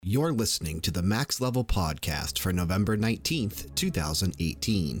You're listening to the Max Level Podcast for November 19th,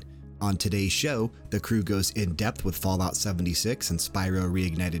 2018. On today's show, the crew goes in depth with Fallout 76 and Spyro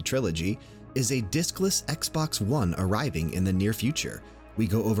Reignited Trilogy. Is a discless Xbox One arriving in the near future? We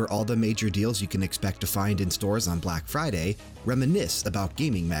go over all the major deals you can expect to find in stores on Black Friday, reminisce about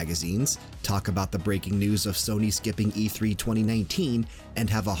gaming magazines, talk about the breaking news of Sony skipping E3 2019, and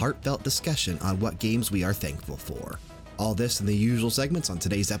have a heartfelt discussion on what games we are thankful for. All this in the usual segments on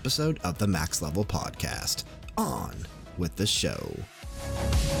today's episode of the Max Level Podcast. On with the show.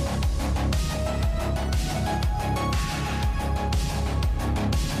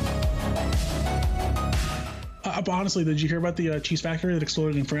 Honestly, did you hear about the cheese factory that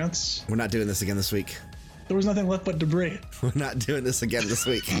exploded in France? We're not doing this again this week. There was nothing left but debris. We're not doing this again this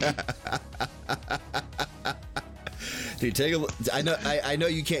week. Dude, take a look. I know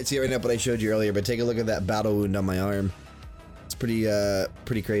you can't see it right now, but I showed you earlier. But take a look at that battle wound on my arm. It's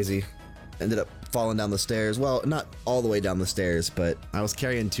pretty crazy. Ended up falling down the stairs. Well, not all the way down the stairs, but I was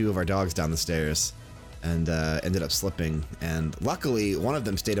carrying two of our dogs down the stairs, and ended up slipping. And luckily, one of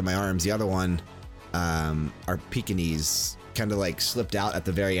them stayed in my arms. The other one, our Pekingese, kind of like slipped out at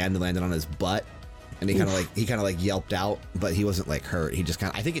the very end and landed on his butt. And he kind of like yelped out, but he wasn't like hurt. He just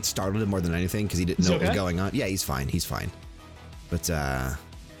kind of, I think it startled him more than anything because he didn't know what was going on. Yeah, he's fine. He's fine. But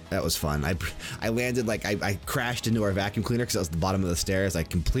that was fun. I landed like I crashed into our vacuum cleaner because that was the bottom of the stairs. I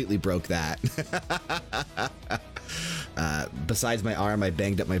completely broke that. Besides my arm, I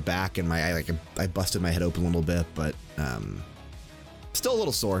banged up my back and I busted my head open a little bit, but still a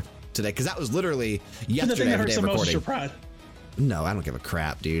little sore today because that was literally yesterday every day of recording. Your pride. No, I don't give a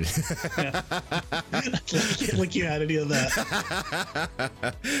crap, dude. Yeah. like you had any of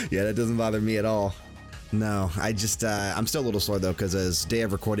that. Yeah, that doesn't bother me at all. No, I just, I'm still a little sore though, because as day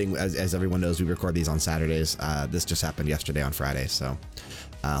of recording, as everyone knows, we record these on Saturdays. This just happened yesterday on Friday. So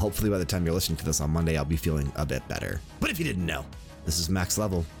hopefully by the time you're listening to this on Monday, I'll be feeling a bit better. But if you didn't know, this is Max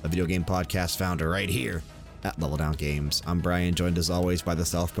Level, a video game podcast founder right here at Level Down Games. I'm Brian, joined as always by the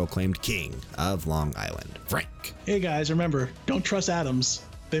self-proclaimed king of Long Island, Frank. Hey guys, remember, don't trust atoms.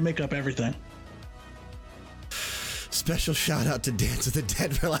 They make up everything. Special shout out to Dance with the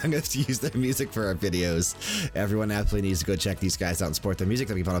Dead for allowing us to use their music for our videos. Everyone absolutely needs to go check these guys out and support their music.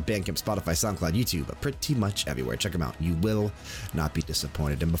 They'll be found on Bandcamp, Spotify, SoundCloud, YouTube, pretty much everywhere. Check them out. You will not be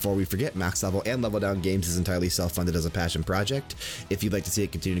disappointed. And before we forget, Max Level and Level Down Games is entirely self-funded as a passion project. If you'd like to see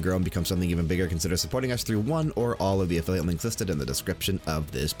it continue to grow and become something even bigger, consider supporting us through one or all of the affiliate links listed in the description of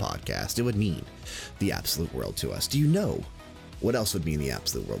this podcast. It would mean the absolute world to us. Do you know what else would mean the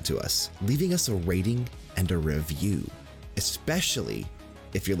absolute world to us? Leaving us a rating and a review, especially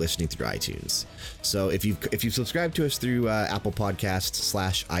if you're listening through iTunes. So if you've subscribed to us through Apple Podcasts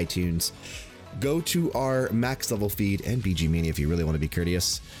 / iTunes, go to our Max Level feed and BG Mania if you really want to be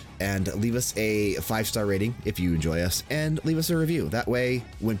courteous, and leave us a 5-star rating if you enjoy us, and leave us a review. That way,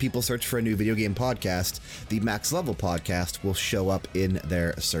 when people search for a new video game podcast, the Max Level podcast will show up in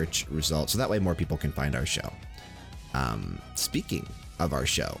their search results. So that way more people can find our show. Speaking of our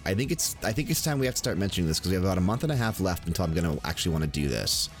show, I think it's time we have to start mentioning this because we have about a month and a half left until I'm going to actually want to do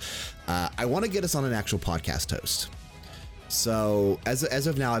this. I want to get us on an actual podcast host. So as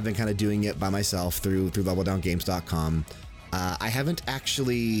of now, I've been kind of doing it by myself through leveldowngames.com. I haven't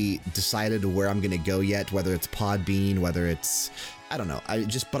actually decided where I'm going to go yet, whether it's Podbean, whether it's, I don't know.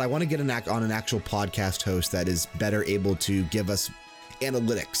 But I want to get on an actual podcast host that is better able to give us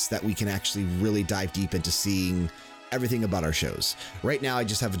analytics that we can actually really dive deep into seeing everything about our shows. Right now, I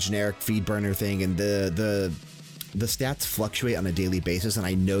just have a generic feed burner thing, and the stats fluctuate on a daily basis, and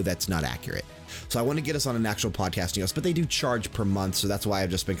I know that's not accurate. So I want to get us on an actual podcasting host, but they do charge per month, so that's why I've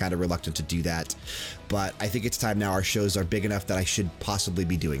just been kind of reluctant to do that. But I think it's time now. Our shows are big enough that I should possibly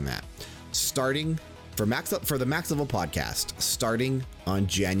be doing that. Starting for the Max Level podcast, starting on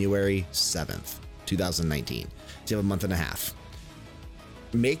January 7th, 2019. So you have a month and a half.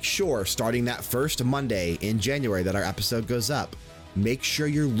 Make sure, starting that first Monday in January that our episode goes up, make sure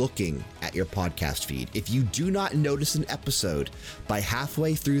you're looking at your podcast feed. If you do not notice an episode by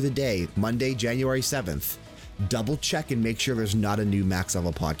halfway through the day, Monday, January 7th, double check and make sure there's not a new Max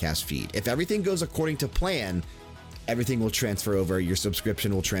Level podcast feed. If everything goes according to plan, everything will transfer over. Your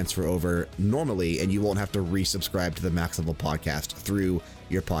subscription will transfer over normally, and you won't have to resubscribe to the Max Level podcast through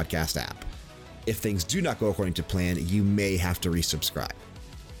your podcast app. If things do not go according to plan, you may have to resubscribe.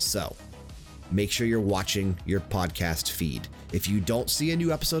 So make sure you're watching your podcast feed. If you don't see a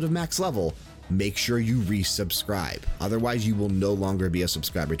new episode of Max Level, make sure you resubscribe. Otherwise, you will no longer be a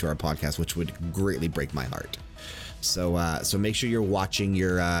subscriber to our podcast, which would greatly break my heart. So make sure you're watching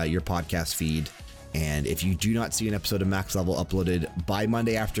your podcast feed And if you do not see an episode of Max Level uploaded by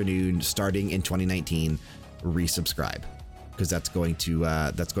Monday afternoon, starting in 2019, resubscribe, because that's going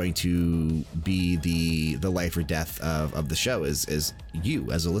to be the life or death of the show is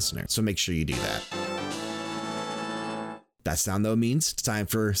you as a listener. So make sure you do that. That sound, though, means it's time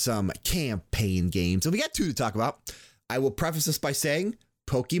for some campaign games. And we got 2 to talk about. I will preface this by saying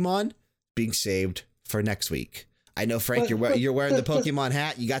Pokemon being saved for next week. I know, Frank, you're wearing the Pokemon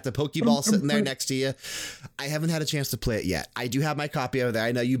hat. You got the Pokeball sitting there next to you. I haven't had a chance to play it yet. I do have my copy over there.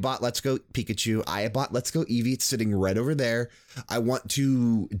 I know you bought Let's Go Pikachu. I bought Let's Go Eevee. It's sitting right over there. I want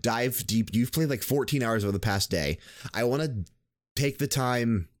to dive deep. You've played like 14 hours over the past day. I want to take the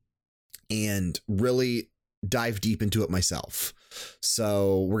time and really dive deep into it myself.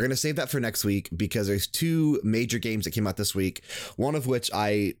 So we're going to save that for next week, because there's 2 major games that came out this week, one of which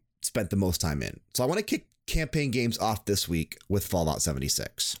I spent the most time in. So I want to kick campaign games off this week with Fallout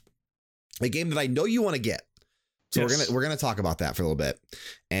 76, a game that I know you want to get. So yes, we're gonna talk about that for a little bit,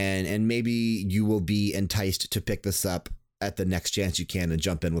 and maybe you will be enticed to pick this up at the next chance you can and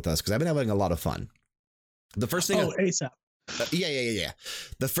jump in with us, because I've been having a lot of fun. The first thing, ASAP. Yeah.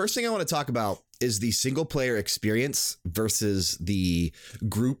 The first thing I want to talk about is the single player experience versus the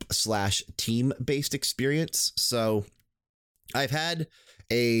group/team based experience. So I've had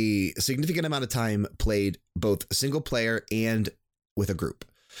a significant amount of time played both single player and with a group,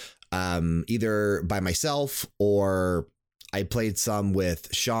 either by myself, or I played some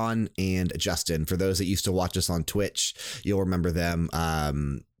with Sean and Justin. For those that used to watch us on Twitch, you'll remember them.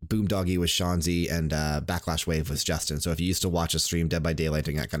 Boomdoggy was Seanzy, and Backlash Wave was Justin. So if you used to watch us stream Dead by Daylight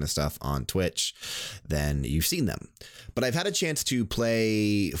and that kind of stuff on Twitch, then you've seen them. But I've had a chance to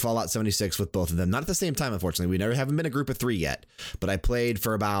play Fallout 76 with both of them. Not at the same time, unfortunately. We haven't been a group of 3 yet. But I played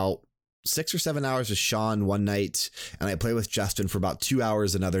for about 6 or 7 hours with Sean one night, and I played with Justin for about 2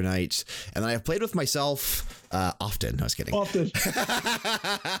 hours another night. And then I've played with myself often. No, I was kidding. Often.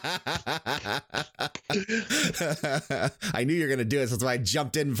 I knew you were going to do it, so that's why I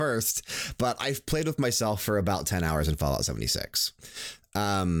jumped in first. But I've played with myself for about 10 hours in Fallout 76.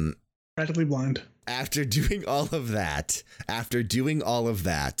 Practically blind. After doing all of that,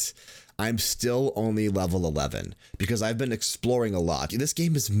 I'm still only level 11 because I've been exploring a lot. This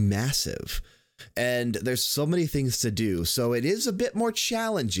game is massive, and there's so many things to do. So it is a bit more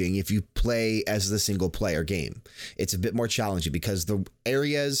challenging if you play as the single player game. It's a bit more challenging because the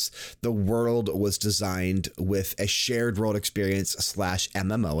world was designed with a shared world experience /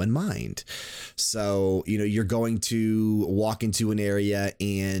 MMO in mind. So, you're going to walk into an area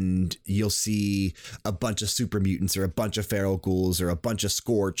and you'll see a bunch of super mutants or a bunch of feral ghouls or a bunch of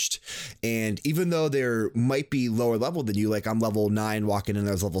scorched. And even though there might be lower level than you, like I'm level 9 walking in,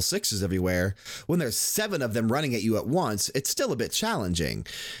 there's level 6s everywhere. When there's 7 of them running at you at once, it's still a bit challenging.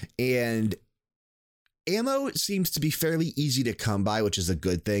 And ammo seems to be fairly easy to come by, which is a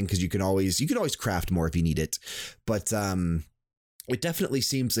good thing, because you can always craft more if you need it. But it definitely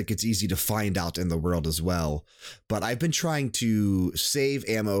seems like it's easy to find out in the world as well. But I've been trying to save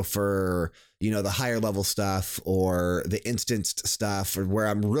ammo for, the higher level stuff or the instanced stuff, or where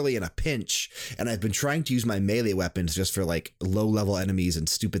I'm really in a pinch. And I've been trying to use my melee weapons just for like low level enemies and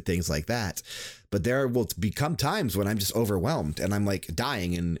stupid things like that. But there will become times when I'm just overwhelmed and I'm like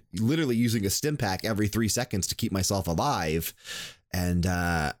dying and literally using a stim pack every 3 seconds to keep myself alive. And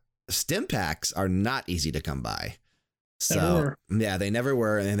stim packs are not easy to come by. So yeah, they never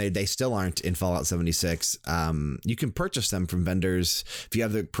were, and they still aren't in Fallout 76. You can purchase them from vendors. If you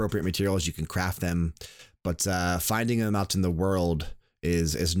have the appropriate materials, you can craft them, but finding them out in the world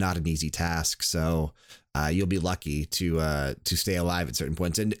is not an easy task. So you'll be lucky to stay alive at certain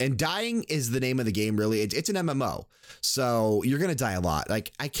points. And dying is the name of the game, really. It's an MMO, so you're gonna die a lot.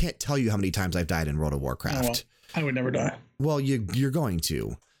 Like, I can't tell you how many times I've died in World of Warcraft. Oh, well, I would never die. Well, you're going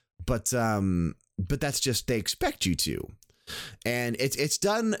to, but that's just, they expect you to. And it's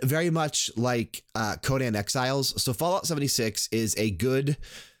done very much like Conan Exiles. So Fallout 76 is a good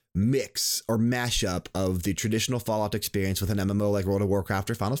mix or mashup of the traditional Fallout experience with an MMO like World of Warcraft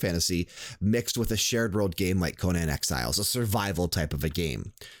or Final Fantasy, mixed with a shared world game like Conan Exiles, a survival type of a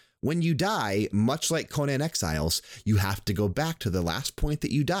game. When you die, much like Conan Exiles, you have to go back to the last point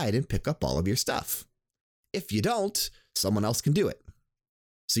that you died and pick up all of your stuff. If you don't, someone else can do it.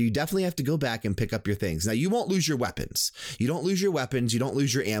 So you definitely have to go back and pick up your things. Now, you won't lose your weapons. You don't lose your weapons. You don't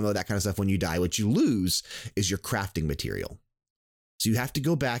lose your ammo, that kind of stuff when you die. What you lose is your crafting material. So you have to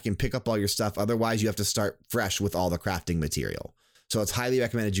go back and pick up all your stuff. Otherwise, you have to start fresh with all the crafting material. So it's highly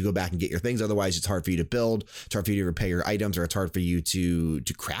recommended you go back and get your things. Otherwise, it's hard for you to build. It's hard for you to repair your items, or it's hard for you to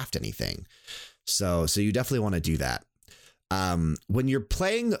craft anything. So you definitely want to do that. When you're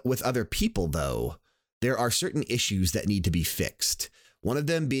playing with other people, though, there are certain issues that need to be fixed. One of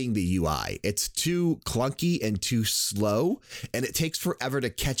them being the UI. It's too clunky and too slow, and it takes forever to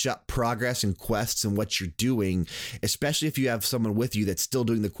catch up progress and quests and what you're doing, especially if you have someone with you that's still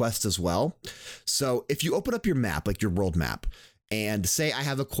doing the quest as well. So if you open up your map, like your world map, and say I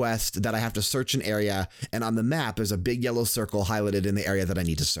have a quest that I have to search an area, and on the map there's a big yellow circle highlighted in the area that I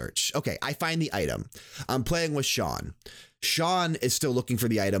need to search. Okay, I find the item. I'm playing with Sean. Sean is still looking for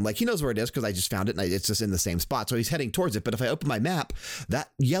the item. Like, he knows where it is because I just found it and it's just in the same spot. So he's heading towards it. But if I open my map,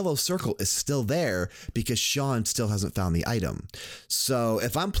 that yellow circle is still there because Sean still hasn't found the item. So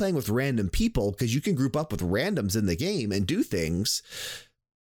if I'm playing with random people, because you can group up with randoms in the game and do things,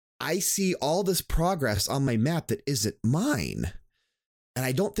 I see all this progress on my map that isn't mine. And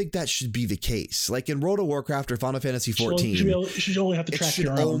I don't think that should be the case. Like in World of Warcraft or Final Fantasy 14, you should only have to track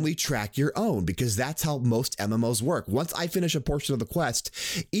your own. It should only track your own, because that's how most MMOs work. Once I finish a portion of the quest,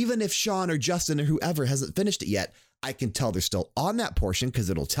 even if Sean or Justin or whoever hasn't finished it yet, I can tell they're still on that portion because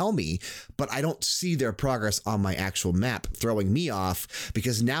it'll tell me, but I don't see their progress on my actual map, throwing me off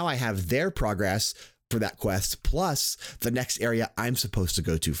because now I have their progress for that quest, plus the next area I'm supposed to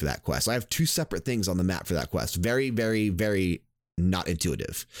go to for that quest. So I have two separate things on the map for that quest. Very, very, very not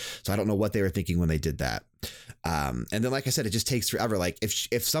intuitive. So I don't know what they were thinking when they did that. And then, like I said, it just takes forever. Like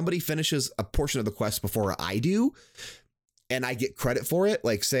if somebody finishes a portion of the quest before I do, and I get credit for it,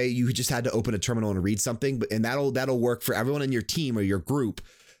 like say you just had to open a terminal and read something, and that'll work for everyone in your team or your group,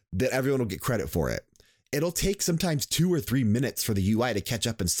 that everyone will get credit for it. It'll take sometimes 2 or 3 minutes for the UI to catch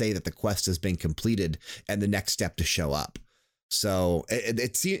up and say that the quest has been completed and the next step to show up. So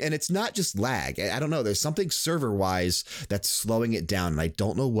it's not just lag. I don't know. There's something server wise that's slowing it down, and I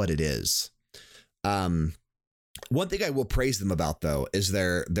don't know what it is. One thing I will praise them about, though, is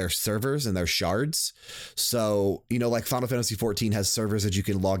their servers and their shards. So, you know, like Final Fantasy 14 has servers that you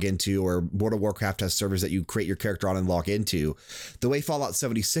can log into, or World of Warcraft has servers that you create your character on and log into. The way Fallout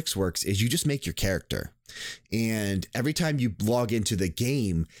 76 works is you just make your character. And every time you log into the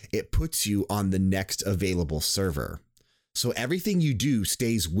game, it puts you on the next available server. So everything you do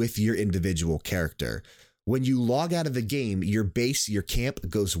stays with your individual character. When you log out of the game, your base, your camp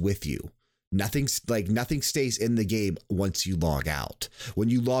goes with you. Nothing stays in the game once you log out. When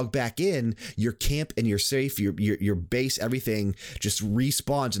you log back in, your camp and your safe, your base, everything just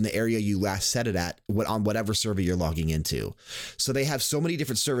respawns in the area you last set it at on whatever server you're logging into. So they have so many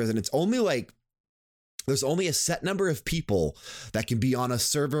different servers, and it's only like there's only a set number of people that can be on a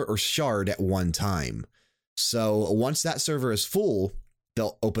server or shard at one time. So once that server is full,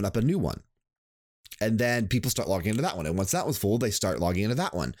 they'll open up a new one. And then people start logging into that one. And once that one's full, they start logging into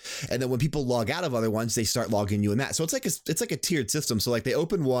that one. And then when people log out of other ones, they start logging you in that. So it's like a tiered system. So like they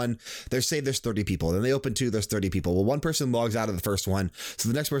open one, there's 30 people. Then they open two, there's 30 people. Well, one person logs out of the first one, so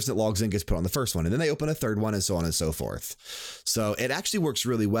the next person that logs in gets put on the first one. And then they open a third one, and so on and so forth. So it actually works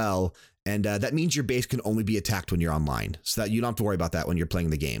really well. And that means your base can only be attacked when you're online, so that you don't have to worry about that when you're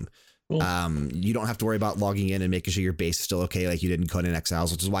playing the game. You don't have to worry about logging in and making sure your base is still okay, like you did in Conan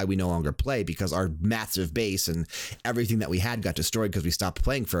Exiles, which is why we no longer play, because our massive base and everything that we had got destroyed because we stopped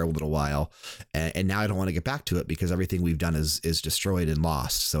playing for a little while. And now I don't want to get back to it because everything we've done is destroyed and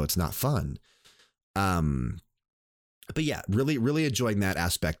lost. So it's not fun. But yeah, really, really enjoying that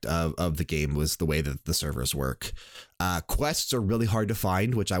aspect of the game was the way that the servers work. Quests are really hard to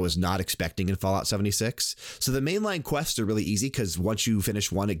find, which I was not expecting in Fallout 76. So the mainline quests are really easy because once you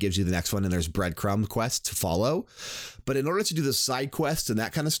finish one, it gives you the next one, and there's breadcrumb quests to follow. But in order to do the side quests and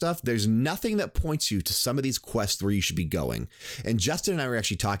that kind of stuff, there's nothing that points you to some of these quests where you should be going. And Justin and I were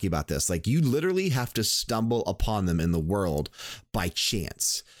actually talking about this. Like, you literally have to stumble upon them in the world by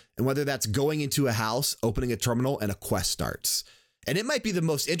chance. And whether that's going into a house, opening a terminal, and a quest starts. And it might be the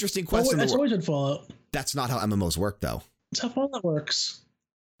most interesting quest in the world. That's always in Fallout. That's not how MMOs work, though. That's how Fallout works.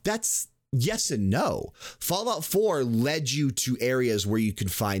 That's yes and no. Fallout 4 led you to areas where you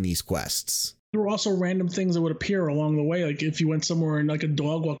could find these quests. There were also random things that would appear along the way. Like if you went somewhere and like a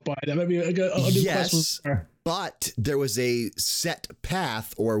dog walked by, that might be a new quest. But there was a set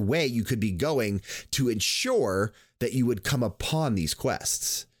path or way you could be going to ensure that you would come upon these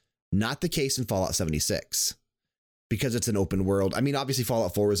quests. Not the case in Fallout 76 because it's an open world. I mean, obviously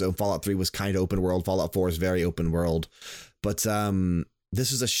Fallout 4 was open. Fallout 3 was kind of open world. Fallout 4 is very open world. But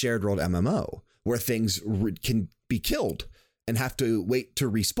this is a shared world MMO where things can be killed and have to wait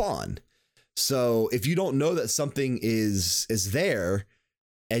to respawn. So if you don't know that something is there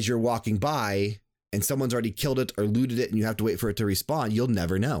as you're walking by and someone's already killed it or looted it and you have to wait for it to respawn, you'll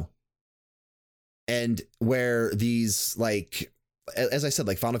never know. And where these, like, as I said,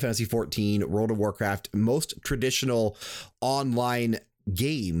 like Final Fantasy 14, World of Warcraft, most traditional online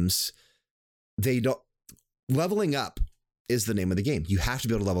games, they don't, Leveling up is the name of the game. You have to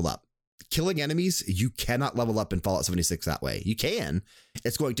be able to level up. Killing enemies, you cannot level up in Fallout 76 that way. You can.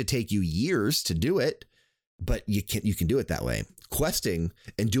 It's going to take you years to do it, but you can do it that way. Questing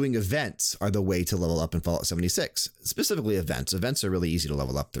and doing events are the way to level up in Fallout 76, specifically events. Events are really easy to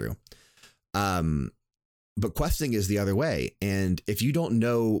level up through. But questing is the other way. And if you don't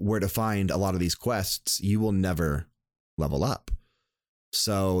know where to find a lot of these quests, you will never level up.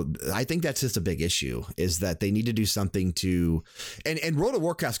 So I think that's just a big issue, is that they need to do something to, and World of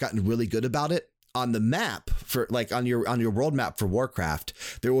Warcraft's gotten really good about it. On the map for like on your world map for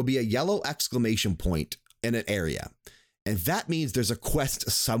Warcraft, there will be a yellow exclamation point in an area. And that means there's a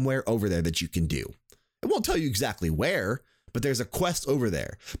quest somewhere over there that you can do. It won't tell you exactly where, but there's a quest over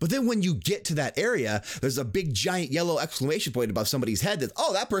there. But then when you get to that area, there's a big giant yellow exclamation point above somebody's head that,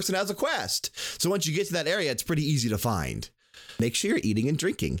 oh, that person has a quest. So once you get to that area, it's pretty easy to find. Make sure you're eating and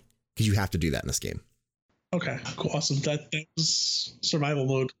drinking, because you have to do that in this game. Okay, cool. Awesome. That was survival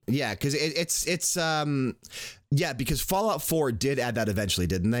mode. Yeah, because because Fallout 4 did add that eventually,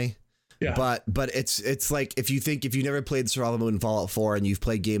 didn't they? Yeah. But it's like if you never played survival mode in Fallout 4 and you've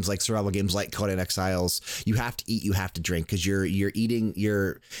played games like survival games like Conan Exiles, you have to eat, you have to drink, because you're eating,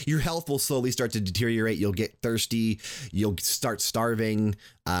 your health will slowly start to deteriorate. You'll get thirsty, you'll start starving.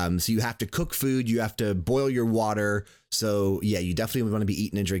 So you have to cook food, you have to boil your water. So yeah, you definitely want to be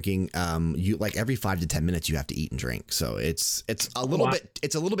eating and drinking. You like every 5 to 10 minutes you have to eat and drink. So it's a little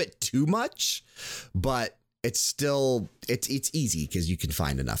bit too much, but it's still it's easy because you can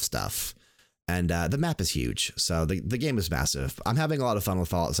find enough stuff. And the map is huge. So the game is massive. I'm having a lot of fun with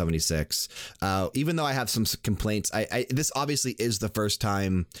Fallout 76. Even though I have some complaints, this obviously is the first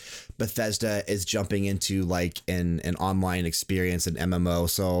time Bethesda is jumping into like an online experience, an MMO.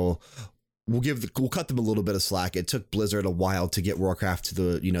 So we'll cut them a little bit of slack. It took Blizzard a while to get Warcraft to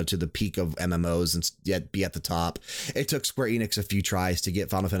the peak of MMOs and yet be at the top. It took Square Enix a few tries to get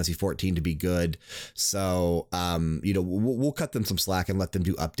Final Fantasy 14 to be good. So we'll cut them some slack and let them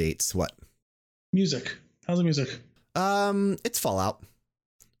do updates. What? Music. How's the music? It's Fallout.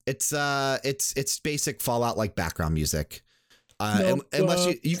 It's basic Fallout like background music.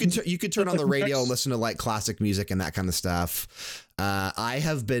 Unless you could turn on the radio and listen to like classic music and that kind of stuff. I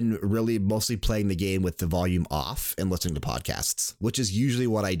have been really mostly playing the game with the volume off and listening to podcasts, which is usually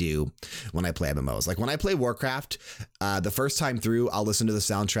what I do when I play MMOs. Like when I play Warcraft, the first time through, I'll listen to the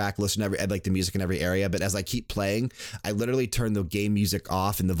soundtrack, listen to the music in every area. But as I keep playing, I literally turn the game music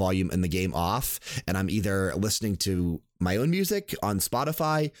off and the volume in the game off. And I'm either listening to my own music on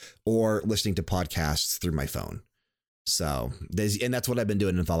Spotify or listening to podcasts through my phone. So that's what I've been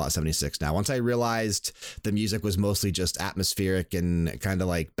doing in Fallout 76 now. Once I realized the music was mostly just atmospheric and kind of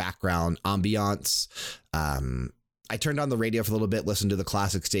like background ambiance, I turned on the radio for a little bit, listened to the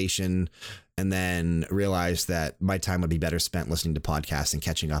classic station, and then realized that my time would be better spent listening to podcasts and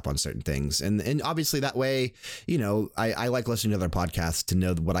catching up on certain things. And obviously that way, I like listening to other podcasts to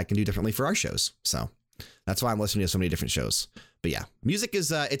know what I can do differently for our shows. So that's why I'm listening to so many different shows. But yeah, music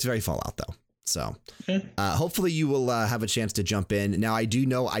is it's very Fallout though. So hopefully you will have a chance to jump in. Now, I do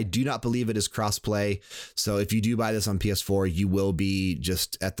not believe it is crossplay. So if you do buy this on PS4, you will be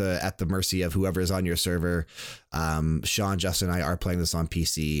just at the mercy of whoever is on your server. Sean, Justin, and I are playing this on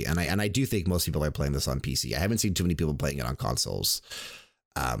PC, and I do think most people are playing this on PC. I haven't seen too many people playing it on consoles.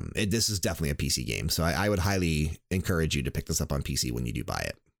 This is definitely a PC game, so I would highly encourage you to pick this up on PC when you do buy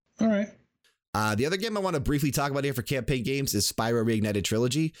it. All right. The other game I want to briefly talk about here for campaign games is Spyro Reignited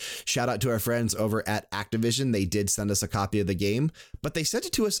Trilogy. Shout out to our friends over at Activision. They did send us a copy of the game, but they sent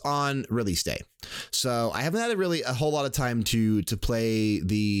it to us on release day. So I haven't had a whole lot of time to play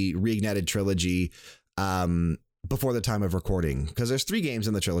the Reignited Trilogy before the time of recording, because there's 3 games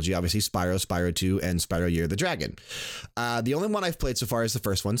in the trilogy, obviously Spyro, Spyro 2, and Spyro Year of the Dragon. The only one I've played so far is the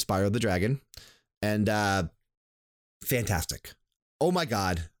first one, Spyro the Dragon, and fantastic. Oh my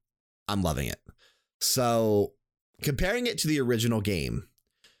God. I'm loving it. So comparing it to the original game,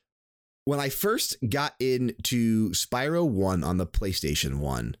 when I first got into Spyro 1 on the PlayStation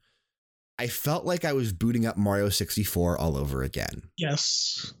 1, I felt like I was booting up Mario 64 all over again.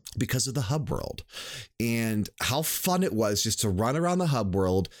 Yes. Because of the hub world and how fun it was just to run around the hub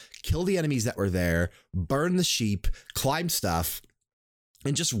world, kill the enemies that were there, burn the sheep, climb stuff,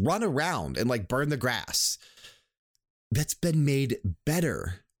 and just run around and like burn the grass. That's been made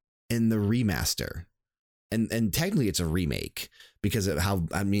better in the remaster, and technically it's a remake because of how,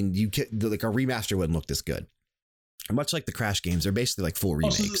 I mean, like a remaster wouldn't look this good. Much like the Crash games, they're basically like full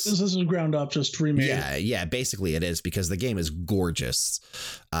remakes. So this is ground up, just remade. Yeah, basically it is, because the game is gorgeous.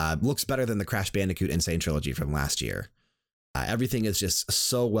 Looks better than the Crash Bandicoot Insane Trilogy from last year. Everything is just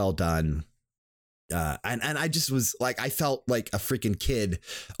so well done. And I just was like, I felt like a freaking kid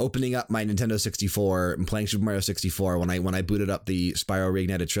opening up my Nintendo 64 and playing Super Mario 64 when I booted up the Spyro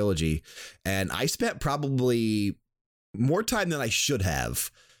Reignited trilogy. And I spent probably more time than I should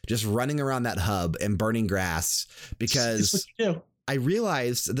have just running around that hub and burning grass, because I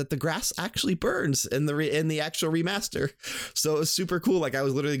realized that the grass actually burns in the actual remaster. So it was super cool. Like, I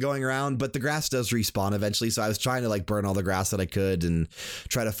was literally going around, but the grass does respawn eventually. So I was trying to like burn all the grass that I could and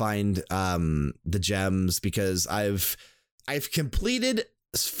try to find the gems, because I've completed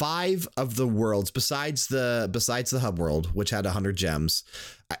 5 of the worlds besides the hub world, which had 100 gems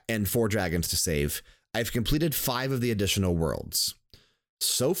and 4 dragons to save. I've completed 5 of the additional worlds.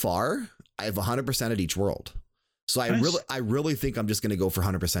 So far, I have 100% at each world. So I really think I'm just going to go for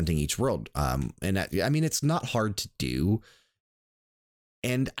 100%ing each world. And I mean, it's not hard to do.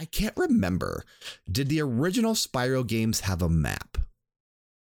 And I can't remember, did the original Spyro games have a map?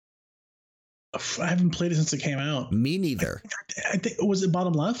 I haven't played it since it came out. Me neither. I think, was it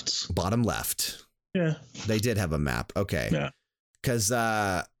bottom left? Bottom left. Yeah. They did have a map. Okay. Yeah. Because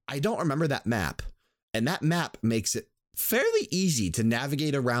I don't remember that map. And that map makes it fairly easy to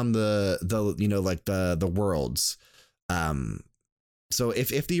navigate around the worlds. So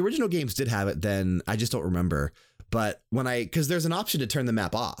if the original games did have it, then I just don't remember. But because there's an option to turn the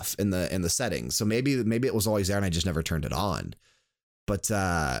map off in the settings, so maybe it was always there and I just never turned it on. But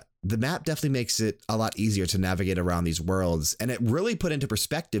the map definitely makes it a lot easier to navigate around these worlds, and it really put into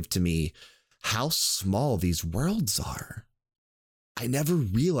perspective to me how small these worlds are. I never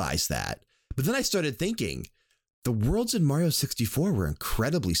realized that, but then I started thinking, the worlds in Mario 64 were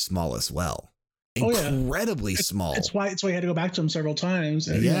incredibly small as well. Incredibly small. It's why I had to go back to them several times.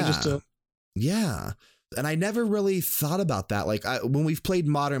 Yeah. And I never really thought about that. Like when we've played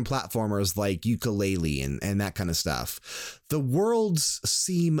modern platformers like Yooka-Laylee and that kind of stuff, the worlds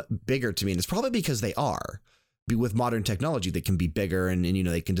seem bigger to me. And it's probably because they are. With modern technology, they can be bigger and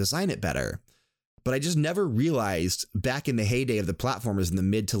they can design it better. But I just never realized back in the heyday of the platformers in the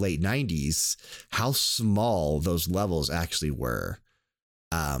mid to late 90s, how small those levels actually were.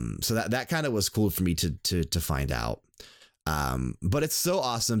 So that kind of was cool for me to find out. But it's so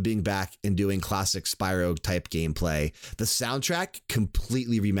awesome being back and doing classic Spyro type gameplay. The soundtrack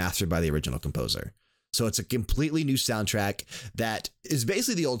completely remastered by the original composer. So it's a completely new soundtrack that is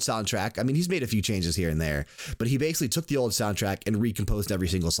basically the old soundtrack. I mean, he's made a few changes here and there, but he basically took the old soundtrack and recomposed every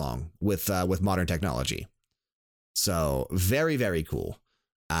single song with modern technology. So very, very cool.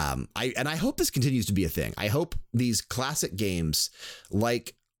 I hope this continues to be a thing. I hope these classic games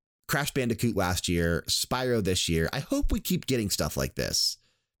like Crash Bandicoot last year, Spyro this year, I hope we keep getting stuff like this,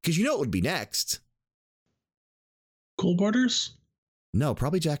 because it would be next. Cool Borders? No,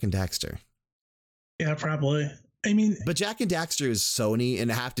 probably Jak and Daxter. Yeah, probably. I mean, but Jak and Daxter is Sony,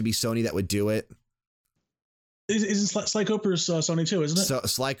 and it have to be Sony that would do it. Isn't Sly Cooper's Sony too, isn't it? So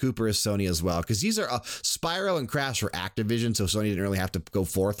Sly Cooper is Sony as well, because these are Spyro and Crash were Activision, so Sony didn't really have to go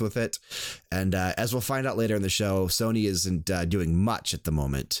forth with it. And as we'll find out later in the show, Sony isn't doing much at the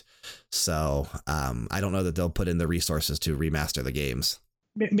moment. So I don't know that they'll put in the resources to remaster the games.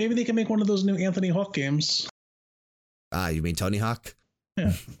 Maybe they can make one of those new Anthony Hawk games. You mean Tony Hawk?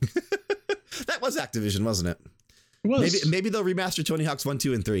 Yeah. That was Activision, wasn't it? It was. Maybe they'll remaster Tony Hawk's 1,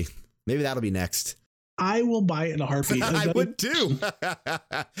 2, and 3. Maybe that'll be next. I will buy it in a heartbeat. I would too.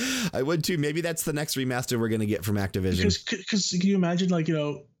 I would too. Maybe that's the next remaster we're going to get from Activision. Because can you imagine,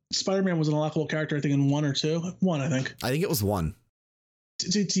 Spider-Man was an unlockable character, I think, in 1 or 2? 1, I think. I think it was 1.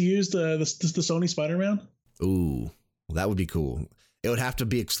 To use the Sony Spider-Man? Ooh, well, that would be cool. It would have to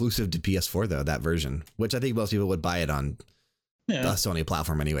be exclusive to PS4, though, that version, which I think most people would buy it on the Sony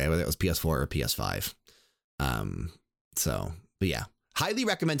platform anyway, whether it was PS4 or PS5. But yeah, highly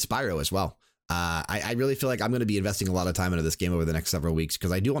recommend Spyro as well. I really feel like I'm going to be investing a lot of time into this game over the next several weeks,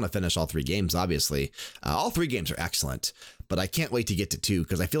 because I do want to finish all 3 games, obviously. All 3 games are excellent, but I can't wait to get to 2,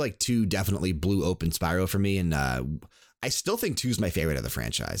 because I feel like 2 definitely blew open Spyro for me. And I still think 2 is my favorite of the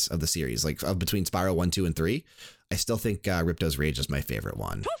franchise, of the series. Like between Spyro 1, 2, and 3, I still think Ripto's Rage is my favorite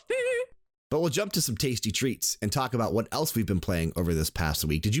one. But we'll jump to some tasty treats and talk about what else we've been playing over this past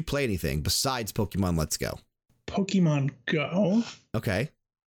week. Did you play anything besides Pokemon Let's Go? Pokemon Go. Okay.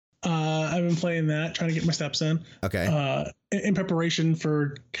 I've been playing that, trying to get my steps in. Okay. In preparation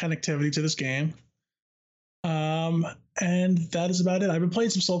for connectivity to this game. And that is about it. I've been playing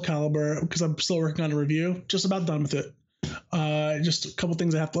some Soul Calibur because I'm still working on a review. Just about done with it. Just a couple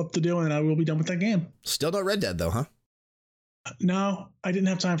things I have left to do, and I will be done with that game. Still no Red Dead though, huh? No, I didn't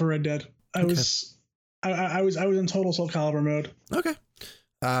have time for Red Dead. I was in total Soul Calibur mode. Okay.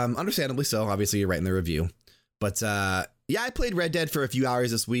 Understandably so. Obviously, you're writing the review. But yeah, I played Red Dead for a few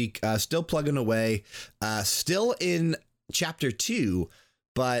hours this week. Still plugging away. Still in chapter 2,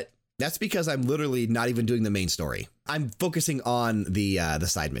 but that's because I'm literally not even doing the main story. I'm focusing on the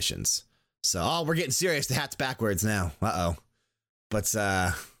side missions. So, we're getting serious. The hat's backwards now. Uh-oh. But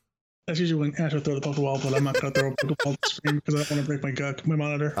that's usually when Ash will throw the Pokeball, but I'm not going to throw a Pokeball at the screen because I don't want to break my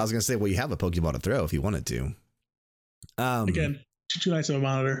monitor. I was going to say, well, you have a Pokeball to throw if you wanted to. Again, too nice of a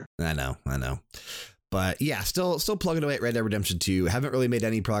monitor. I know. But yeah, still plugging away at Red Dead Redemption 2. Haven't really made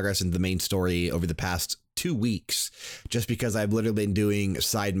any progress in the main story over the past 2 weeks, just because I've literally been doing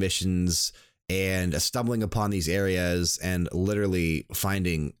side missions and stumbling upon these areas and literally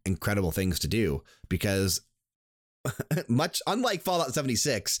finding incredible things to do. Because much unlike Fallout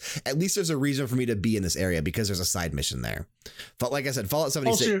 76, at least there's a reason for me to be in this area because there's a side mission there. But like I said, Fallout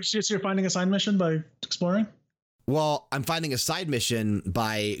 76. So you're finding a side mission by exploring? Well, I'm finding a side mission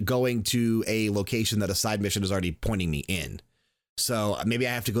by going to a location that a side mission is already pointing me in. So maybe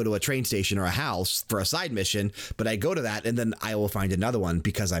I have to go to a train station or a house for a side mission, but I go to that and then I will find another one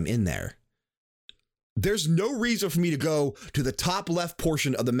because I'm in there. There's no reason for me to go to the top left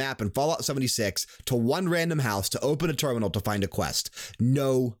portion of the map in Fallout 76 to one random house to open a terminal to find a quest.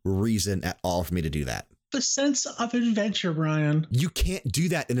 No reason at all for me to do that. The sense of adventure, Brian. You can't do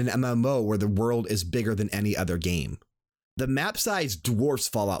that in an MMO where the world is bigger than any other game. The map size dwarfs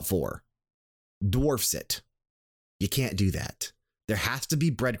Fallout 4. Dwarfs it. You can't do that. There has to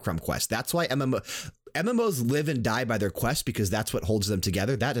be breadcrumb quests. That's why MMOs live and die by their quests, because that's what holds them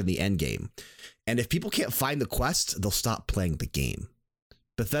together, that and the end game. And if people can't find the quests, they'll stop playing the game.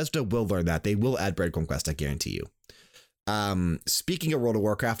 Bethesda will learn that. They will add breadcrumb quests, I guarantee you. Speaking of World of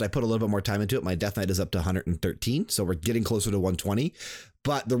Warcraft, I put a little bit more time into it. My Death Knight is up to 113, so we're getting closer to 120.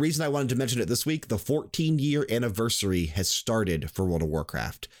 But the reason I wanted to mention it this week, the 14-year anniversary has started for World of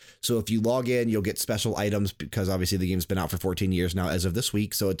Warcraft. So if you log in, you'll get special items because obviously the game's been out for 14 years now as of this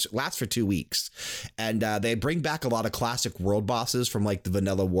week. So it lasts for 2 weeks. And they bring back a lot of classic world bosses from like the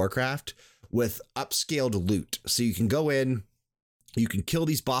vanilla Warcraft with upscaled loot. So you can go in, you can kill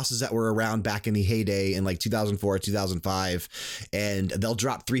these bosses that were around back in the heyday in like 2004, 2005, and they'll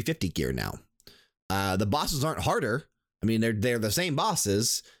drop 350 gear now. The bosses aren't harder. I mean, they're the same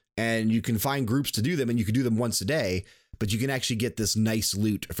bosses, and you can find groups to do them, and you can do them once a day, but you can actually get this nice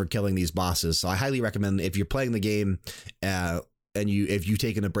loot for killing these bosses. So I highly recommend, if you're playing the game and if you've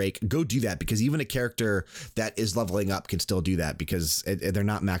taken a break, go do that, because even a character that is leveling up can still do that because they're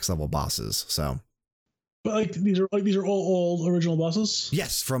not max level bosses. So. But these are all old original bosses?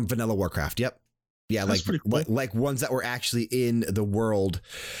 Yes, from vanilla Warcraft. Yep. Yeah, that's cool. like ones that were actually in the world,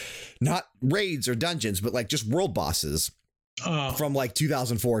 not raids or dungeons, but like just world bosses from like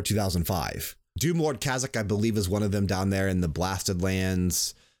 2004, 2005. Doomlord Kazakh, I believe, is one of them down there in the Blasted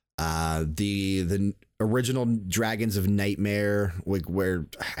Lands. The original Dragons of Nightmare, where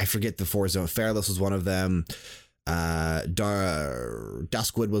I forget the four zone. Fairless was one of them. Duskwood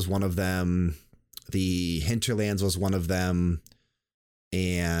was one of them. The Hinterlands was one of them,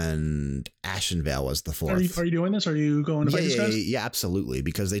 and Ashenvale was the fourth. Are you doing this? Are you going to play this, guys? Yeah, absolutely,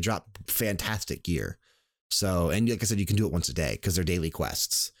 because they drop fantastic gear. So, and like I said, you can do it once a day because they're daily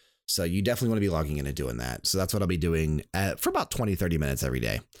quests. So you definitely want to be logging in and doing that. So that's what I'll be doing for about 20, 30 minutes every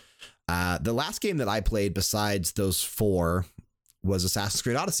day. The last game that I played besides those four was Assassin's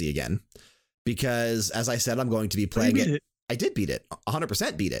Creed Odyssey again, because as I said, I'm going to be playing it. I did beat it,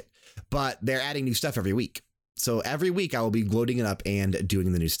 100% beat it. But they're adding new stuff every week. So every week I will be loading it up and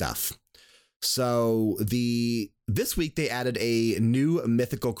doing the new stuff. So this week they added a new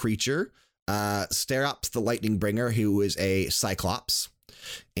mythical creature, Sterops the Lightning Bringer, who is a Cyclops.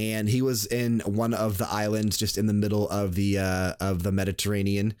 And he was in one of the islands just in the middle of the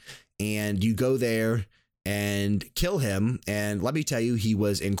Mediterranean. And you go there and kill him. And let me tell you, he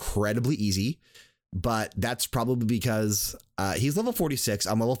was incredibly easy. But that's probably because he's level 46.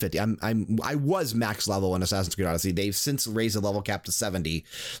 I'm level 50. I was max level in Assassin's Creed Odyssey. They've since raised the level cap to 70,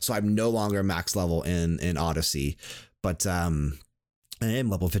 so I'm no longer max level in Odyssey. But I am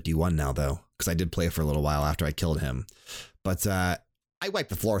level 51 now, though, because I did play for a little while after I killed him. But I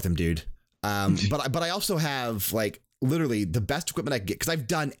wiped the floor with him, dude. But I also have like literally the best equipment I can get, because I've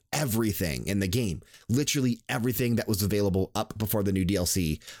done everything in the game. Literally everything that was available up before the new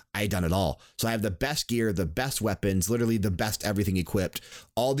DLC. I had done it all. So I have the best gear, the best weapons, literally the best everything equipped,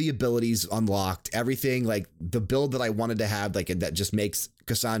 all the abilities unlocked, everything, like the build that I wanted to have, like that just makes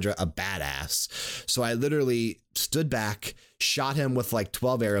Cassandra a badass. So I literally stood back, shot him with like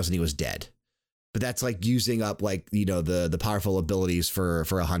 12 arrows, and he was dead. But that's like using up like, you know, the powerful abilities for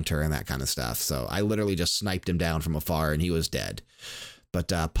a hunter and that kind of stuff. So I literally just sniped him down from afar and he was dead. But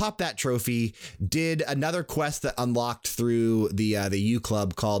pop that trophy. Did another quest that unlocked through the U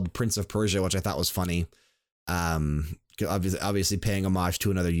Club called Prince of Persia, which I thought was funny. Obviously paying homage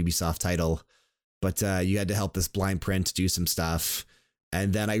to another Ubisoft title. But you had to help this blind prince do some stuff.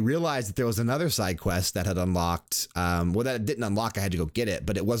 And then I realized that there was another side quest that had unlocked. Well, that didn't unlock. I had to go get it,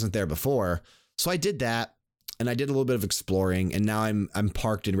 but it wasn't there before. So I did that, and I did a little bit of exploring, and now I'm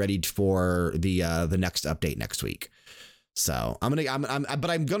parked and ready for the next update next week. So I'm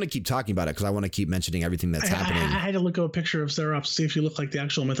gonna keep talking about it because I want to keep mentioning everything that's happening. I had to look at a picture of Seraphs to see if you look like the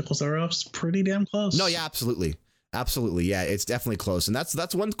actual mythical Seraphs. Pretty damn close. No, yeah, absolutely. Absolutely. Yeah, it's definitely close. And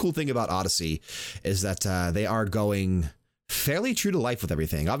that's one cool thing about Odyssey is that they are going fairly true to life with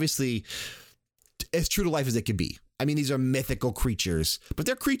everything. Obviously, as true to life as it can be. I mean, these are mythical creatures, but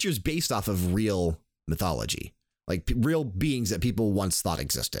they're creatures based off of real mythology, like real beings that people once thought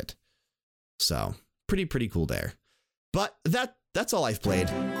existed. So pretty cool there. But that's all I've played.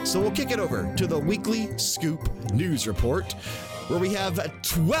 So we'll kick it over to the Weekly Scoop News Report, where we have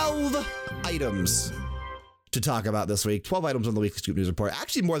 12 items to talk about this week. 12 items on the Weekly Scoop News Report.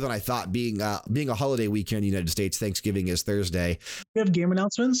 Actually, more than I thought, being a holiday week here in the United States. Thanksgiving is Thursday. We have game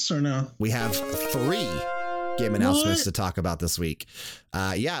announcements or no? We have 3 game announcements to talk about this week.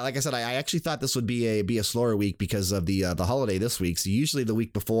 Yeah, like I said, I actually thought this would be a slower week because of the holiday this week. So usually the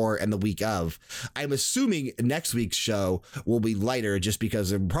week before and the week of. I'm assuming next week's show will be lighter just because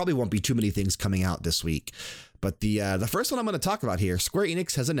there probably won't be too many things coming out this week. But the first one I'm going to talk about here, Square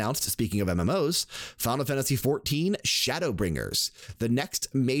Enix has announced, speaking of MMOs, Final Fantasy XIV Shadowbringers, the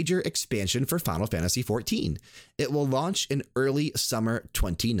next major expansion for Final Fantasy XIV. It will launch in early summer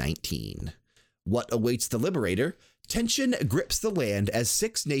 2019. What awaits the Liberator? Tension grips the land as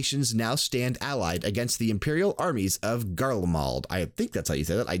 6 nations now stand allied against the Imperial armies of Garlemald. I think that's how you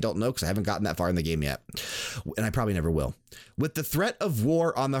say that. I don't know because I haven't gotten that far in the game yet, and I probably never will. With the threat of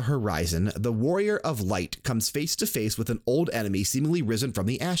war on the horizon, the Warrior of Light comes face to face with an old enemy seemingly risen from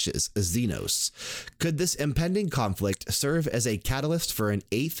the ashes, Xenos. Could this impending conflict serve as a catalyst for an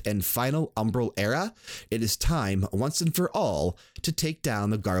 8th and final Umbral era? It is time, once and for all, to take down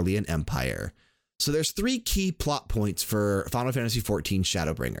the Garlean Empire. So there's 3 key plot points for Final Fantasy XIV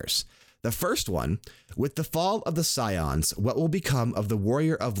Shadowbringers. The first one, with the fall of the Scions, what will become of the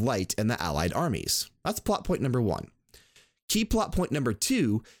Warrior of Light and the allied armies? That's plot point number 1. Key plot point number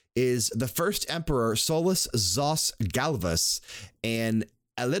 2 is the first Emperor Solus Zos Galvus and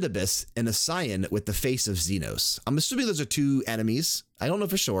Elidibus in a Scion with the face of Xenos. I'm assuming those are 2 enemies. I don't know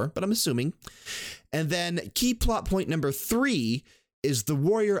for sure, but I'm assuming. And then key plot point number 3 is the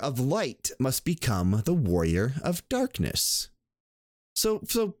Warrior of Light must become the Warrior of Darkness. So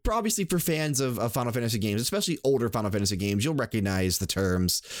obviously for fans of Final Fantasy games, especially older Final Fantasy games, you'll recognize the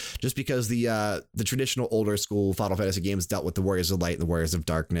terms just because the traditional older school Final Fantasy games dealt with the Warriors of Light and the Warriors of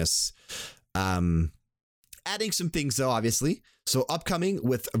Darkness. Adding some things though, obviously. So upcoming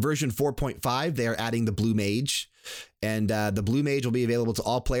with version 4.5, they are adding the Blue Mage. And the Blue Mage will be available to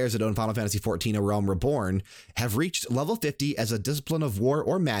all players that own Final Fantasy XIV: A Realm Reborn, have reached level 50 as a discipline of war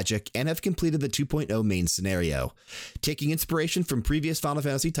or magic, and have completed the 2.0 main scenario. Taking inspiration from previous Final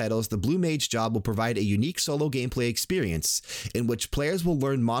Fantasy titles, the Blue Mage job will provide a unique solo gameplay experience in which players will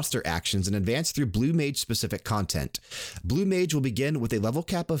learn monster actions and advance through Blue Mage-specific content. Blue Mage will begin with a level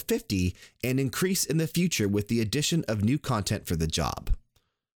cap of 50 and increase in the future with the addition of new content for the job.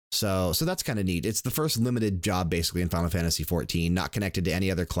 So that's kind of neat. It's the first limited job basically in Final Fantasy XIV, not connected to any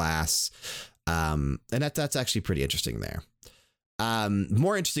other class. And that's actually pretty interesting there.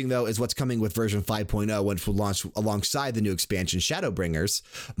 More interesting though is what's coming with version 5.0, which will launch alongside the new expansion Shadowbringers,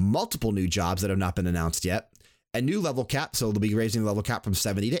 multiple new jobs that have not been announced yet, a new level cap. So they'll be raising the level cap from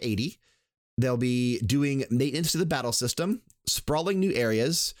 70 to 80. They'll be doing maintenance to the battle system, sprawling new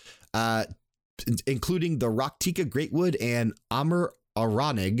areas, including the Raktika Greatwood and Amur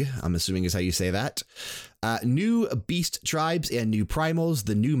Aranig, I'm assuming is how you say that. New beast tribes and new primals,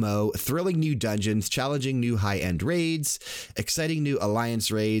 the Numo, thrilling new dungeons, challenging new high-end raids, exciting new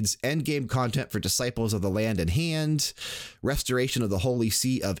alliance raids, endgame content for disciples of the land in hand, restoration of the holy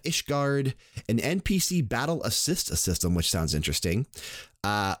see of Ishgard, an NPC battle assist system, which sounds interesting.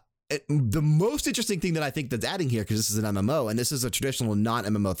 The most interesting thing that I think that's adding here, because this is an MMO and this is a traditional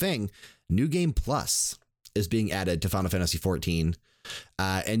non-MMO thing, New Game Plus is being added to Final Fantasy XIV.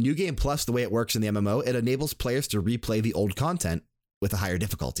 And New Game Plus, the way it works in the MMO, it enables players to replay the old content with a higher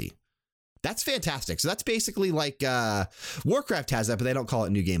difficulty. That's fantastic. So that's basically like Warcraft has that, but they don't call it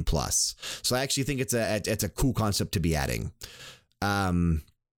New Game Plus. So I actually think it's a cool concept to be adding.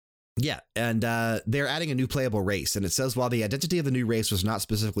 Yeah, and they're adding a new playable race. And it says, while the identity of the new race was not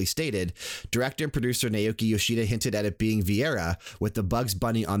specifically stated, director and producer Naoki Yoshida hinted at it being Vieira with the Bugs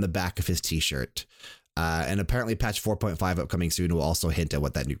Bunny on the back of his t-shirt. And apparently patch 4.5 upcoming soon will also hint at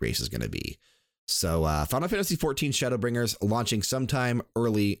what that new race is going to be. So Final Fantasy XIV Shadowbringers launching sometime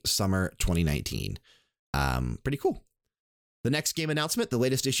early summer 2019. Pretty cool. The next game announcement, the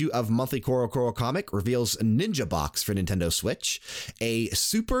latest issue of Monthly CoroCoro comic, reveals Ninja Box for Nintendo Switch, a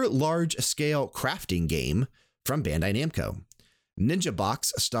super large-scale crafting game from Bandai Namco. Ninja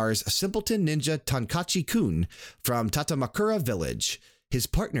Box stars simpleton ninja Tankachi-kun from Tatamakura Village. His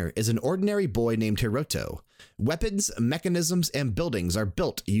partner is an ordinary boy named Hiroto. Weapons, mechanisms, and buildings are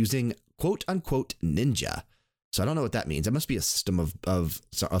built using quote-unquote ninja. So I don't know what that means. It must be a system of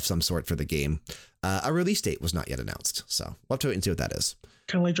some sort for the game. A release date was not yet announced, so we'll have to wait and see what that is.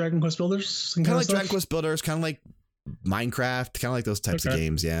 Kind of like Dragon Quest Builders? Kind of like Dragon Quest Builders, kind of like Minecraft, kind of like those types of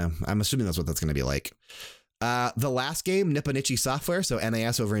games, yeah. I'm assuming that's what that's going to be like. The last game, Nipponichi Software, so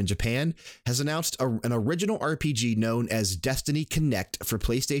NIS over in Japan, has announced an original RPG known as Destiny Connect for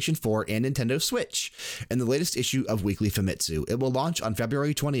PlayStation 4 and Nintendo Switch, in the latest issue of Weekly Famitsu. It will launch on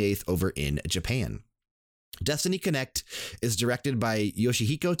February 28th over in Japan. Destiny Connect is directed by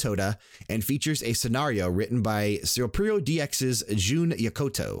Yoshihiko Toda and features a scenario written by Serpro DX's Jun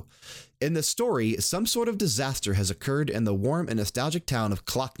Yakoto. In the story, some sort of disaster has occurred in the warm and nostalgic town of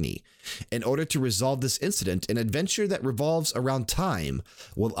Klakni. In order to resolve this incident, an adventure that revolves around time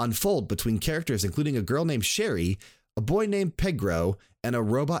will unfold between characters including a girl named Sherry, a boy named Pegro, and a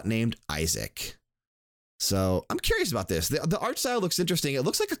robot named Isaac. So I'm curious about this. The art style looks interesting. It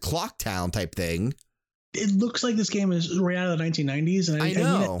looks like a Clock Town type thing. It looks like this game is right out of the 1990s, and I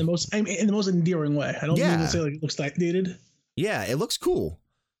know. mean it in the most endearing way. I don't mean to say like it looks dated. Yeah, it looks cool.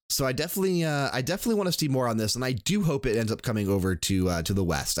 So I definitely want to see more on this, and I do hope it ends up coming over to the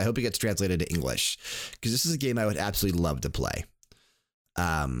West. I hope it gets translated to English, because this is a game I would absolutely love to play.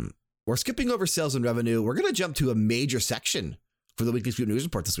 We're skipping over sales and revenue. We're going to jump to a major section for the Weekly Scoop News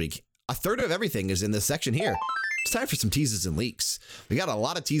Report this week. A third of everything is in this section here. It's time for some teases and leaks. We got a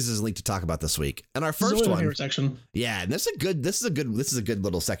lot of teases and leaks to talk about this week. And our first one, favorite section. Yeah, and this is a good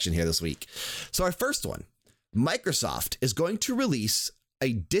little section here this week. So our first one, Microsoft is going to release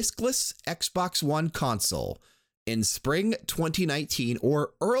a diskless Xbox One console in spring 2019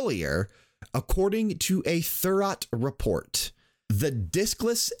 or earlier, according to a Thurrott report. The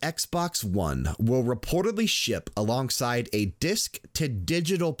diskless Xbox One will reportedly ship alongside a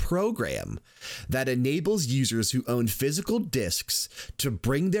disc-to-digital program that enables users who own physical discs to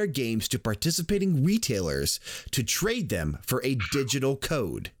bring their games to participating retailers to trade them for a digital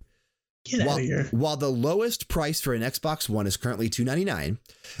code. Get out of here. While the lowest price for an Xbox One is currently $299,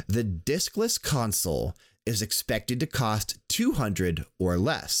 the diskless console is expected to cost $200 or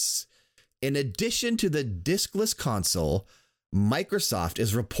less. In addition to the diskless console, Microsoft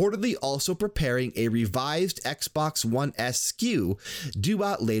is reportedly also preparing a revised Xbox One S SKU due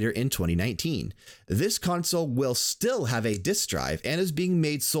out later in 2019. This console will still have a disk drive and is being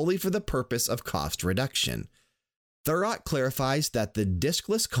made solely for the purpose of cost reduction. Thurrott clarifies that the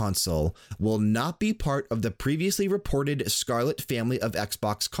diskless console will not be part of the previously reported Scarlet family of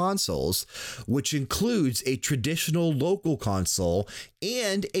Xbox consoles, which includes a traditional local console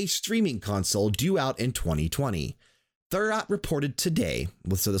and a streaming console due out in 2020. Thurrott reported today,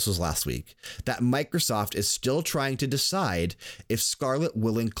 so this was last week, that Microsoft is still trying to decide if Scarlet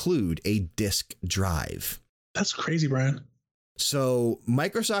will include a disk drive. That's crazy, Brian. So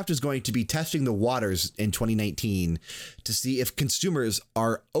Microsoft is going to be testing the waters in 2019 to see if consumers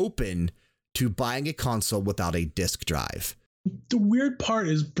are open to buying a console without a disk drive. The weird part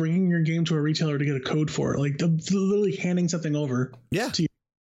is bringing your game to a retailer to get a code for it, like literally handing something over. Yeah. To you.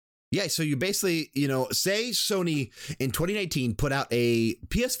 Yeah, so you basically, say Sony in 2019 put out a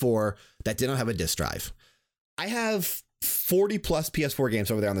PS4 that didn't have a disk drive. I have 40 plus PS4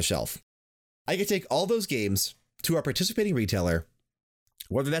 games over there on the shelf. I could take all those games to a participating retailer,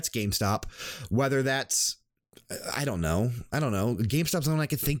 whether that's GameStop, whether that's, I don't know. GameStop's the one I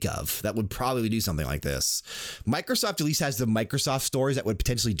could think of that would probably do something like this. Microsoft at least has the Microsoft stores that would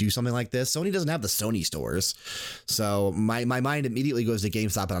potentially do something like this. Sony doesn't have the Sony stores. So my mind immediately goes to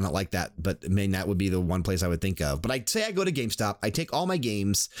GameStop, and I'm not like that, but I mean, that would be the one place I would think of. But I'd say I go to GameStop, I take all my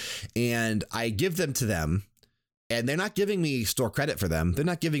games and I give them to them. And they're not giving me store credit for them. They're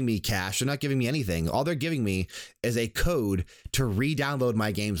not giving me cash. They're not giving me anything. All they're giving me is a code to re-download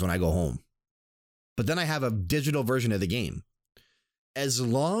my games when I go home. But then I have a digital version of the game. As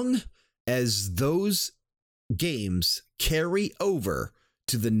long as those games carry over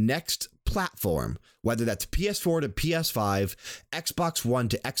to the next platform, whether that's PS4 to PS5, Xbox One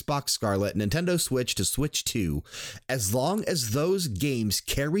to Xbox Scarlet, Nintendo Switch to Switch 2, as long as those games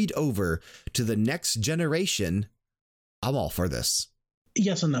carried over to the next generation, I'm all for this.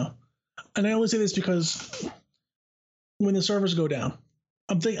 Yes and no. And I only say this because when the servers go down,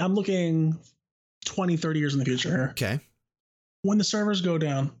 I'm looking 20, 30 years in the future here. Okay. When the servers go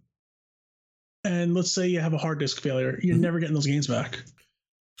down, and let's say you have a hard disk failure, you're never getting those games back.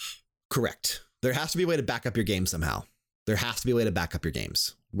 Correct. There has to be a way to back up your game somehow. There has to be a way to back up your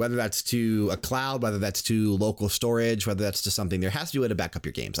games, whether that's to a cloud, whether that's to local storage, whether that's to something. There has to be a way to back up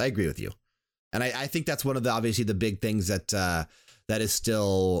your games. I agree with you. And I think that's one of obviously the big things that that is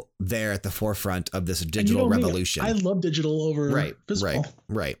still there at the forefront of this digital revolution. I love digital over physical.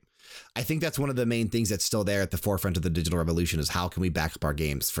 Right. I think that's one of the main things that's still there at the forefront of the digital revolution is how can we back up our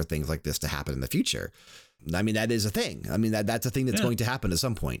games for things like this to happen in the future? I mean, that is a thing. I mean, that's a thing that's going to happen at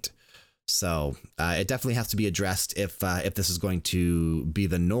some point. So it definitely has to be addressed if this is going to be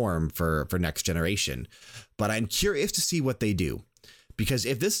the norm for next generation. But I'm curious to see what they do. Because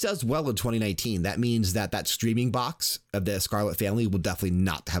if this does well in 2019, that means that streaming box of the Scarlet family will definitely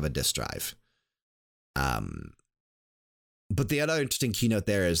not have a disk drive. But the other interesting keynote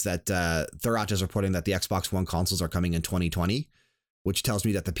there is that Thurrott is reporting that the Xbox One consoles are coming in 2020, which tells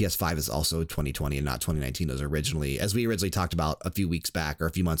me that the PS5 is also 2020 and not 2019 as we originally talked about a few weeks back or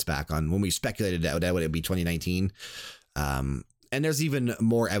a few months back on when we speculated that would be 2019. And there's even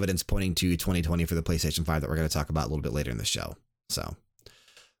more evidence pointing to 2020 for the PlayStation 5 that we're going to talk about a little bit later in the show. So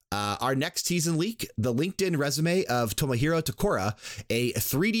our next teaser leak, the LinkedIn resume of Tomohiro Takora, a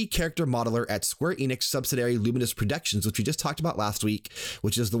 3D character modeler at Square Enix subsidiary Luminous Productions, which we just talked about last week,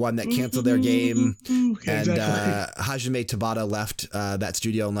 which is the one that canceled their game. And Hajime Tabata left that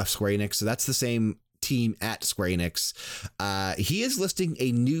studio and left Square Enix. So that's the same team at Square Enix. He is listing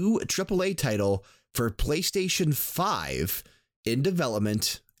a new AAA title for PlayStation 5 in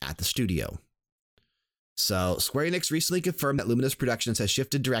development at the studio. So Square Enix recently confirmed that Luminous Productions has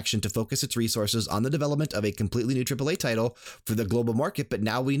shifted direction to focus its resources on the development of a completely new AAA title for the global market. But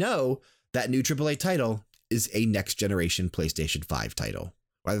now we know that new AAA title is a next generation PlayStation 5 title.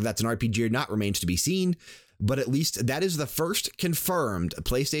 Whether that's an RPG or not remains to be seen, but at least that is the first confirmed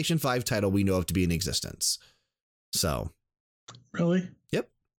PlayStation 5 title we know of to be in existence. So. Really?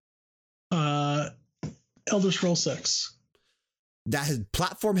 Yep. Elder Scrolls 6. That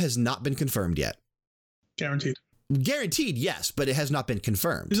platform has not been confirmed yet. Guaranteed, yes, but it has not been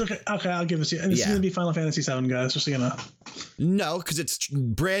confirmed. Okay, I'll give this to you. And it's going to be Final Fantasy 7, guys, just so you know. No, because it's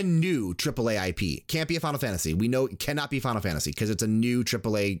brand new AAA IP. Can't be a Final Fantasy. We know it cannot be Final Fantasy because it's a new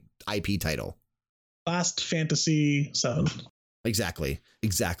AAA IP title. Last Fantasy 7. Exactly.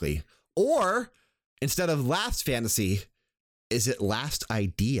 Or instead of Last Fantasy, is it Last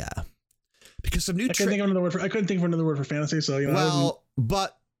Idea? Because some new I couldn't think of another word for fantasy, so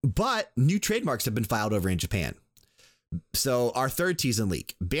But new trademarks have been filed over in Japan. So our third teaser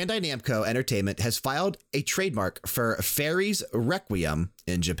leak, Bandai Namco Entertainment has filed a trademark for Fairies Requiem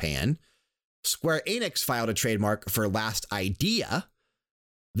in Japan. Square Enix filed a trademark for Last Idea.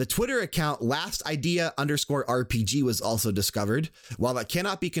 The Twitter account Last Idea _RPG was also discovered. While it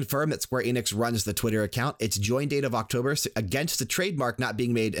cannot be confirmed that Square Enix runs the Twitter account, its join date of October against the trademark not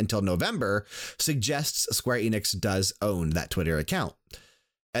being made until November suggests Square Enix does own that Twitter account.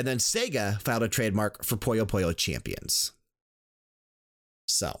 And then Sega filed a trademark for Puyo Puyo Champions.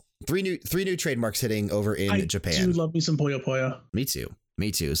 So three new trademarks hitting over in Japan. I do love me some Puyo Puyo. Me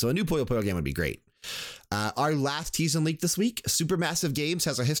too. So a new Puyo Puyo game would be great. Our last teaser leak this week, Supermassive Games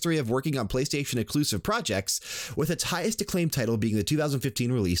has a history of working on PlayStation exclusive projects, with its highest acclaimed title being the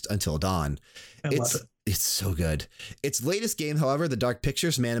 2015 release Until Dawn. I love it. It's so good. Its latest game, however, The Dark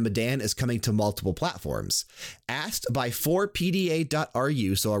Pictures Man of Medan, is coming to multiple platforms. Asked by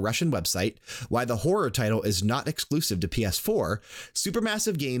 4pda.ru, so a Russian website, why the horror title is not exclusive to PS4,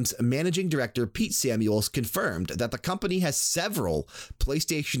 Supermassive Games managing director Pete Samuels confirmed that the company has several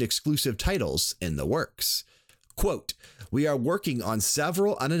PlayStation exclusive titles in the works. Quote, "We are working on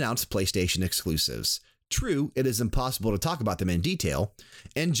several unannounced PlayStation exclusives. True, it is impossible to talk about them in detail.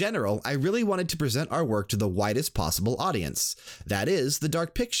 In general, I really wanted to present our work to the widest possible audience. That is, The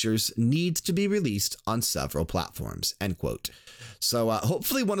Dark Pictures needs to be released on several platforms." End quote. So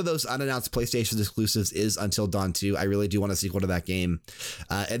hopefully one of those unannounced PlayStation exclusives is Until Dawn 2. I really do want a sequel to that game.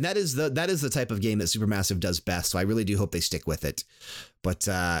 And that is the type of game that Supermassive does best. So I really do hope they stick with it. But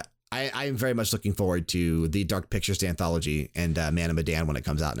I am very much looking forward to the Dark Pictures anthology and Man of Medan when it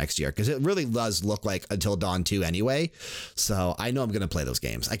comes out next year, because it really does look like Until Dawn 2 anyway. So I know I'm going to play those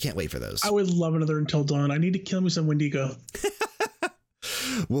games. I can't wait for those. I would love another Until Dawn. I need to kill me some Wendigo.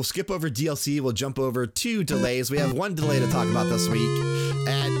 We'll skip over DLC. We'll jump over to delays. We have one delay to talk about this week.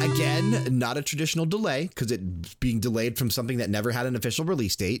 And again, not a traditional delay because it's being delayed from something that never had an official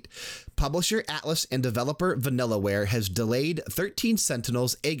release date. Publisher Atlas and developer Vanillaware has delayed 13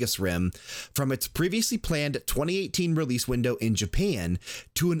 Sentinels Aegis Rim from its previously planned 2018 release window in Japan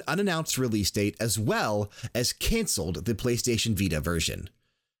to an unannounced release date, as well as canceled the PlayStation Vita version.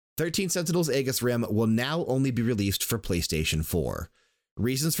 13 Sentinels Aegis Rim will now only be released for PlayStation 4.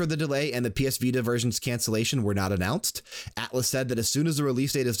 Reasons for the delay and the PS Vita version's cancellation were not announced. Atlas said that as soon as the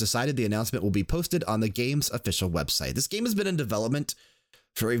release date is decided, the announcement will be posted on the game's official website. This game has been in development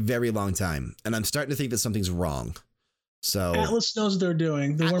for a very long time, and I'm starting to think that something's wrong. So Atlas knows what they're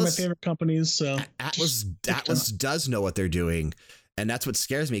doing. They're one of my favorite companies. So Atlas does know what they're doing. And that's what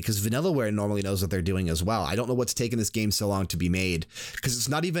scares me, because Vanillaware normally knows what they're doing as well. I don't know what's taken this game so long to be made, because it's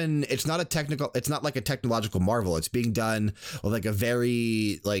not like a technological marvel. It's being done with like a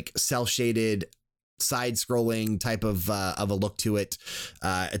very like cell shaded side scrolling type of a look to it.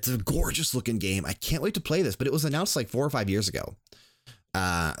 It's a gorgeous looking game. I can't wait to play this, but it was announced like 4 or 5 years ago.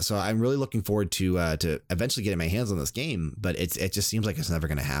 So I'm really looking forward to eventually getting my hands on this game, but it just seems like it's never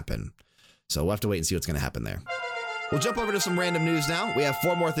going to happen. So we'll have to wait and see what's going to happen there. We'll jump over to some random news now. We have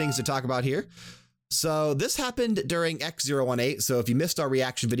 4 more things to talk about here. So this happened during X018. So if you missed our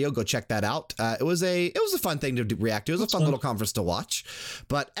reaction video, go check that out. It was a fun thing to react to. It was a fun little conference to watch.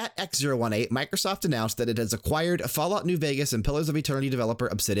 But at X018, Microsoft announced that it has acquired Fallout New Vegas and Pillars of Eternity developer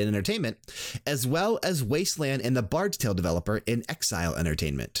Obsidian Entertainment, as well as Wasteland and the Bard's Tale developer In Exile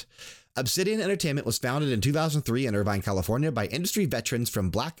Entertainment. Obsidian Entertainment was founded in 2003 in Irvine, California by industry veterans from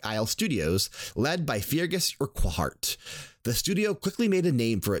Black Isle Studios, led by Fergus Urquhart. The studio quickly made a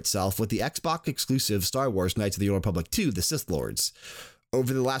name for itself with the Xbox-exclusive Star Wars Knights of the Old Republic 2: The Sith Lords.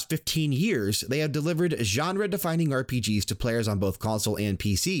 Over the last 15 years, they have delivered genre-defining RPGs to players on both console and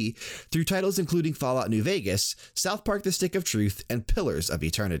PC through titles including Fallout New Vegas, South Park: The Stick of Truth, and Pillars of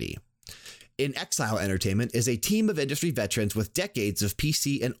Eternity. In Exile Entertainment is a team of industry veterans with decades of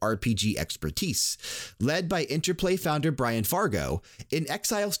PC and RPG expertise. Led by Interplay founder Brian Fargo, In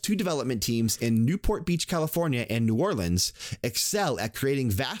Exile's 2 development teams in Newport Beach, California and New Orleans excel at creating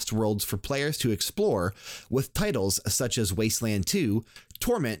vast worlds for players to explore with titles such as Wasteland 2,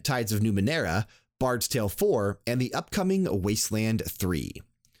 Torment: Tides of Numenera, Bard's Tale 4, and the upcoming Wasteland 3.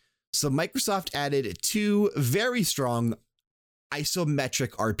 So Microsoft added 2 very strong isometric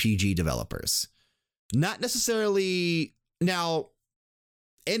RPG developers. Not necessarily. Now,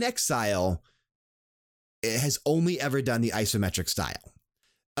 In Exile, it has only ever done the isometric style.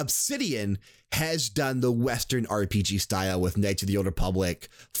 Obsidian has done the Western RPG style with Knights of the Old Republic,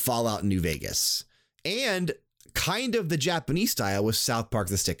 Fallout New Vegas, and kind of the Japanese style with South Park: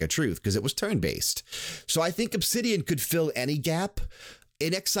 The Stick of Truth, because it was turn-based. So I think Obsidian could fill any gap.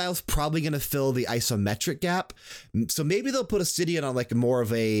 In Exile's probably going to fill the isometric gap. So maybe they'll put Obsidian on like more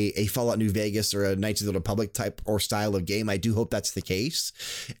of a Fallout New Vegas or a Knights of the Old Republic type or style of game. I do hope that's the case.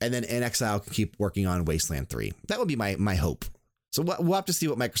 And then In Exile can keep working on Wasteland 3. That would be my hope. So we'll have to see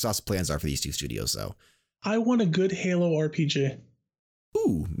what Microsoft's plans are for these 2 studios, though. I want a good Halo RPG.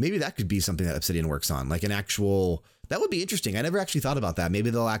 Ooh, maybe that could be something that Obsidian works on, like an actual. That would be interesting. I never actually thought about that.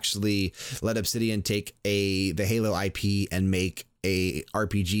 Maybe they'll actually let Obsidian take the Halo IP and make a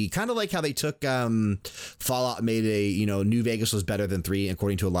RPG, kind of like how they took Fallout and made New Vegas was better than 3,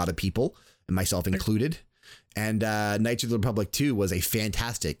 according to a lot of people, and myself included. And Knights of the Republic 2 was a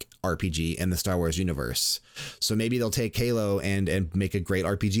fantastic RPG in the Star Wars universe. So maybe they'll take Halo and make a great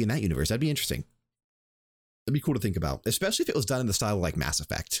RPG in that universe. That'd be interesting. That'd be cool to think about, especially if it was done in the style like Mass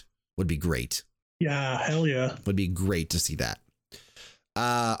Effect. Would be great. Yeah, hell yeah. Would be great to see that.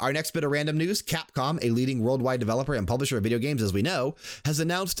 Our next bit of random news, Capcom, a leading worldwide developer and publisher of video games, as we know, has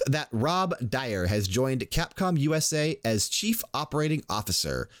announced that Rob Dyer has joined Capcom USA as Chief Operating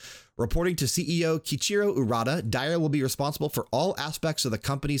Officer. Reporting to CEO Kichiro Urata, Dyer will be responsible for all aspects of the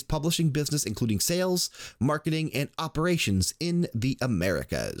company's publishing business, including sales, marketing, and operations in the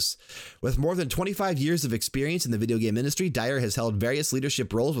Americas. With more than 25 years of experience in the video game industry, Dyer has held various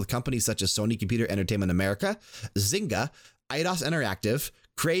leadership roles with companies such as Sony Computer Entertainment America, Zynga, Eidos Interactive,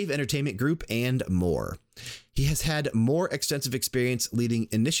 Crave Entertainment Group, and more. He has had more extensive experience leading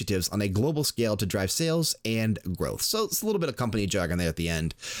initiatives on a global scale to drive sales and growth. So it's a little bit of company jargon there at the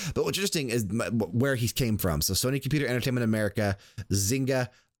end. But what's interesting is where he came from. So Sony Computer Entertainment America, Zynga,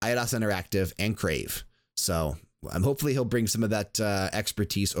 Eidos Interactive, and Crave. So hopefully he'll bring some of that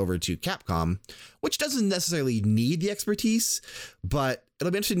expertise over to Capcom, which doesn't necessarily need the expertise, but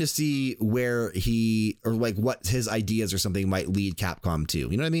it'll be interesting to see where what his ideas or something might lead Capcom to.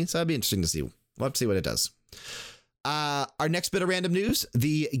 You know what I mean? So that'd be interesting to see. We'll have to see what it does. Our next bit of random news,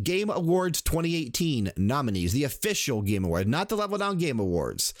 the Game Awards 2018 nominees, the official Game Award, not the Level Down Game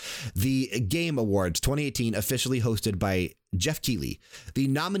Awards, the Game Awards 2018 officially hosted by Jeff Keighley. The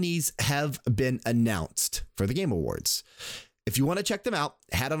nominees have been announced for the Game Awards. If you want to check them out,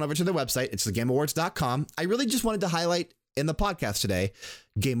 head on over to their website. It's thegameawards.com. I really just wanted to highlight in the podcast today,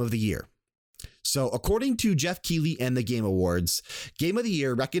 Game of the Year. So according to Jeff Keighley and the Game Awards, Game of the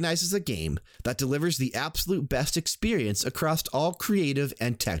Year recognizes a game that delivers the absolute best experience across all creative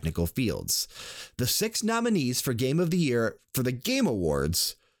and technical fields. The 6 nominees for Game of the Year for the Game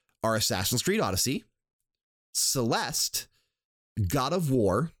Awards are Assassin's Creed Odyssey, Celeste, God of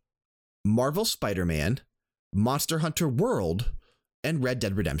War, Marvel Spider-Man, Monster Hunter World, and Red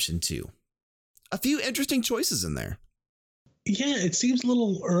Dead Redemption 2. A few interesting choices in there. Yeah, it seems a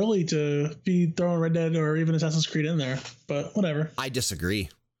little early to be throwing Red Dead or even Assassin's Creed in there, but whatever. I disagree.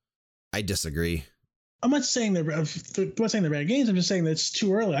 I'm not saying they're bad games. I'm just saying that it's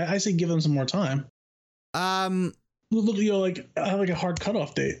too early. I say give them some more time. Look, like I have like a hard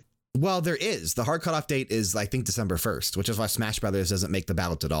cutoff date. Well, there is. The hard cutoff date is, I think, December 1st, which is why Smash Brothers doesn't make the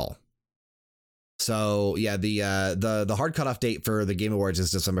ballot at all. So yeah, the hard cutoff date for the Game Awards is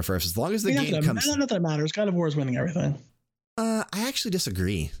December 1st. As long as the game comes, not that it matters. God of War is winning everything. I actually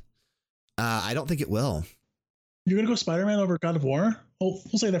disagree. I don't think it will. You're gonna go Spider-Man over God of War? Oh,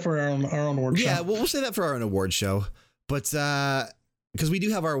 we'll say that for our own award show. Yeah, we'll say that for our own award show. But because we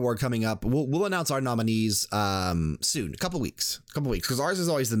do have our award coming up, we'll announce our nominees soon, a couple weeks, because ours is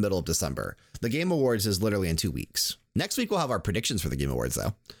always the middle of December. The Game Awards is literally in 2 weeks. Next week we'll have our predictions for the Game Awards,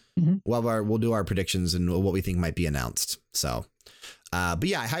 though. Mm-hmm. We'll do our predictions and what we think might be announced. So, but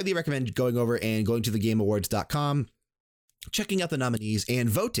yeah, I highly recommend going over and going to thegameawards.com, checking out the nominees and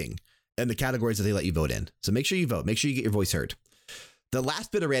voting in the categories that they let you vote in. So make sure you vote. Make sure you get your voice heard. The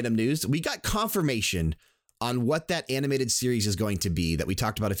last bit of random news, we got confirmation on what that animated series is going to be that we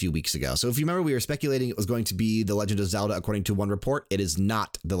talked about a few weeks ago. So if you remember, we were speculating it was going to be The Legend of Zelda. According to one report, it is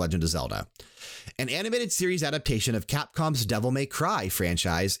not The Legend of Zelda. An animated series adaptation of Capcom's Devil May Cry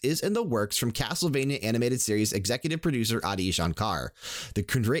franchise is in the works from Castlevania animated series executive producer Adi Shankar.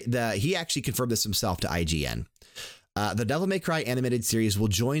 He actually confirmed this himself to IGN. The Devil May Cry animated series will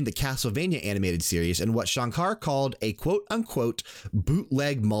join the Castlevania animated series in what Shankar called a quote-unquote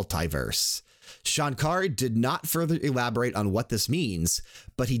bootleg multiverse. Shankar did not further elaborate on what this means,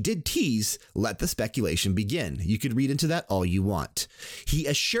 but he did tease, let the speculation begin. You could read into that all you want. He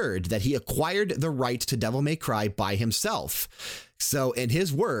assured that he acquired the right to Devil May Cry by himself. So in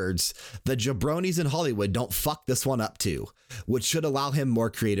his words, the jabronis in Hollywood don't fuck this one up too, which should allow him more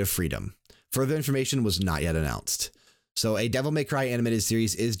creative freedom. Further information was not yet announced. So a Devil May Cry animated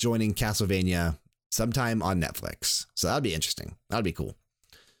series is joining Castlevania sometime on Netflix. So that'd be interesting. That'd be cool.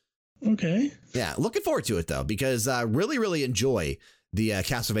 Okay. Yeah, looking forward to it, though, because I really, really enjoy the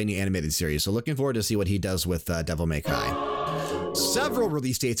Castlevania animated series. So looking forward to see what he does with Devil May Cry. Several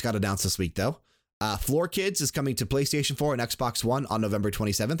release dates got announced this week, though. Floor Kids is coming to PlayStation 4 and Xbox One on November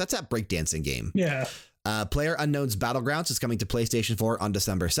 27th. That's that breakdancing game. Yeah. PlayerUnknown's Battlegrounds is coming to PlayStation 4 on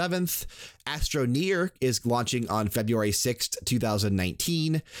December 7th. Astroneer is launching on February 6th,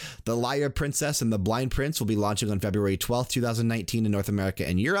 2019. The Liar Princess and the Blind Prince will be launching on February 12th, 2019 in North America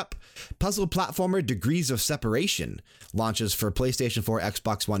and Europe. Puzzle platformer Degrees of Separation launches for PlayStation 4,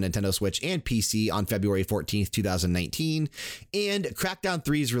 Xbox One, Nintendo Switch, and PC on February 14th, 2019. And Crackdown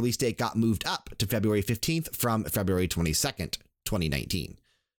 3's release date got moved up to February 15th from February 22nd, 2019.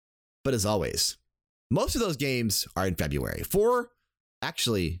 But as always, most of those games are in February. 4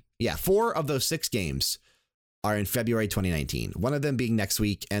 of those 6 games are in February 2019. One of them being next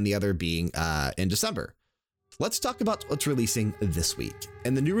week and the other being in December. Let's talk about what's releasing this week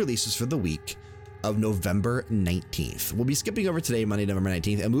and the new releases for the week of November 19th. We'll be skipping over today, Monday, November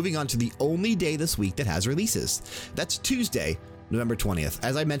 19th, and moving on to the only day this week that has releases. That's Tuesday, November 20th.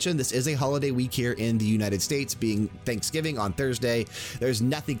 As I mentioned, this is a holiday week here in the United States, being Thanksgiving on Thursday. There's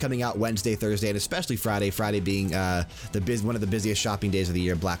nothing coming out Wednesday, Thursday, and especially Friday. Friday being one of the busiest shopping days of the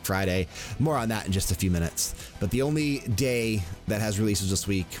year, Black Friday. More on that in just a few minutes. But the only day that has releases this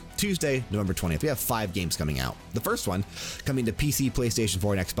week, Tuesday, November 20th. We have 5 games coming out. The first one coming to PC, PlayStation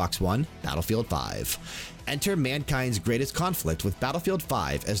 4, and Xbox One, Battlefield 5. Enter mankind's greatest conflict with Battlefield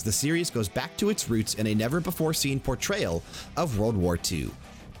 5 as the series goes back to its roots in a never-before-seen portrayal of World War II.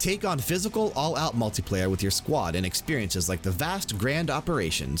 Take on physical, all-out multiplayer with your squad and experiences like the vast grand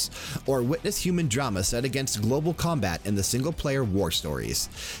operations, or witness human drama set against global combat in the single-player war stories.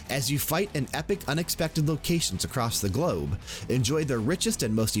 As you fight in epic, unexpected locations across the globe, enjoy the richest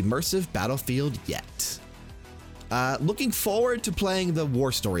and most immersive Battlefield yet. Looking forward to playing the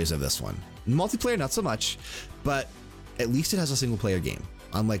war stories of this one. Multiplayer, not so much, but at least it has a single-player game,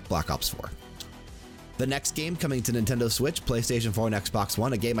 unlike Black Ops 4. The next game coming to Nintendo Switch, PlayStation 4, and Xbox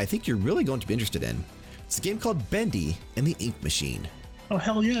One, a game I think you're really going to be interested in. It's a game called Bendy and the Ink Machine. Oh,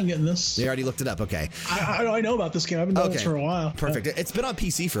 hell yeah, I'm getting this. They already looked it up, okay. I know about this game. I've been doing this for a while. Perfect. Yeah. It's been on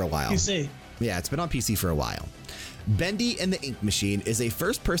PC for a while. PC. Yeah, it's been on PC for a while. Bendy and the Ink Machine is a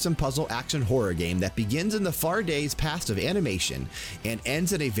first-person puzzle action horror game that begins in the far days past of animation and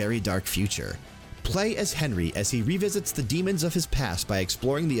ends in a very dark future. Play as Henry as he revisits the demons of his past by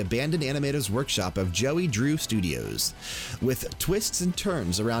exploring the abandoned animator's workshop of Joey Drew Studios. With twists and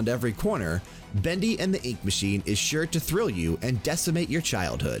turns around every corner, Bendy and the Ink Machine is sure to thrill you and decimate your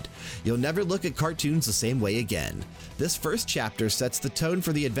childhood. You'll never look at cartoons the same way again. This first chapter sets the tone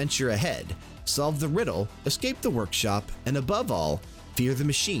for the adventure ahead. Solve the riddle, escape the workshop, and above all, fear the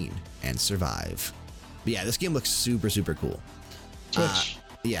machine and survive. But yeah, this game looks super, super cool. Switch.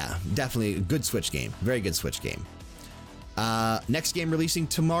 Yeah, definitely a good Switch game. Very good Switch game. Next game releasing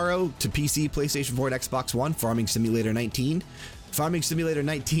tomorrow to PC, PlayStation 4, and Xbox One, Farming Simulator 19. Farming Simulator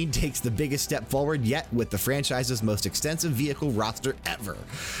 19 takes the biggest step forward yet with the franchise's most extensive vehicle roster ever.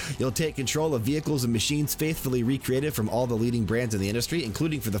 You'll take control of vehicles and machines faithfully recreated from all the leading brands in the industry,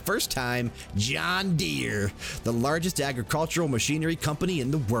 including for the first time, John Deere, the largest agricultural machinery company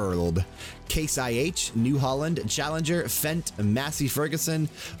in the world. Case IH, New Holland, Challenger, Fendt, Massey Ferguson,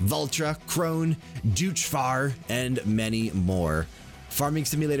 Valtra, Krone, Deutz-Fahr, and many more. Farming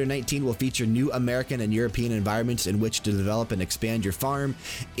Simulator 19 will feature new American and European environments in which to develop and expand your farm,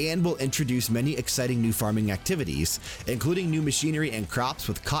 and will introduce many exciting new farming activities, including new machinery and crops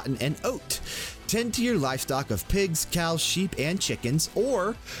with cotton and oat. Tend to your livestock of pigs, cows, sheep, and chickens,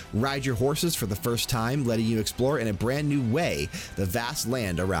 or ride your horses for the first time, letting you explore in a brand new way the vast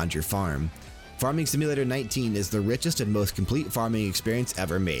land around your farm. Farming Simulator 19 is the richest and most complete farming experience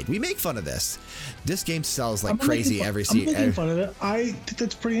ever made. We make fun of this. This game sells like crazy every season. I'm making fun of it. I think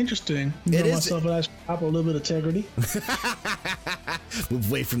that's pretty interesting. It is. Myself, and I have a little bit of integrity.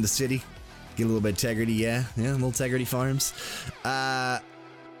 Move away from the city. Get a little bit of integrity, yeah. Yeah, little integrity farms.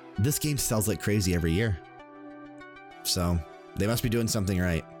 This game sells like crazy every year. So they must be doing something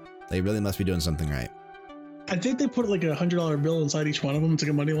right. They really must be doing something right. I think they put like $100 bill inside each one of them. It's like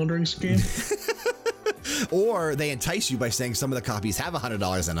a money laundering scheme. Or they entice you by saying some of the copies have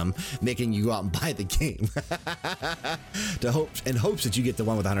 $100 in them, making you go out and buy the game in hopes that you get the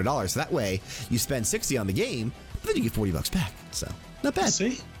one with $100. So that way you spend $60 on the game, but then you get $40 back. So not bad.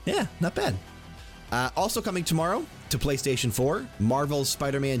 See? Yeah, not bad. Also coming tomorrow to PlayStation 4, Marvel's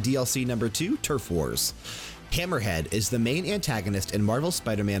Spider-Man DLC number 2, Turf Wars. Hammerhead is the main antagonist in Marvel's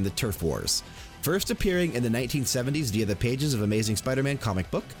Spider-Man: The Turf Wars. First appearing in the 1970s via the pages of Amazing Spider-Man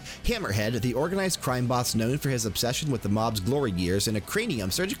comic book, Hammerhead, the organized crime boss known for his obsession with the mob's glory years and a cranium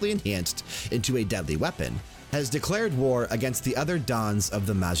surgically enhanced into a deadly weapon, has declared war against the other Dons of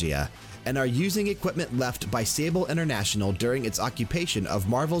the Magia and are using equipment left by Sable International during its occupation of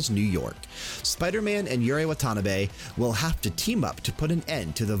Marvel's New York. Spider-Man and Yuri Watanabe will have to team up to put an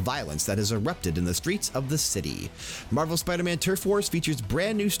end to the violence that has erupted in the streets of the city. Marvel Spider-Man Turf Wars features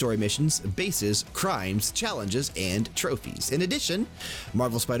brand new story missions, bases, crimes, challenges, and trophies. In addition,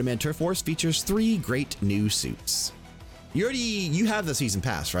 Marvel Spider-Man Turf Wars features 3 great new suits. You have the season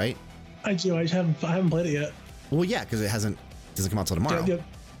pass, right? I do. I haven't played it yet. Well, yeah, because it doesn't come out till tomorrow. Yeah,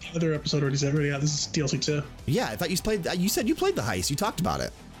 the other episode already said, yeah, this is DLC 2. Yeah, I thought you said you played the heist. You talked about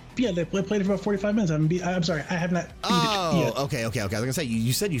it. Yeah, they played it for about 45 minutes. I'm sorry, I have not beat it yet. Okay. I was going to say,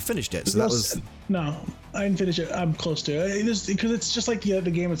 you said you finished it, so that was... No, I didn't finish it. I'm close to it. Because it's just like the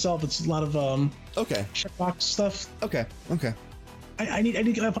game itself. It's a lot of checkbox stuff. Okay. I need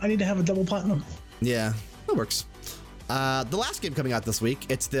to have a double platinum. Yeah, that works. The last game coming out this week,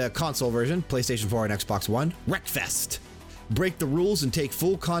 it's the console version, PlayStation 4 and Xbox One, Wreckfest. Break the rules and take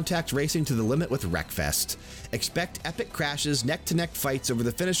full contact racing to the limit with Wreckfest. Expect epic crashes, neck-to-neck fights over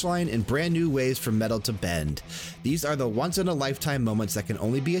the finish line, and brand new ways from metal to bend. These are the once-in-a-lifetime moments that can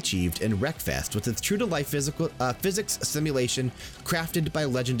only be achieved in Wreckfest with its true-to-life physics simulation crafted by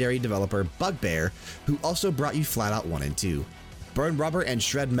legendary developer Bugbear, who also brought you Flatout 1 and 2. Burn rubber and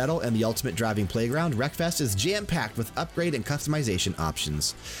shred metal and the ultimate driving playground, Wreckfest is jam-packed with upgrade and customization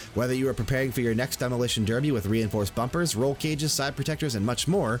options. Whether you are preparing for your next demolition derby with reinforced bumpers, roll cages, side protectors, and much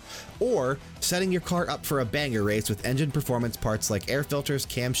more, or setting your car up for a banger race with engine performance parts like air filters,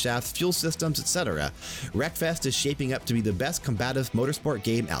 camshafts, fuel systems, etc., Wreckfest is shaping up to be the best combative motorsport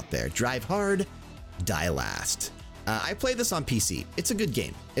game out there. Drive hard, die last. I played this on PC. It's a good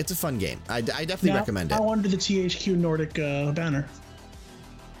game. It's a fun game. I definitely recommend it. I wanted the THQ Nordic banner.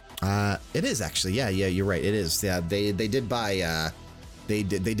 It is actually. Yeah, you're right. It is. Yeah, they did buy They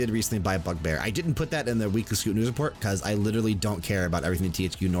did recently buy Bugbear. I didn't put that in the weekly Scoot News Report because I literally don't care about everything that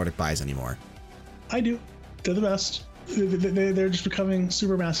THQ Nordic buys anymore. I do. They're the best. They're just becoming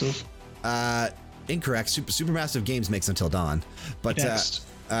super massive. Incorrect. Supermassive Games makes Until Dawn, but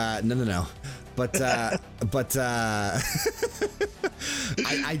no. But I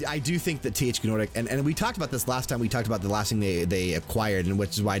do think that THQ Nordic, and we talked about this last time. We talked about the last thing they acquired, and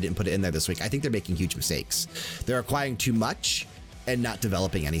which is why I didn't put it in there this week. I think they're making huge mistakes. They're acquiring too much and not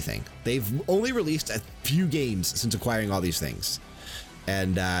developing anything. They've only released a few games since acquiring all these things.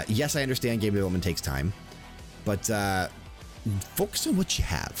 And yes, I understand game development takes time, but focus on what you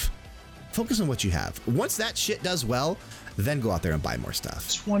have. Focus on what you have. Once that shit does well, then go out there and buy more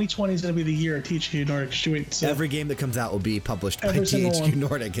stuff. 2020 is going to be the year of THQ Nordic. So every game that comes out will be published by THQ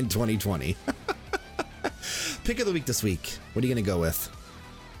Nordic in 2020. Pick of the week this week. What are you going to go with?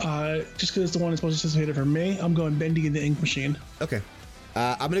 Just because it's the one that's most anticipated for me, I'm going Bendy and the Ink Machine. Okay.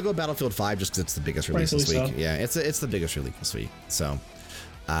 I'm going to go Battlefield 5 just because it's the biggest release this week. So. Yeah, it's the biggest release this week. So,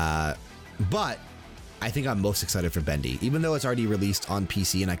 but I think I'm most excited for Bendy. Even though it's already released on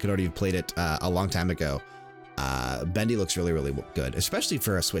PC and I could already have played it a long time ago, Bendy looks really, really good, especially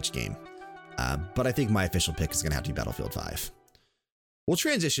for a Switch game. But I think my official pick is going to have to be Battlefield 5. We'll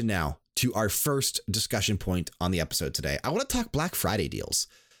transition now to our first discussion point on the episode today. I want to talk Black Friday deals.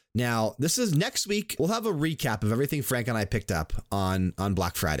 Now, this is next week. We'll have a recap of everything Frank and I picked up on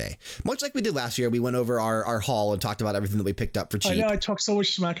Black Friday. Much like we did last year, we went over our haul and talked about everything that we picked up for cheap. I know I talked so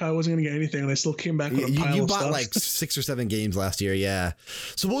much smack I wasn't going to get anything, and I still came back with a pile you of bought stuff. like 6 or 7 games last year, yeah.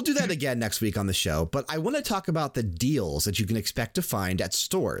 So we'll do that again next week on the show. But I want to talk about the deals that you can expect to find at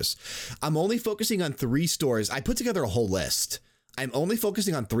stores. I'm only focusing on 3 stores. I put together a whole list. I'm only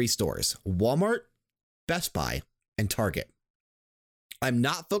focusing on 3 stores: Walmart, Best Buy, and Target. I'm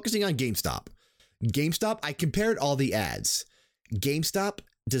not focusing on GameStop. GameStop, I compared all the ads. GameStop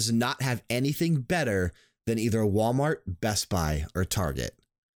does not have anything better than either Walmart, Best Buy, or Target.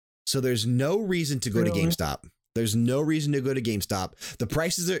 So there's no reason to go to GameStop. There's no reason to go to GameStop. The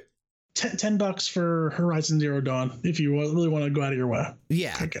prices are $10 for Horizon Zero Dawn if you really want to go out of your way.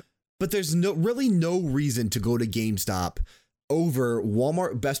 Yeah, but there's really no reason to go to GameStop over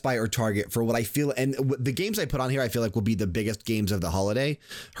Walmart, Best Buy, or Target for what I feel. And the games I put on here, I feel like will be the biggest games of the holiday.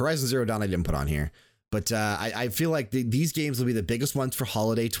 Horizon Zero Dawn I didn't put on here, but I feel like these games will be the biggest ones for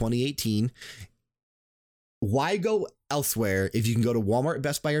holiday 2018. Why go elsewhere if you can go to Walmart,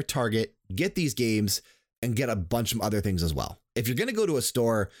 Best Buy, or Target, get these games, and get a bunch of other things as well? If you're going to go to a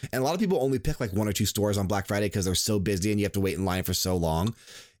store, and a lot of people only pick like 1 or 2 stores on Black Friday because they're so busy and you have to wait in line for so long.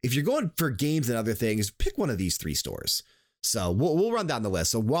 If you're going for games and other things, pick one of these 3 stores. So we'll run down the list.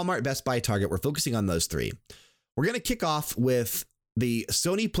 So Walmart, Best Buy, Target, we're focusing on those 3. We're going to kick off with the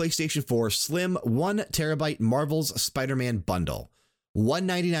Sony PlayStation 4 Slim 1 terabyte Marvel's Spider-Man bundle.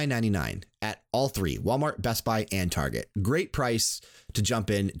 $199.99 at all 3, Walmart, Best Buy, and Target. Great price to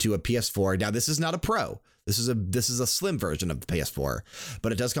jump into a PS4. Now, this is not a Pro. This is a slim version of the PS4,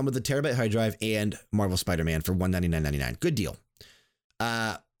 but it does come with a terabyte hard drive and Marvel Spider-Man for $199.99. Good deal.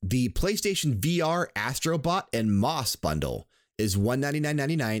 The PlayStation VR Astrobot and Moss bundle is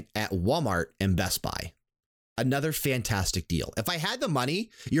 $199.99 at Walmart and Best Buy. Another fantastic deal. If I had the money,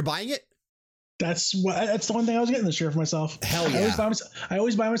 you're buying it? That's the one thing I was getting this year for myself. Hell yeah. I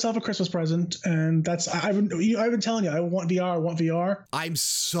always buy myself a Christmas present, and I've been telling you, I want VR. I'm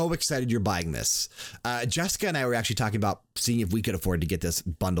so excited you're buying this. Jessica and I were actually talking about seeing if we could afford to get this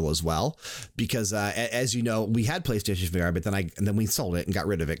bundle as well, because as you know, we had PlayStation VR, but then we sold it and got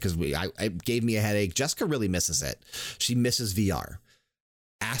rid of it because it gave me a headache. Jessica really misses it. She misses VR.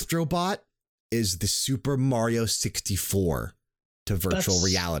 Astrobot is the Super Mario 64 to virtual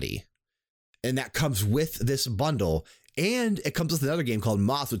reality. And that comes with this bundle. And it comes with another game called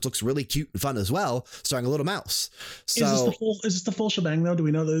Moth, which looks really cute and fun as well, starring a little mouse. So, is this the full shebang, though? Do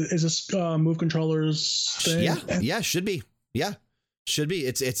we know is this Move controllers thing? Yeah, should be. Yeah, should be.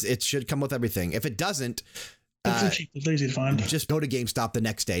 It should come with everything. If it doesn't, it's cheap. It's easy to find. Just go to GameStop the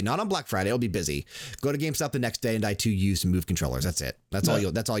next day. Not on Black Friday. It'll be busy. Go to GameStop the next day and buy 2 used Move controllers. That's it. That's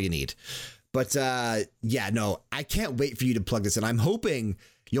all you need. But yeah, no, I can't wait for you to plug this in. I'm hoping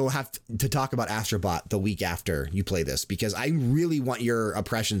you'll have to talk about Astrobot the week after you play this, because I really want your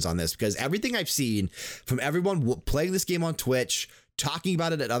impressions on this, because everything I've seen from everyone playing this game on Twitch, talking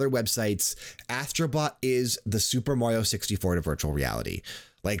about it at other websites, Astrobot is the Super Mario 64 to virtual reality.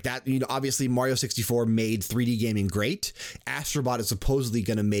 Like that, obviously Mario 64 made 3D gaming great. Astrobot is supposedly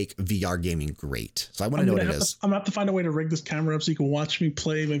going to make VR gaming great. So I want to know what it is. I'm going to have to find a way to rig this camera up so you can watch me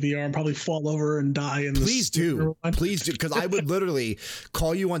play my VR and probably fall over and die. Please do. Because I would literally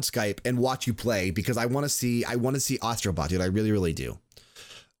call you on Skype and watch you play, because I want to see Astrobot, dude. I really, really do.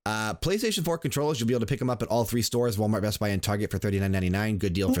 PlayStation 4 controllers, you'll be able to pick them up at all 3 stores, Walmart, Best Buy, and Target for $39.99.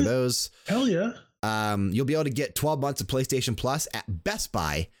 Good deal for those. Hell yeah. You'll be able to get 12 months of PlayStation Plus at Best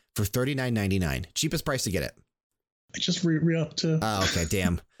Buy for $39.99. Cheapest price to get it. I just re-upped too. Oh, okay.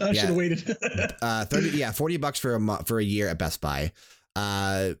 Damn. I should have waited. $40 for a year at Best Buy.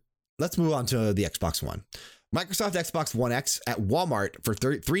 Let's move on to the Xbox One. Microsoft Xbox One X at Walmart for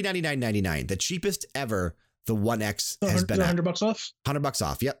 $399.99. The cheapest ever the One X has been at. $100 off? $100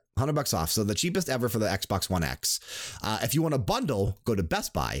 off. Yep. $100 off. So the cheapest ever for the Xbox One X. If you want a bundle, go to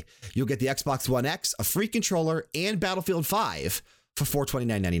Best Buy. You'll get the Xbox One X, a free controller, and Battlefield 5 for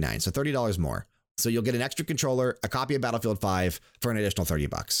 $429.99. So $30 more. So you'll get an extra controller, a copy of Battlefield 5 for an additional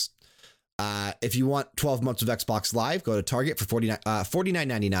 $30. If you want 12 months of Xbox Live, go to Target for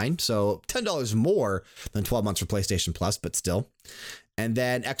 $49.99. So $10 more than 12 months for PlayStation Plus, but still. And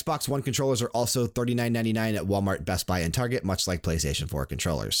then Xbox One controllers are also $39.99 at Walmart, Best Buy, and Target, much like PlayStation 4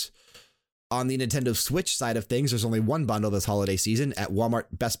 controllers. On the Nintendo Switch side of things, there's only one bundle this holiday season at Walmart,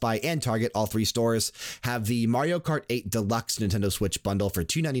 Best Buy, and Target. All 3 stores have the Mario Kart 8 Deluxe Nintendo Switch bundle for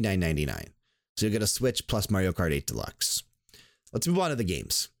 $299.99. So you'll get a Switch plus Mario Kart 8 Deluxe. Let's move on to the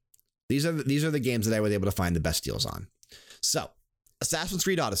games. These are the games that I was able to find the best deals on. So, Assassin's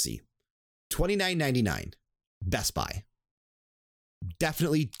Creed Odyssey, $29.99, Best Buy.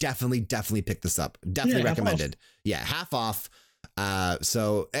 Definitely pick this up. Definitely recommended. Yeah, half off.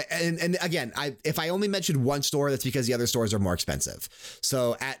 So, and again, if I only mentioned one store, that's because the other stores are more expensive.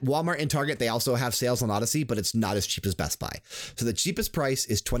 So at Walmart and Target, they also have sales on Odyssey, but it's not as cheap as Best Buy. So the cheapest price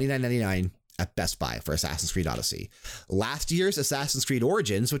is $29.99 at Best Buy for Assassin's Creed Odyssey. Last year's Assassin's Creed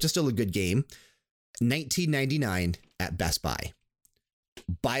Origins, which is still a good game, $19.99 at Best Buy.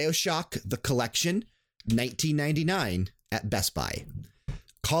 BioShock The Collection, $19.99 at Best Buy.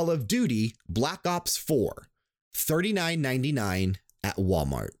 Call of Duty Black Ops 4, $39.99 at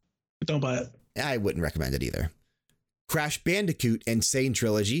Walmart. Don't buy it. I wouldn't recommend it either. Crash Bandicoot Insane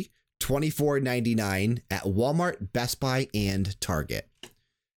Trilogy, $24.99 at Walmart, Best Buy, and Target.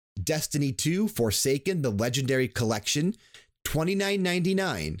 Destiny 2 Forsaken, the Legendary Collection,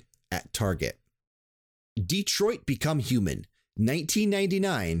 $29.99 at Target. Detroit Become Human,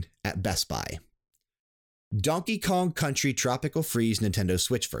 $19.99 at Best Buy. Donkey Kong Country Tropical Freeze Nintendo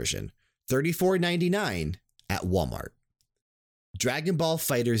Switch version, $34.99 at Walmart. Dragon Ball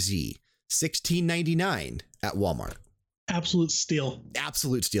Fighter Z, $16.99 at Walmart. Absolute steal.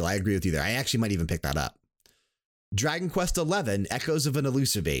 Absolute steal. I agree with you there. I actually might even pick that up. Dragon Quest XI Echoes of an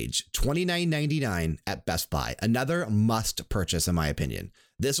Elusive Age, $29.99 at Best Buy. Another must purchase, in my opinion.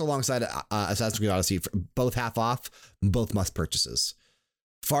 This alongside Assassin's Creed Odyssey, both half off, both must purchases.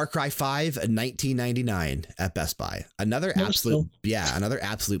 Far Cry 5, $19.99 at Best Buy. Another absolute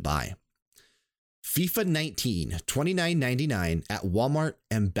buy. FIFA 19, $29.99 at Walmart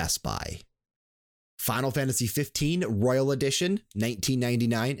and Best Buy. Final Fantasy 15 Royal Edition,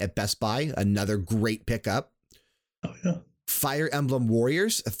 $19.99 at Best Buy. Another great pickup. Oh, yeah. Fire Emblem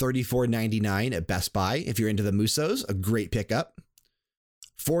Warriors, $34.99 at Best Buy. If you're into the Musos, a great pickup.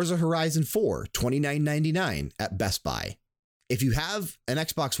 Forza Horizon 4, $29.99 at Best Buy. If you have an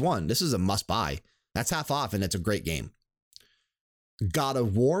Xbox One, this is a must buy. That's half off and it's a great game. God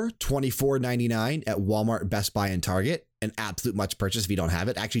of War, $24.99 at Walmart, Best Buy, and Target. An absolute must purchase if you don't have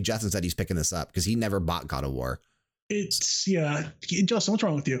it. Actually, Justin said he's picking this up because he never bought God of War. Justin, what's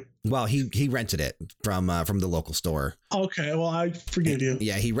wrong with you? Well, he rented it from the local store. Okay, well, I forgive you.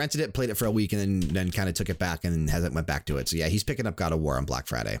 Yeah, he rented it, played it for a week, and then kind of took it back and hasn't went back to it. So yeah, he's picking up God of War on Black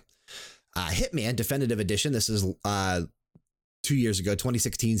Friday. Hitman Definitive Edition. This is 2 years ago,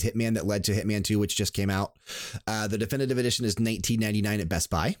 2016's Hitman that led to Hitman 2, which just came out. The Definitive Edition is $19.99 at Best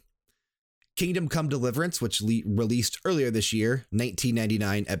Buy. Kingdom Come Deliverance, which released earlier this year,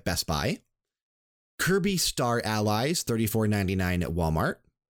 $19.99 at Best Buy. Kirby Star Allies, $34.99 at Walmart.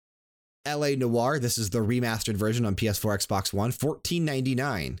 LA Noire, this is the remastered version on PS4, Xbox One,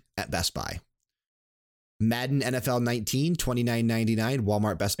 $14.99 at Best Buy. Madden NFL 19, $29.99,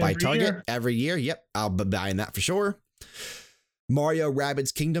 Walmart, Best Buy, Target. Every year. Yep, I'll be buying that for sure. Mario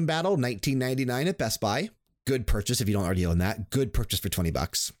Rabbids Kingdom Battle, $19.99 at Best Buy. Good purchase if you don't already own that. Good purchase for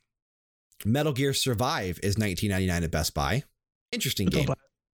 $20. Metal Gear Survive is $19.99 at Best Buy. Interesting game.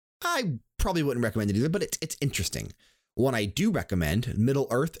 I probably wouldn't recommend it either, but it's interesting. One I do recommend, Middle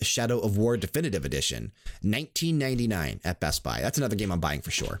Earth Shadow of War Definitive Edition, $19.99 at Best Buy. That's another game I'm buying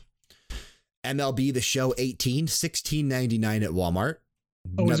for sure. MLB The Show 18, $16.99 at Walmart.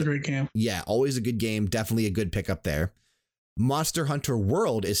 Always a great game. Yeah, always a good game. Definitely a good pickup there. Monster Hunter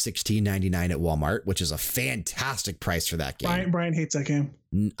World is $16.99 at Walmart, which is a fantastic price for that game. Brian hates that game.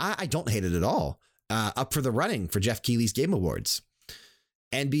 I don't hate it at all. Up for the running for Jeff Keighley's Game Awards.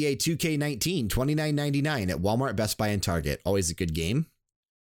 NBA 2K19, $29.99 at Walmart, Best Buy, and Target. Always a good game.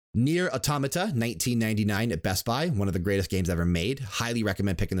 Nier Automata, $19.99 at Best Buy. One of the greatest games ever made. Highly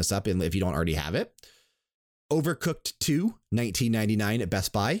recommend picking this up if you don't already have it. Overcooked 2, $19.99 at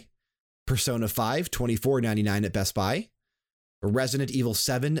Best Buy. Persona 5, $24.99 at Best Buy. Resident Evil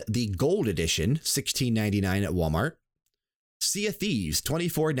 7, the Gold Edition, $16.99 at Walmart. Sea of Thieves,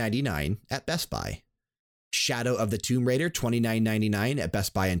 $24.99 at Best Buy. Shadow of the Tomb Raider, $29.99 at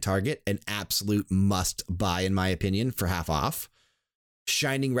Best Buy and Target. An absolute must buy, in my opinion, for half off.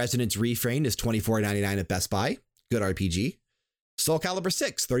 Shining Resonance Refrain is $24.99 at Best Buy. Good RPG. Soul Calibur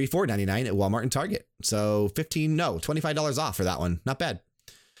 6, $34.99 at Walmart and Target. So $25 off for that one. Not bad.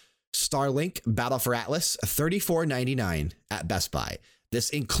 Starlink Battle for Atlas, $34.99 at Best Buy. This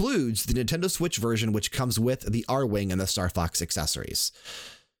includes the Nintendo Switch version, which comes with the R-Wing and the Star Fox accessories.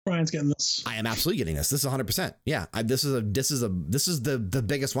 Brian's getting this. I am absolutely getting this. This is 100%. Yeah, this is the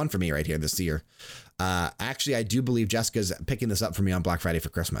biggest one for me right here this year. Actually, I do believe Jessica's picking this up for me on Black Friday for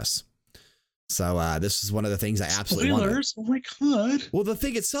Christmas. So this is one of the things I absolutely want. Oh my God. Well, the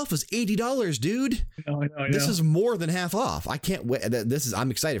thing itself is $80, dude. I know. This is more than half off. I can't wait.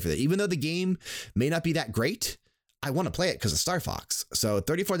 I'm excited for that. Even though the game may not be that great, I want to play it because of Star Fox. So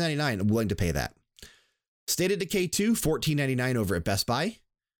 $34.99, I'm willing to pay that. State of Decay 2, $14.99 over at Best Buy.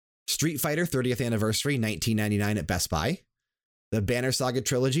 Street Fighter 30th Anniversary, $19.99 at Best Buy. The Banner Saga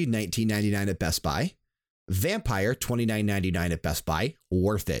Trilogy, $19.99 at Best Buy. Vampire, $29.99 at Best Buy.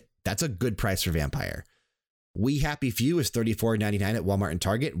 Worth it. That's a good price for Vampire. We Happy Few is $34.99 at Walmart and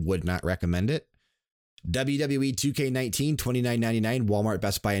Target. Would not recommend it. WWE 2K19, $29.99, Walmart,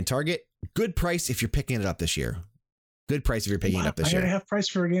 Best Buy, and Target. Good price if you're picking it up this year. Good price if you're picking it up this year. I have price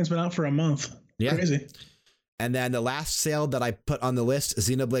for a game's been out for a month. Yeah. Crazy. And then the last sale that I put on the list,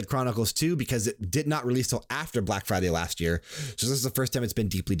 Xenoblade Chronicles 2, because it did not release till after Black Friday last year. So this is the first time it's been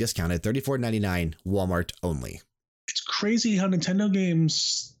deeply discounted. $34.99, Walmart only. It's crazy how Nintendo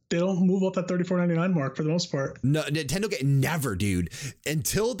games, they don't move up that $34.99 mark for the most part. No, Nintendo never, dude.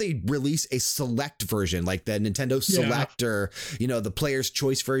 Until they release a select version, like the Nintendo Select or, the Player's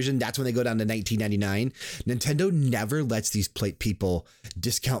Choice version, that's when they go down to $19.99. Nintendo never lets these people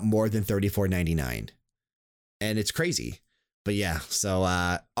discount more than $34.99. And it's crazy. But yeah, so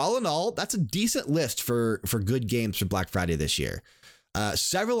all in all, that's a decent list for good games for Black Friday this year.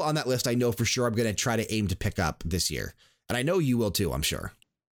 Several on that list I know for sure I'm going to try to aim to pick up this year. And I know you will too, I'm sure.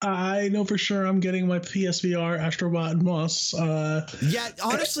 I know for sure I'm getting my PSVR Astrobot and Moss. Yeah,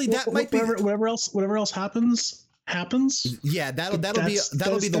 honestly, that might be whatever else happens. Yeah, that'll be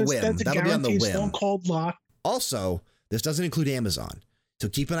the whim. That'll be on the whim. Stone Cold lock. Also, this doesn't include Amazon. So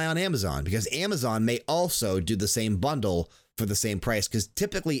keep an eye on Amazon because Amazon may also do the same bundle for the same price because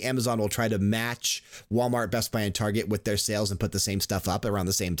typically Amazon will try to match Walmart, Best Buy, and Target with their sales and put the same stuff up around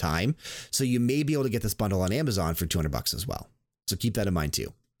the same time. So you may be able to get this bundle on Amazon for $200 as well. So keep that in mind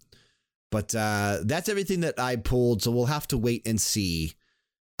too. But that's everything that I pulled. So we'll have to wait and see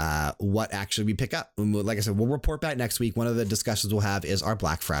what actually we pick up. Like I said, we'll report back next week. One of the discussions we'll have is our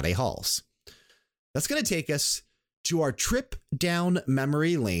Black Friday hauls. That's going to take us to our trip down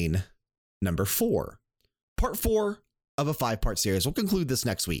memory lane number 4. Part 4 of a 5-part series. We'll conclude this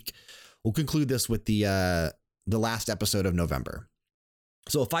next week. We'll conclude this with the last episode of November.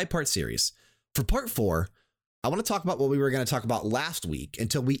 So a 5-part series. For part 4, I want to talk about what we were going to talk about last week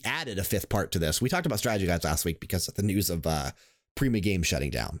until we added a 5th part to this. We talked about Strategy Guides last week because of the news of Prima Games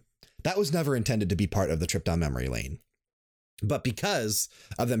shutting down. That was never intended to be part of the trip down memory lane. But because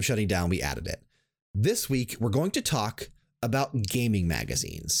of them shutting down, we added it. This week, we're going to talk about gaming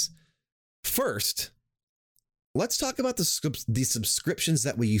magazines. First, let's talk about the subscriptions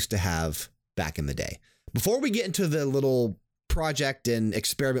that we used to have back in the day. Before we get into the little project and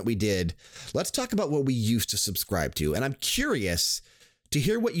experiment we did, let's talk about what we used to subscribe to. And I'm curious to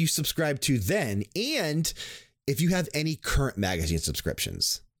hear what you subscribed to then and if you have any current magazine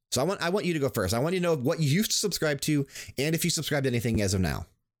subscriptions. So I want you to go first. I want you to know what you used to subscribe to and if you subscribe to anything as of now.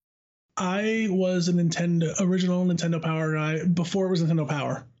 I was a original Nintendo Power guy before it was Nintendo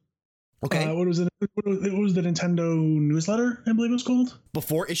Power. Okay. What was it? It was the Nintendo newsletter, I believe it was called.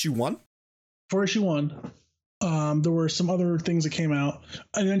 Before issue 1? Before issue 1. There were some other things that came out.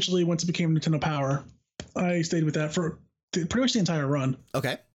 Eventually, once it became Nintendo Power, I stayed with that for pretty much the entire run.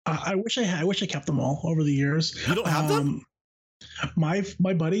 Okay. I wish I kept them all over the years. You don't have them? My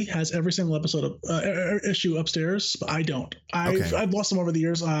buddy has every single episode of issue upstairs, but I don't. I've lost them over the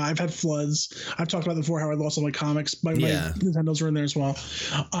years. I've had floods. I've talked about before how I lost all my comics. My Nintendos were in there as well.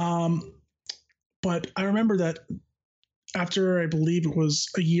 But I remember that after I believe it was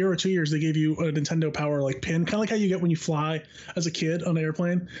a year or 2 years, they gave you a Nintendo Power like pin, kind of like how you get when you fly as a kid on an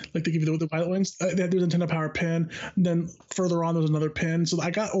airplane. Like they give you the pilot wings. They had the Nintendo Power pin. And then further on, there was another pin. So I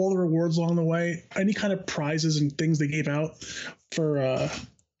got all the rewards along the way. Any kind of prizes and things they gave out for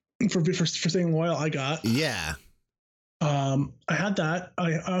staying loyal, I got. Yeah. I had that.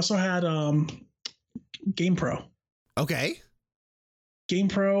 I also had GamePro. Okay.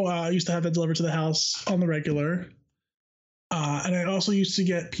 GamePro. I used to have that delivered to the house on the regular. And I also used to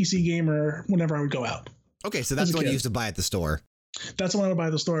get PC Gamer whenever I would go out. Okay, so that's the one you used to buy at the store. That's the one I would buy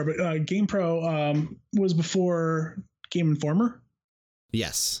at the store. But GamePro was before Game Informer.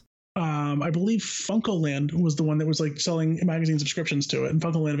 Yes. I believe FuncoLand was the one that was like selling magazine subscriptions to it, and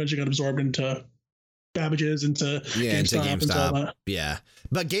FuncoLand eventually got absorbed into Babbage's, into GameStop. Yeah,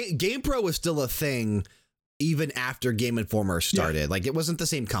 but GamePro was still a thing even after Game Informer started. Like it wasn't the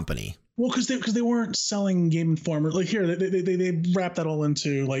same company. Well, because they weren't selling Game Informer. Like here, they wrap that all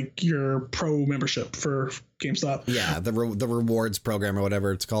into like your pro membership for GameStop. Yeah, the rewards program or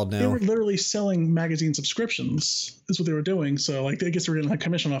whatever it's called now. They were literally selling magazine subscriptions. Is what they were doing. So like, I guess they were getting a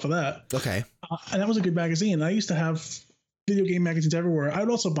commission off of that. Okay. And that was a good magazine. I used to have video game magazines everywhere. I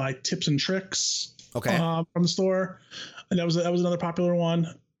would also buy Tips and Tricks. Okay. From the store, and that was another popular one.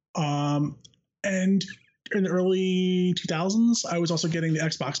 And in the early 2000s, I was also getting the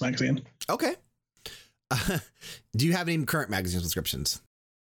Xbox magazine. Okay. Do you have any current magazine subscriptions?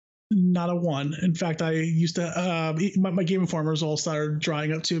 Not a one. In fact, I used to, my Game Informers all started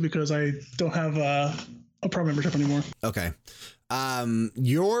drying up too because I don't have a pro membership anymore. Okay.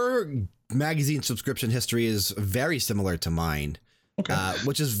 Your magazine subscription history is very similar to mine. Okay.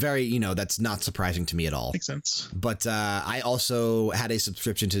 Which is very, that's not surprising to me at all. Makes sense. But I also had a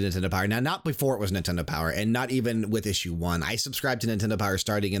subscription to Nintendo Power. Now, not before it was Nintendo Power and not even with issue 1. I subscribed to Nintendo Power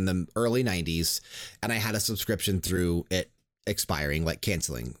starting in the early 90s, and I had a subscription through it expiring, like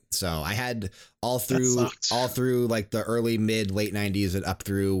canceling. So I had all through like the early, mid, late 90s and up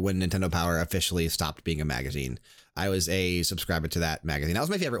through when Nintendo Power officially stopped being a magazine. I was a subscriber to that magazine. That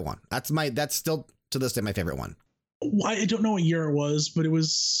was my favorite one. That's still to this day my favorite one. I don't know what year it was, but it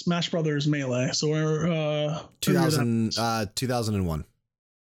was Smash Brothers Melee. So we're 2001.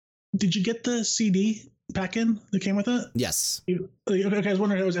 Did you get the CD pack in that came with it? Yes. Okay, I was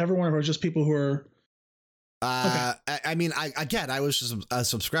wondering if it was everyone or it was just people who were. Okay. I mean, I was just a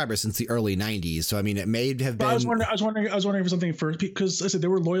subscriber since the early 90s. So, I mean, it may have been. I was wondering for something because I said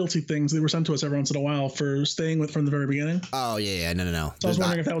there were loyalty things that were sent to us every once in a while for staying with from the very beginning. Oh, yeah. No. So I was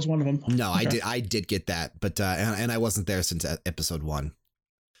wondering if that was one of them. No, okay. I did get that. But and I wasn't there since episode 1.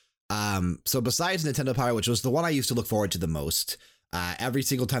 So besides Nintendo Power, which was the one I used to look forward to the most, every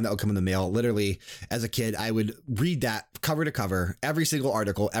single time that would come in the mail, literally as a kid, I would read that cover to cover, every single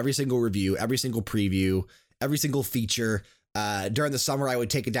article, every single review, every single preview, every single feature. During the summer, I would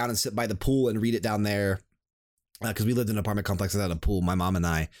take it down and sit by the pool and read it down there because we lived in an apartment complex that had a pool, my mom and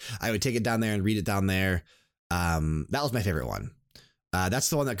I would take it down there and read it down there. That was my favorite one. That's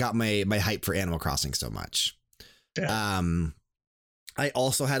the one that got my hype for Animal Crossing so much. Yeah. I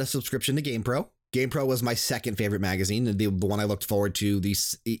also had a subscription to GamePro. GamePro was my second favorite magazine, the one I looked forward to.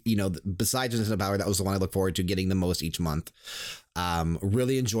 Besides Nintendo Power, that was the one I looked forward to getting the most each month.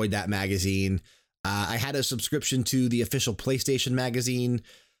 Really enjoyed that magazine. I had a subscription to the official PlayStation magazine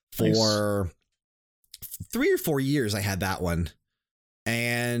for 3 or 4 years. I had that one.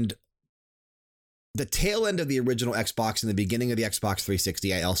 And the tail end of the original Xbox and the beginning of the Xbox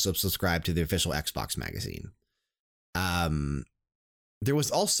 360, I also subscribed to the official Xbox magazine. There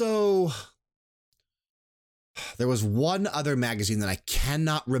was one other magazine that I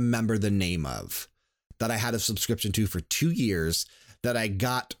cannot remember the name of that I had a subscription to for 2 years that I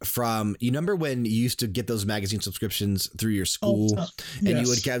got from, you remember when you used to get those magazine subscriptions through your school and you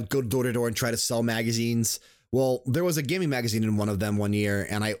would go door to door and try to sell magazines? Well, there was a gaming magazine in one of them one year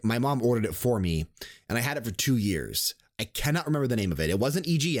and my mom ordered it for me and I had it for 2 years. I cannot remember the name of it. It wasn't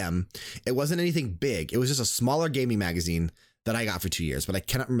EGM. It wasn't anything big. It was just a smaller gaming magazine that I got for 2 years, but I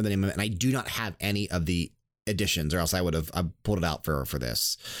cannot remember the name of it. And I do not have any of the editions or else I would have pulled it out for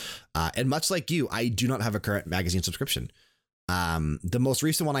this. And much like you, I do not have a current magazine subscription. The most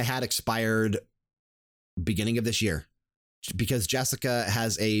recent one I had expired beginning of this year because Jessica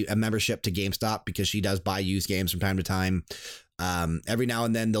has a membership to GameStop because she does buy used games from time to time. Every now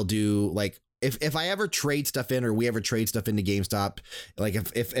and then they'll do like, if I ever trade stuff in or we ever trade stuff into GameStop, like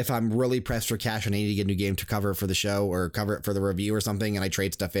if I'm really pressed for cash and I need to get a new game to cover it for the show or cover it for the review or something and I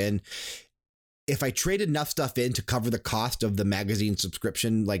trade stuff in, if I trade enough stuff in to cover the cost of the magazine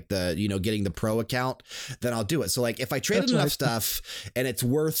subscription, like getting the pro account, then I'll do it. So like if I traded enough stuff and it's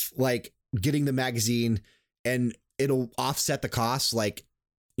worth like getting the magazine and it'll offset the cost, like,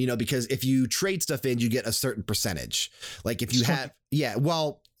 you know, because if you trade stuff in, you get a certain percentage. Like if you have,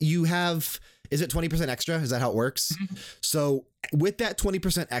 you have, is it 20% extra? Is that how it works? Mm-hmm. So with that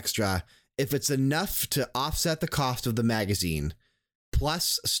 20% extra, if it's enough to offset the cost of the magazine,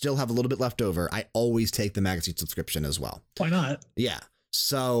 plus still have a little bit left over, I always take the magazine subscription as well. Why not? Yeah.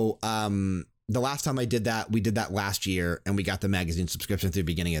 So the last time I did that, we did that last year, and we got the magazine subscription through the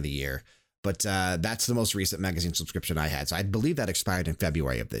beginning of the year. But that's the most recent magazine subscription I had. So I believe that expired in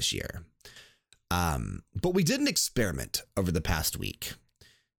February of this year. But we did an experiment over the past week.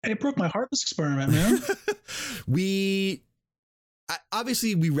 And it broke my heart, this experiment, man.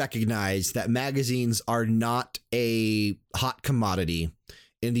 Obviously, we recognize that magazines are not a hot commodity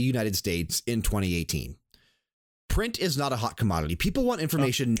in the United States in 2018. Print is not a hot commodity. People want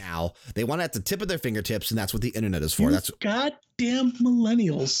information now. They want it at the tip of their fingertips, and that's what the internet is for. That's goddamn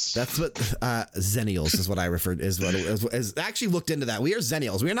millennials. That's what Zennials is what I referred is. What is actually looked into that. We are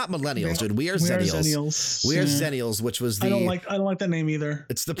Zennials. We are not millennials, dude. We are Zennials. We are Zennials, which was the. I don't like that name either.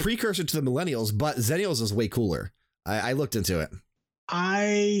 It's the precursor to the millennials, but Zennials is way cooler. I looked into it.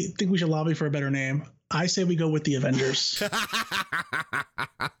 I think we should lobby for a better name. I say we go with the Avengers.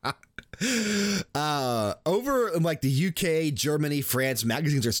 Over in like the UK, Germany, France,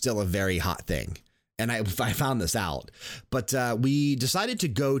 magazines are still a very hot thing. And I found this out. But we decided to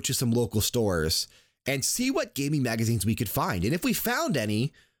go to some local stores and see what gaming magazines we could find. And if we found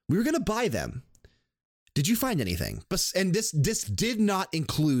any, we were going to buy them. Did you find anything? And this did not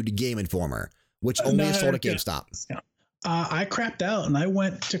include Game Informer, which only is sold at GameStop. Yeah. I crapped out and I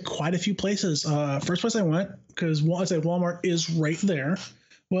went to quite a few places. First place I went, because I said Walmart is right there,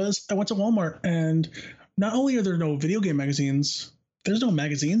 was I went to Walmart, and not only are there no video game magazines, there's no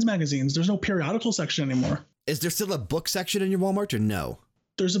magazines. There's no periodical section anymore. Is there still a book section in your Walmart or no?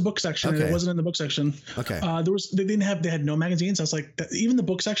 There's a book section. Okay. And it wasn't in the book section. Okay. They had no magazines. I was like, even the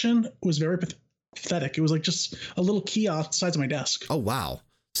book section was very pathetic. It was like just a little kiosk the size of my desk. Oh, wow.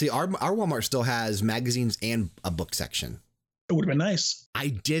 See, our Walmart still has magazines and a book section. It would have been nice. I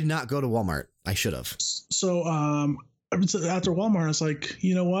did not go to Walmart. I should have. So after Walmart, I was like,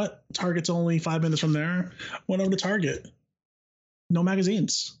 you know what? Target's only 5 minutes from there. Went over to Target. No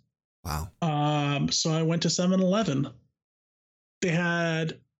magazines. Wow. So I went to 7-Eleven. They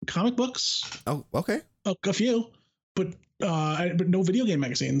had comic books. Oh, okay. A few, but no video game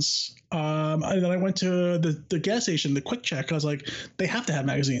magazines. And then I went to the gas station, the Quick Check. I was like, they have to have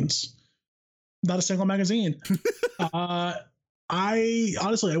magazines. Not a single magazine. I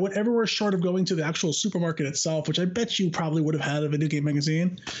went everywhere short of going to the actual supermarket itself, which I bet you probably would have had a video game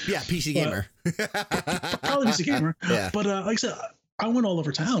magazine. Yeah, PC Gamer. Probably PC Gamer. Yeah. But like I said, I went all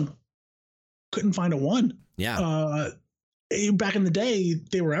over town. Couldn't find a one. Yeah. Back in the day,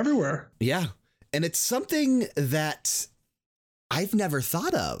 they were everywhere. Yeah. And it's something that I've never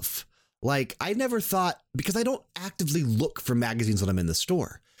thought of. Like, I never thought, because I don't actively look for magazines when I'm in the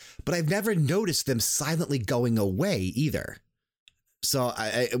store, but I've never noticed them silently going away either. So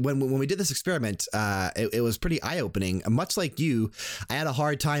when we did this experiment, it was pretty eye-opening. Much like you, I had a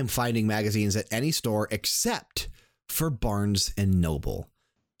hard time finding magazines at any store except for Barnes and Noble.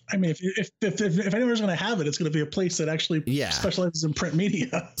 I mean, if anyone's going to have it, it's going to be a place that actually specializes in print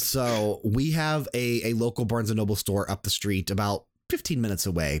media. So we have a local Barnes and Noble store up the street, about 15 minutes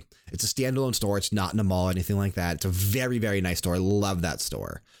away. It's a standalone store. It's not in a mall or anything like that. It's a very, very nice store. I love that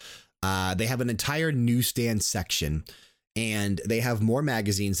store. They have an entire newsstand section, and they have more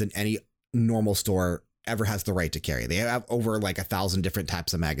magazines than any normal store ever has the right to carry. They have over like 1,000 different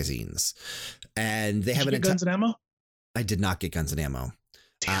types of magazines, and they have Guns and Ammo. I did not get Guns and Ammo.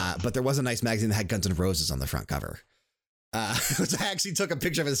 But there was a nice magazine that had Guns N' Roses on the front cover. Which I actually took a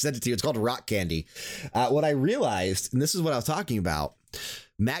picture of and sent it to you. It's called Rock Candy. What I realized, and this is what I was talking about,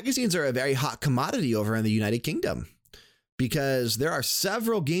 magazines are a very hot commodity over in the United Kingdom, because there are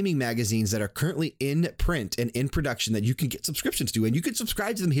several gaming magazines that are currently in print and in production that you can get subscriptions to, and you can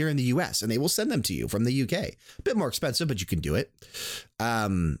subscribe to them here in the US, and they will send them to you from the UK. A bit more expensive, but you can do it.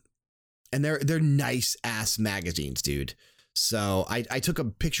 And they're nice ass magazines, dude. So I took a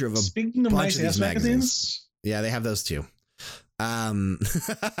picture of Speaking of bunch nice of these ass magazines. Yeah, they have those too.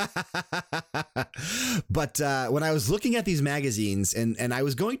 But when I was looking at these magazines and I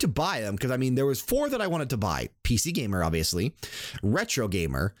was going to buy them, because I mean, there was 4 that I wanted to buy: PC Gamer, obviously, Retro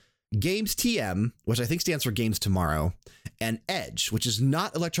Gamer, Games TM, which I think stands for Games Tomorrow, and Edge, which is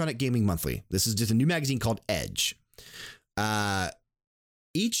not Electronic Gaming Monthly. This is just a new magazine called Edge.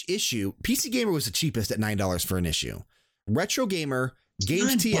 Each issue, PC Gamer was the cheapest at $9 for an issue. Retro Gamer,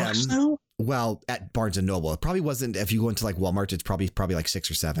 Games TM. Well, at Barnes and Noble, it probably wasn't. If you go into like Walmart, it's probably like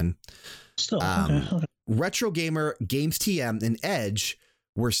 6 or 7. Still, okay. Retro Gamer, Games TM, and Edge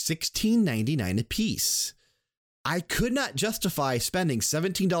were $16.99 a piece. I could not justify spending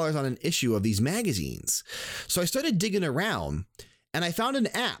 $17 on an issue of these magazines. So I started digging around and I found an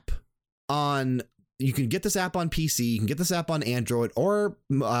app on, you can get this app on PC, you can get this app on Android or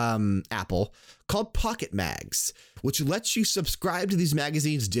Apple, called Pocket Mags, which lets you subscribe to these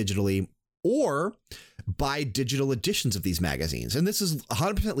magazines digitally or buy digital editions of these magazines. And this is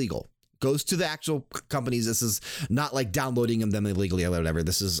 100% legal. Goes to the actual companies. This is not like downloading them illegally or whatever.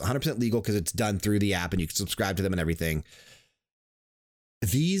 This is 100% legal because it's done through the app and you can subscribe to them and everything.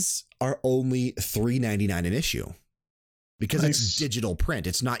 These are only $3.99 an issue because it's digital print.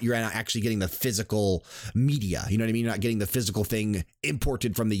 It's not, you're not actually getting the physical media. You know what I mean? You're not getting the physical thing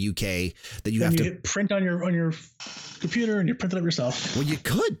imported from the UK that you have to hit print on your computer and you print it up yourself. Well, you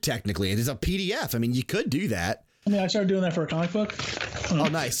could technically. It is a PDF. I mean, you could do that. I mean, I started doing that for a comic book. Oh,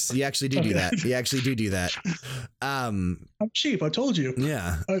 nice. You actually do that. You actually do that. I'm cheap. I told you.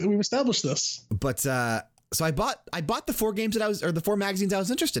 Yeah. We've established this. But so I bought the 4 games the 4 magazines I was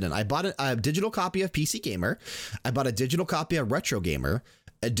interested in. I bought a digital copy of PC Gamer. I bought a digital copy of Retro Gamer,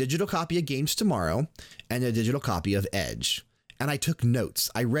 a digital copy of Games Tomorrow, and a digital copy of Edge. And I took notes.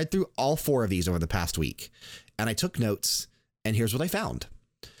 I read through all 4 of these over the past week. And I took notes. And here's what I found.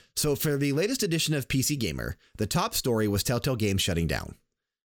 So for the latest edition of PC Gamer, the top story was Telltale Games shutting down.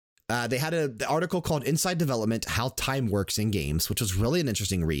 They had an article called Inside Development, How Time Works in Games, which was really an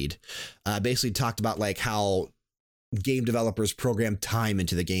interesting read. Basically talked about like how game developers program time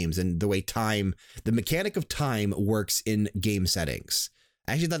into the games and the way the mechanic of time works in game settings.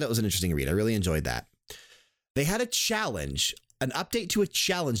 I actually thought that was an interesting read. I really enjoyed that. They had a challenge, an update to a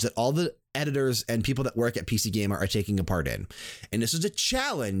challenge that all the editors and people that work at PC Gamer are taking a part in. And this is a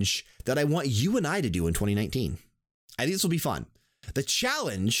challenge that I want you and I to do in 2019. I think this will be fun. The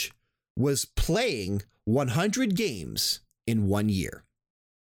challenge was playing 100 games in 1 year.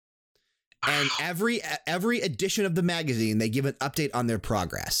 And every edition of the magazine, they give an update on their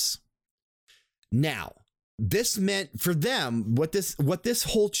progress. Now, this meant for them, what this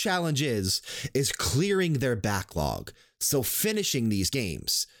whole challenge is clearing their backlog. So finishing these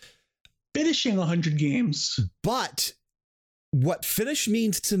games. Finishing 100 games. But what finish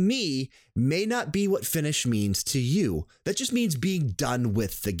means to me may not be what finish means to you. That just means being done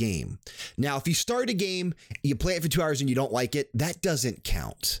with the game. Now, if you start a game, you play it for 2 hours and you don't like it, that doesn't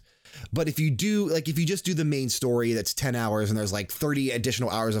count. But if you just do the main story, that's 10 hours and there's like 30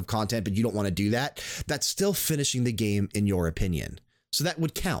 additional hours of content, but you don't want to do that, that's still finishing the game in your opinion. So that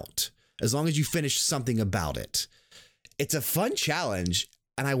would count as long as you finish something about it. It's a fun challenge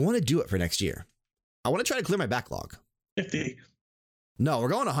and I want to do it for next year. I want to try to clear my backlog. 50. No, we're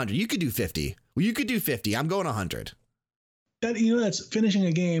going 100. You could do 50. Well, you could do 50. I'm going 100. That's finishing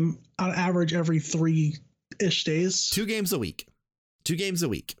a game on average every 3-ish days. 2 games a week. 2 games a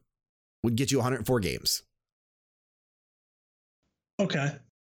week would get you 104 games. Okay.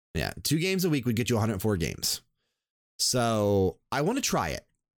 Yeah, 2 games a week would get you 104 games. So I want to try it.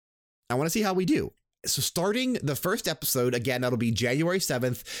 I want to see how we do. So starting the first episode, again, that'll be January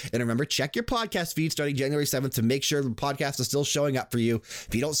 7th. And remember, check your podcast feed starting January 7th to make sure the podcast is still showing up for you. If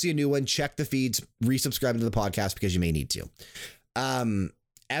you don't see a new one, check the feeds, resubscribe to the podcast because you may need to.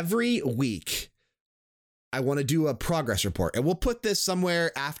 Every week, I want to do a progress report. And we'll put this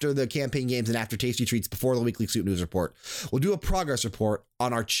somewhere after the campaign games and after Tasty Treats before the weekly Soup News report. We'll do a progress report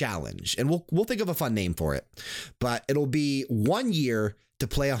on our challenge. And we'll think of a fun name for it. But it'll be 1 year to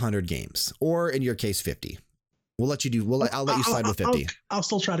play 100 games, or in your case, 50. I'll let you slide with 50. I'll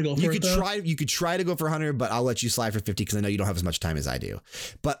still try to go for it. You could try to go for 100, but I'll let you slide for 50 because I know you don't have as much time as I do.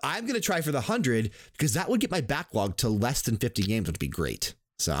 But I'm going to try for the 100 because that would get my backlog to less than 50 games, which would be great.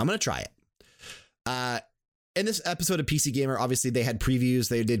 So I'm going to try it. In this episode of PC Gamer, obviously they had previews.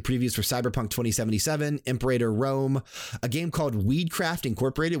 They did previews for Cyberpunk 2077, Imperator Rome, a game called Weedcraft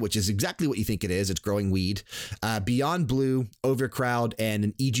Incorporated, which is exactly what you think it is. It's growing weed. Beyond Blue, Overcrowd, and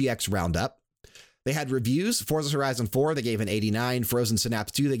an EGX Roundup. They had reviews. Forza Horizon 4, they gave an 89. Frozen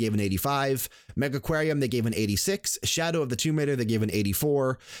Synapse 2, they gave an 85. Megaquarium, they gave an 86. Shadow of the Tomb Raider, they gave an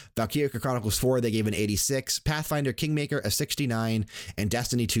 84. Valkyria Chronicles 4, they gave an 86. Pathfinder Kingmaker, a 69. And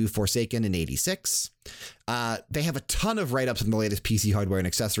Destiny 2 Forsaken, an 86. They have a ton of write-ups on the latest PC hardware and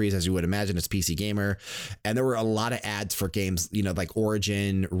accessories, as you would imagine. It's PC Gamer. And there were a lot of ads for games, like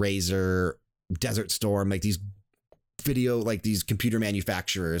Origin, Razer, Desert Storm, like these these computer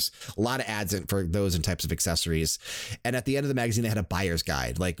manufacturers, a lot of ads for those and types of accessories. And at the end of the magazine, they had a buyer's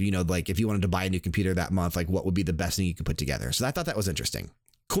guide, if you wanted to buy a new computer that month, what would be the best thing you could put together. So I thought that was interesting.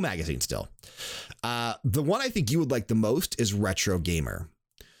 Cool magazine still. The one I think you would like the most is Retro Gamer.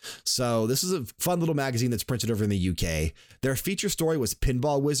 So this is a fun little magazine that's printed over in the UK. Their feature story was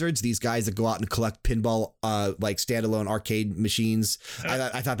Pinball Wizards, these guys that go out and collect pinball like standalone arcade machines.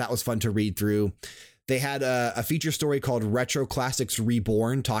 I thought that was fun to read through. They had a feature story called Retro Classics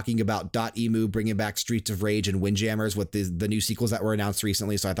Reborn, talking about Dotemu bringing back Streets of Rage and Windjammers with the new sequels that were announced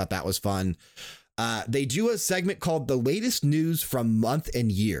recently. So I thought that was fun. They do a segment called The Latest News from Month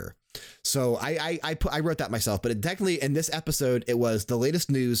and Year. So I wrote that myself, but it technically in this episode, it was the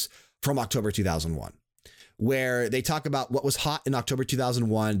latest news from October 2001, where they talk about what was hot in October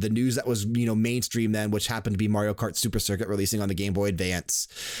 2001, the news that was, mainstream then, which happened to be Mario Kart Super Circuit releasing on the Game Boy Advance.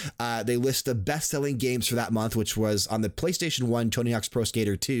 They list the best-selling games for that month, which was on the PlayStation 1, Tony Hawk's Pro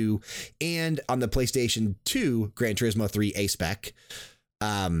Skater 2, and on the PlayStation 2, Gran Turismo 3 A-Spec.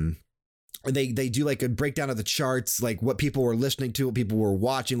 They do like a breakdown of the charts, like what people were listening to, what people were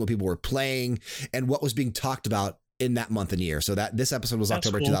watching, what people were playing, and what was being talked about in that month and year. So that this episode was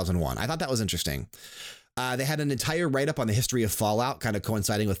October 2001. I thought that was interesting. They had an entire write-up on the history of Fallout, kind of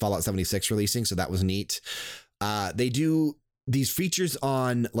coinciding with Fallout 76 releasing. So that was neat. They do these features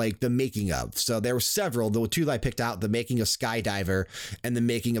on like the making of. So there were several. The two that I picked out, the making of Skydiver and the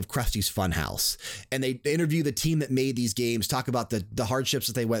making of Krusty's Funhouse. And they interview the team that made these games, talk about the hardships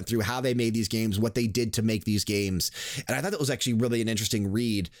that they went through, how they made these games, what they did to make these games. And I thought that was actually really an interesting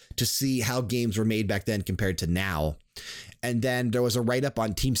read to see how games were made back then compared to now. And then there was a write-up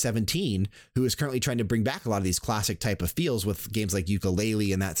on Team 17, who is currently trying to bring back a lot of these classic type of feels with games like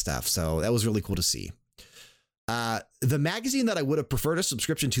Yooka-Laylee and that stuff. So that was really cool to see. The magazine that I would have preferred a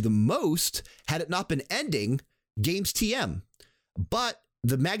subscription to the most had it not been ending, Games TM. But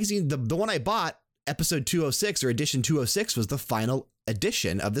the magazine, the one I bought, episode 206 or edition 206, was the final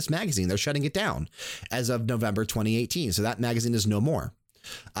edition of this magazine. They're shutting it down as of November 2018. So that magazine is no more.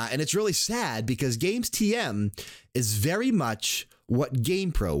 And it's really sad because Games TM is very much what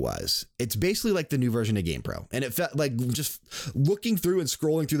GamePro was. It's basically like the new version of GamePro. And it felt like just looking through and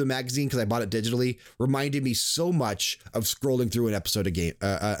scrolling through the magazine, because I bought it digitally, reminded me so much of scrolling through an episode of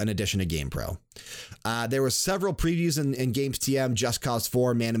an edition of GamePro. There were several previews in Games TM, Just Cause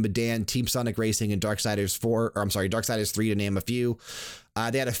 4, Man of Medan, Team Sonic Racing, and Darksiders 3 to name a few.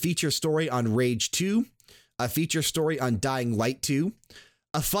 They had a feature story on Rage 2, a feature story on Dying Light 2,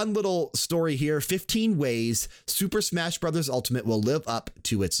 a fun little story here, 15 ways Super Smash Bros. Ultimate will live up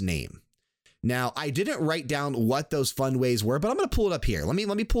to its name. Now, I didn't write down what those fun ways were, but I'm going to pull it up here. Let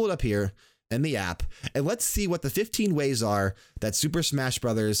me pull it up here in the app, and let's see what the 15 ways are that Super Smash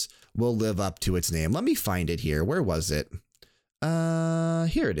Bros. Will live up to its name. Let me find it here. Where was it?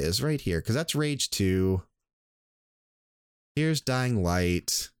 Here it is, right here, because that's Rage 2. Here's Dying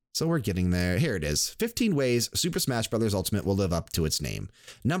Light. So we're getting there. Here it is. 15 ways Super Smash Bros. Ultimate will live up to its name.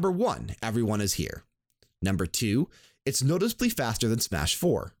 Number 1, everyone is here. Number 2, it's noticeably faster than Smash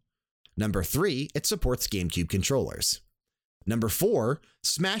 4. Number 3, it supports GameCube controllers. Number 4,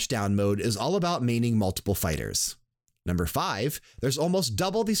 Smashdown mode is all about maining multiple fighters. Number 5, there's almost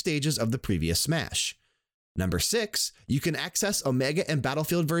double the stages of the previous Smash. Number 6, you can access Omega and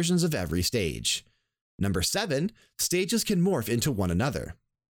Battlefield versions of every stage. Number 7, stages can morph into one another.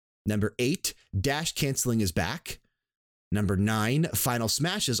 Number 8, dash canceling is back. Number 9, final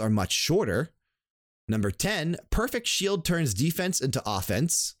smashes are much shorter. Number 10, perfect shield turns defense into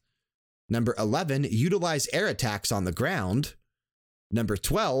offense. Number 11, utilize air attacks on the ground. Number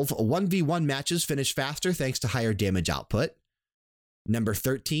 12, 1v1 matches finish faster thanks to higher damage output. Number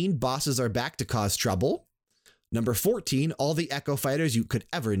 13, bosses are back to cause trouble. Number 14, all the Echo fighters you could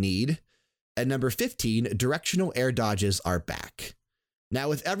ever need. And number 15, directional air dodges are back. Now,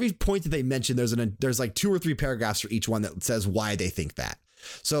 with every point that they mention, there's like 2 or 3 paragraphs for each one that says why they think that.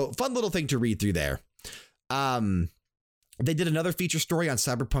 So fun little thing to read through there. They did another feature story on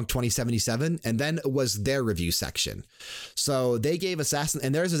Cyberpunk 2077, and then it was their review section. So they gave Assassin,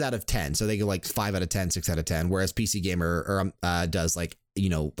 and theirs is out of 10. So they go like 5 out of 10, 6 out of 10, whereas PC Gamer does like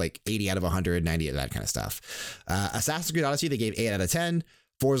 80 out of 100, 90, that kind of stuff. Assassin's Creed Odyssey, they gave 8 out of 10.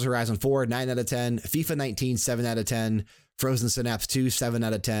 Forza Horizon 4, 9 out of 10. FIFA 19, 7 out of 10. Frozen Synapse 2, 7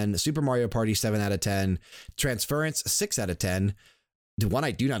 out of 10. Super Mario Party, 7 out of 10. Transference, 6 out of 10. The one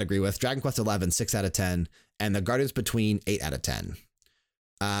I do not agree with, Dragon Quest 11, 6 out of 10. And The Guardians Between, 8 out of 10.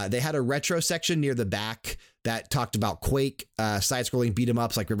 They had a retro section near the back that talked about Quake, side-scrolling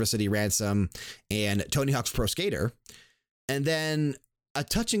beat-em-ups like River City Ransom, and Tony Hawk's Pro Skater. And then a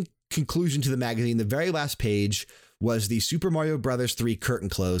touching conclusion to the magazine, the very last page was the Super Mario Bros. 3 curtain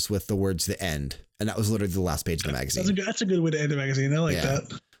close with the words "The End," and that was literally the last page of the magazine. That's a good way to end a magazine. I like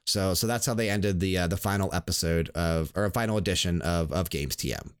that. So that's how they ended the final episode or final edition of Games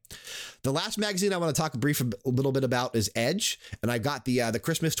TM. The last magazine I want to talk a little bit about is Edge, and I got the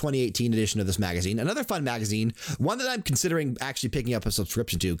Christmas 2018 edition of this magazine. Another fun magazine, one that I'm considering actually picking up a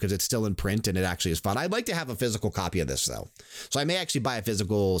subscription to because it's still in print and it actually is fun. I'd like to have a physical copy of this though, so I may actually buy a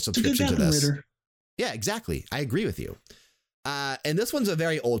physical subscription to this. Yeah, exactly. I agree with you. And this one's a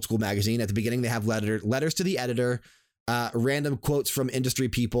very old school magazine. At the beginning, they have letters to the editor. Random quotes from industry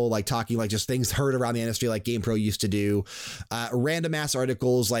people, like talking like just things heard around the industry, like GamePro used to do. Random ass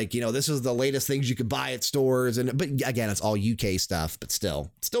articles like, this is the latest things you could buy at stores. But again, it's all UK stuff, but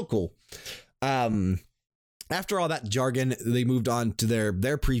still cool. After all that jargon, they moved on to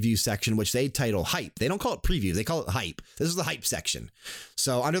their preview section, which they title Hype. They don't call it preview. They call it Hype. This is the Hype section.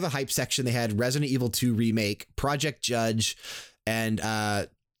 So under the Hype section, they had Resident Evil 2 Remake, Project Judge, and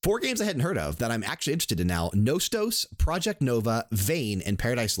 4 games I hadn't heard of that I'm actually interested in now: Nostos, Project Nova, Vane, and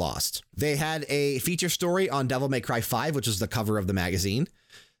Paradise Lost. They had a feature story on Devil May Cry 5, which is the cover of the magazine.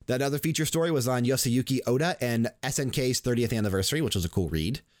 That other feature story was on Yosuyuki Oda and SNK's 30th anniversary, which was a cool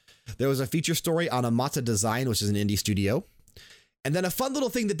read. There was a feature story on Amata Design, which is an indie studio. And then a fun little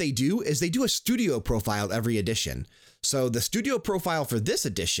thing that they do is they do a studio profile every edition. So the studio profile for this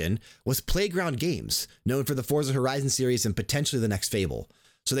edition was Playground Games, known for the Forza Horizon series and potentially the next Fable.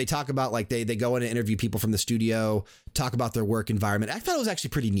 So they talk about like they go in and interview people from the studio, talk about their work environment. I thought it was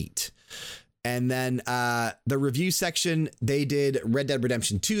actually pretty neat. And then the review section, they did Red Dead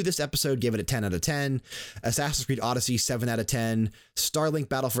Redemption 2. This episode gave it a 10 out of 10. Assassin's Creed Odyssey, 7 out of 10. Starlink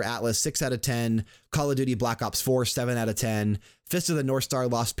Battle for Atlas, 6 out of 10. Call of Duty Black Ops 4, 7 out of 10. Fist of the North Star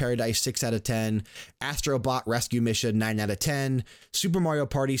Lost Paradise, 6 out of 10. Astro Bot Rescue Mission, 9 out of 10. Super Mario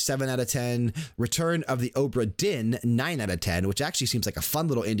Party, 7 out of 10. Return of the Obra Dinn, 9 out of 10, which actually seems like a fun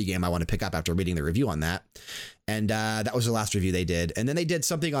little indie game I want to pick up after reading the review on that. And that was the last review they did. And then they did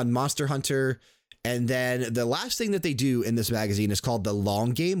something on Monster Hunter. And then the last thing that they do in this magazine is called The Long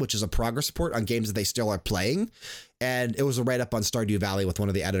Game, which is a progress report on games that they still are playing. And it was a write-up on Stardew Valley with one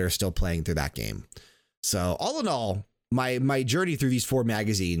of the editors still playing through that game. So all in all, my journey through these 4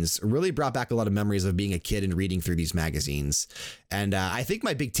 magazines really brought back a lot of memories of being a kid and reading through these magazines. And I think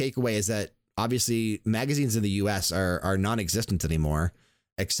my big takeaway is that obviously magazines in the US are non-existent anymore,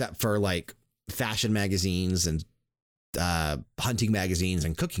 except for like fashion magazines and hunting magazines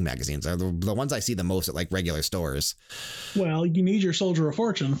and cooking magazines are the ones I see the most at like regular stores. Well, you need your Soldier of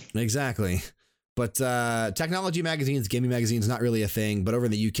Fortune. Exactly. But technology magazines, gaming magazines, not really a thing. But over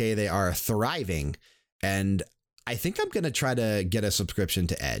in the UK, they are thriving. And I think I'm going to try to get a subscription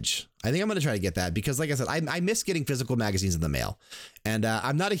to Edge. I think I'm going to try to get that because, like I said, I miss getting physical magazines in the mail. And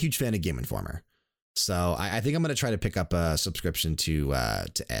I'm not a huge fan of Game Informer. So I think I'm going to try to pick up a subscription to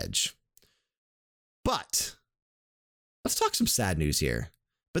Edge. But let's talk some sad news here.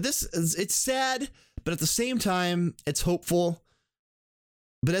 But it's sad, but at the same time, it's hopeful.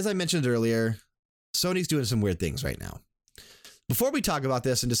 But as I mentioned earlier, Sony's doing some weird things right now. Before we talk about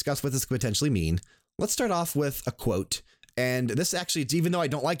this and discuss what this could potentially mean, let's start off with a quote. And this actually, even though I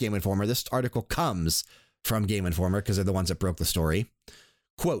don't like Game Informer, this article comes from Game Informer because they're the ones that broke the story.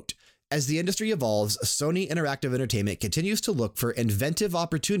 Quote, "As the industry evolves, Sony Interactive Entertainment continues to look for inventive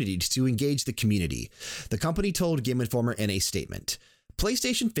opportunities to engage the community," the company told Game Informer in a statement.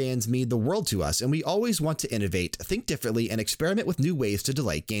 "PlayStation fans mean the world to us, and we always want to innovate, think differently, and experiment with new ways to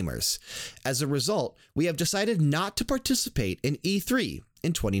delight gamers. As a result, we have decided not to participate in E3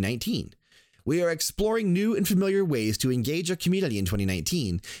 in 2019. We are exploring new and familiar ways to engage our community in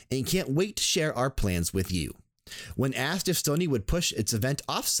 2019 and can't wait to share our plans with you." When asked if Sony would push its event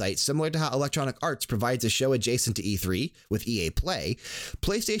off-site, similar to how Electronic Arts provides a show adjacent to E3 with EA Play,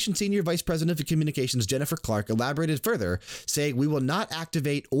 PlayStation Senior Vice President of Communications Jennifer Clark elaborated further, saying, "We will not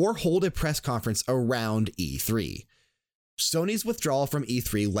activate or hold a press conference around E3. Sony's withdrawal from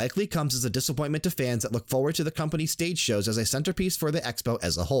E3 likely comes as a disappointment to fans that look forward to the company's stage shows as a centerpiece for the expo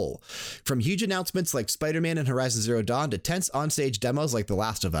as a whole. From huge announcements like Spider-Man and Horizon Zero Dawn to tense onstage demos like The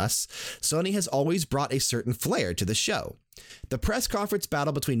Last of Us, Sony has always brought a certain flair to the show. The press conference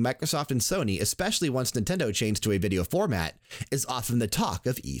battle between Microsoft and Sony, especially once Nintendo changed to a video format, is often the talk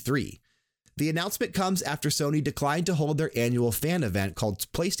of E3. The announcement comes after Sony declined to hold their annual fan event called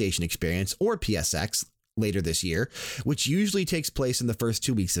PlayStation Experience, or PSX, later this year, which usually takes place in the first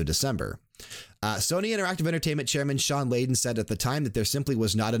 2 weeks of December. Sony Interactive Entertainment Chairman Sean Layden said at the time that there simply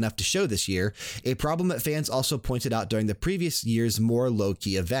was not enough to show this year, a problem that fans also pointed out during the previous year's more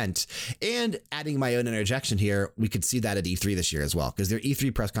low-key event. And adding my own interjection here, we could see that at E3 this year as well, because their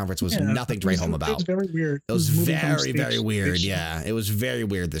E3 press conference was nothing to write home about. It was very weird. It was very, very weird. Yeah, it was very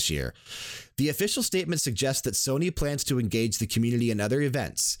weird this year. The official statement suggests that Sony plans to engage the community in other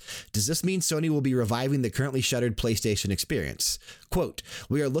events. Does this mean Sony will be reviving the currently shuttered PlayStation experience? Quote,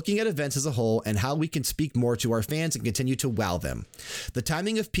 "We are looking at events as a whole and how we can speak more to our fans and continue to wow them. The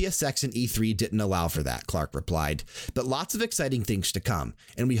timing of PSX and E3 didn't allow for that," Clark replied, "but lots of exciting things to come,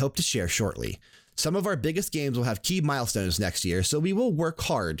 and we hope to share shortly. Some of our biggest games will have key milestones next year, so we will work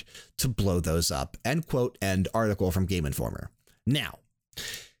hard to blow those up." End quote, end article from Game Informer. Now,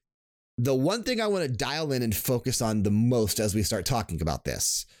 the one thing I want to dial in and focus on the most as we start talking about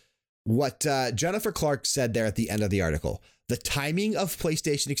this, what Jennifer Clark said there at the end of the article, the timing of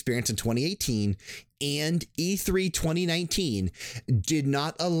PlayStation experience in 2018 and E3 2019 did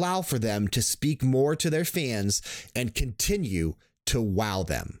not allow for them to speak more to their fans and continue to wow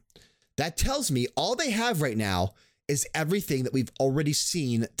them. That tells me all they have right now is everything that we've already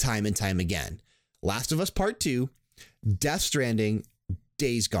seen time and time again. Last of Us Part 2, Death Stranding,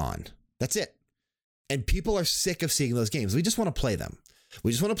 Days Gone. That's it. And people are sick of seeing those games. We just want to play them.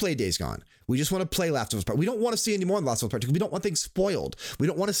 We just want to play Days Gone. We just want to play Last of Us Part. We don't want to see any more on Last of Us Part 2 because we don't want things spoiled. We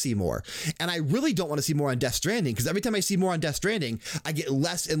don't want to see more. And I really don't want to see more on Death Stranding because every time I see more on Death Stranding, I get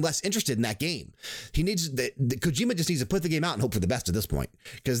less and less interested in that game. Kojima just needs to put the game out and hope for the best at this point.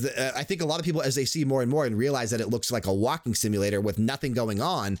 Because I think a lot of people, as they see more and more and realize that it looks like a walking simulator with nothing going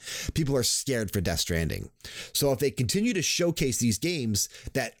on, people are scared for Death Stranding. So if they continue to showcase these games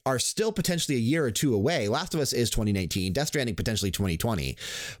that are still potentially a year or two away, Last of Us is 2019, Death Stranding potentially 2020,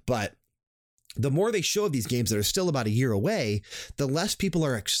 but the more they show of these games that are still about a year away, the less people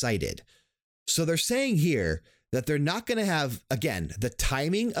are excited. So they're saying here that they're not going to have, again, the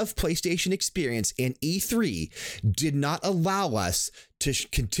timing of PlayStation experience and E3 did not allow us to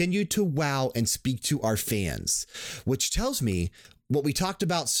continue to wow and speak to our fans, which tells me what we talked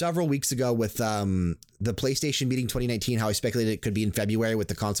about several weeks ago with the PlayStation meeting 2019, how I speculated it could be in February with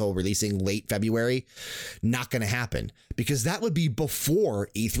the console releasing late February. Not going to happen because that would be before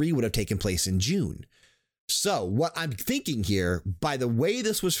E3 would have taken place in June. So what I'm thinking here, by the way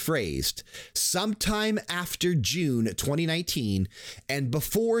this was phrased, sometime after June 2019 and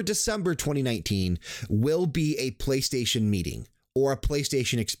before December 2019 will be a PlayStation meeting or a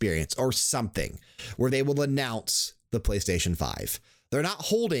PlayStation experience or something where they will announce the PlayStation 5. They're not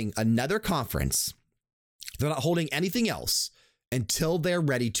holding another conference. They're not holding anything else until they're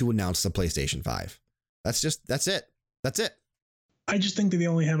ready to announce the PlayStation 5. That's it. That's it. I just think that they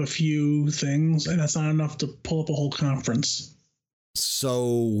only have a few things, and that's not enough to pull up a whole conference. So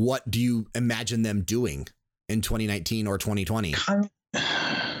what do you imagine them doing in 2019 or 2020? Kind of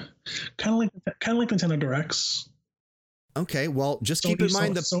like Nintendo Directs. Okay, well, just keep in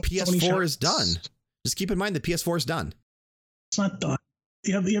mind the PS4 is done. Just keep in mind the PS4 is done. It's not done.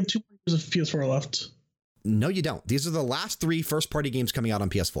 You have 2 years of PS4 left. No, you don't. These are the last 3 first-party games coming out on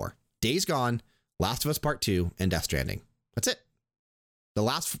PS4. Days Gone, Last of Us Part 2, and Death Stranding. That's it. The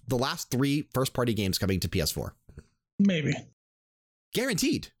last 3 first-party games coming to PS4. Maybe.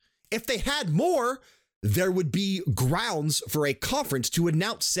 Guaranteed. If they had more, there would be grounds for a conference to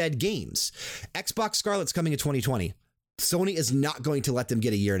announce said games. Xbox Scarlet's coming in 2020. Sony is not going to let them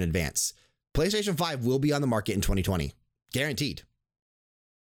get a year in advance. PlayStation 5 will be on the market in 2020. Guaranteed.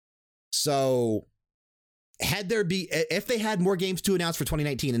 So if they had more games to announce for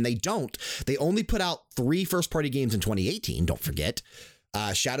 2019, and they don't, they only put out 3 first-party games in 2018, don't forget.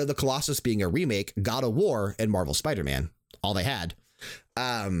 Shadow of the Colossus being a remake, God of War, and Marvel Spider-Man. All they had.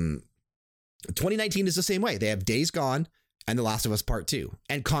 2019 is the same way. They have Days Gone and The Last of Us Part 2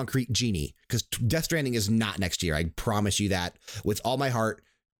 and Concrete Genie, because Death Stranding is not next year. I promise you that with all my heart.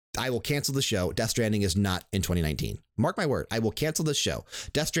 I will cancel the show. Death Stranding is not in 2019. Mark my word. I will cancel this show.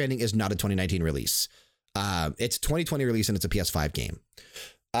 Death Stranding is not a 2019 release. It's 2020 release and it's a PS5 game.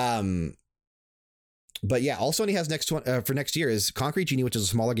 But yeah, all Sony has for next year is Concrete Genie, which is a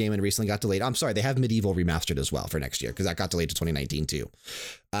smaller game and recently got delayed. I'm sorry, they have Medieval remastered as well for next year because that got delayed to 2019 too.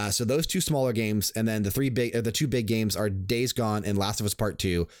 So those 2 smaller games, and then the 2 big games are Days Gone and Last of Us Part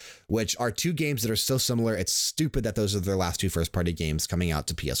 2, which are 2 games that are so similar. It's stupid that those are their last 2 first-party games coming out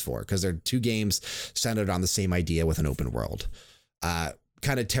to PS4 because they're 2 games centered on the same idea with an open world.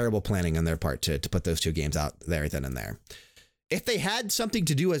 Kind of terrible planning on their part to put those 2 games out there then and there. If they had something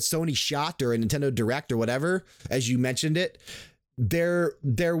to do with Sony Shot or a Nintendo Direct or whatever, as you mentioned it, there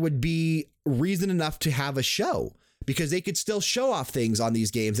would be reason enough to have a show because they could still show off things on these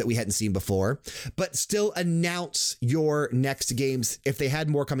games that we hadn't seen before, but still announce your next games if they had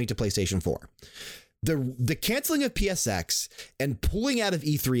more coming to PlayStation 4. The canceling of PSX and pulling out of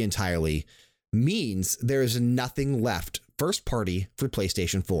E3 entirely means there is nothing left first party for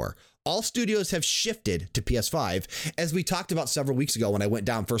PlayStation 4. All studios have shifted to PS5. As we talked about several weeks ago when I went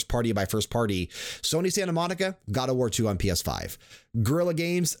down first party by first party, Sony Santa Monica, God of War 2 on PS5. Guerrilla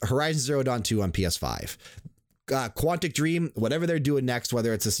Games, Horizon Zero Dawn 2 on PS5. Quantic Dream, whatever they're doing next,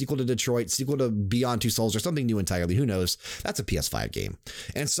 whether it's a sequel to Detroit, sequel to Beyond Two Souls, or something new entirely, who knows? That's a PS5 game.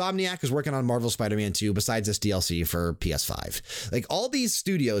 And Insomniac is working on Marvel Spider-Man 2 besides this DLC for PS5. Like, all these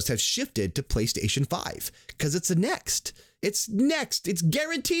studios have shifted to PlayStation 5 because it's next. It's next. It's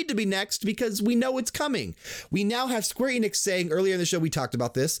guaranteed to be next because we know it's coming. We now have Square Enix saying, earlier in the show we talked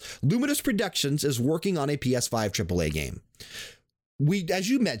about this, Luminous Productions is working on a PS5 AAA game. We, as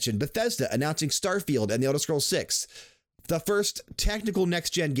you mentioned, Bethesda announcing Starfield and The Elder Scrolls 6, the first technical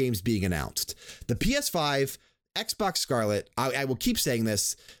next-gen games being announced. The PS5, Xbox Scarlet, I will keep saying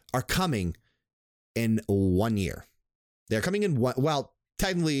this, are coming in 1 year. They're coming in one, well,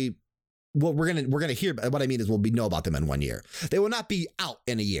 technically, well, we're gonna hear. What I mean is, we'll know about them in 1 year. They will not be out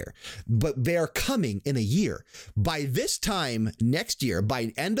in a year, but they are coming in a year. By this time next year,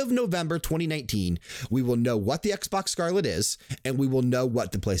 by end of November 2019, we will know what the Xbox Scarlet is, and we will know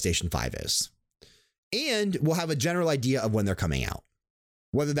what the PlayStation 5 is, and we'll have a general idea of when they're coming out,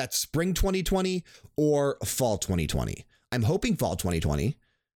 whether that's spring 2020 or fall 2020. I'm hoping fall 2020.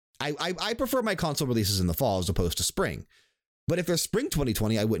 I prefer my console releases in the fall as opposed to spring. But if they're spring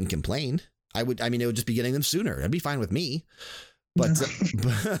 2020, I wouldn't complain. It would just be getting them sooner. It'd be fine with me. But,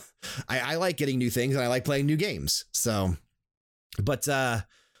 but I like getting new things and I like playing new games. So, but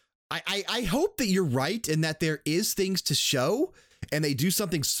I hope that you're right and that there is things to show and they do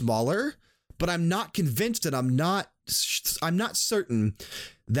something smaller. But I'm not convinced and I'm not certain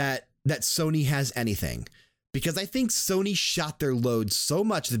that Sony has anything. Because I think Sony shot their load so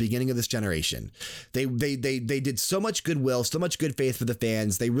much at the beginning of this generation. They did so much goodwill, so much good faith for the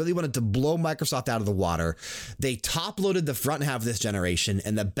fans. They really wanted to blow Microsoft out of the water. They top-loaded the front half of this generation,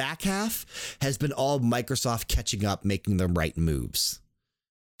 and the back half has been all Microsoft catching up, making the right moves.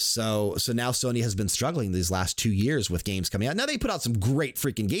 So now Sony has been struggling these last 2 years with games coming out. Now, they put out some great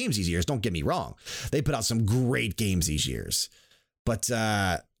freaking games these years. Don't get me wrong. They put out some great games these years. But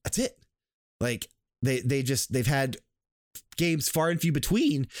that's it. Like, they've had games far and few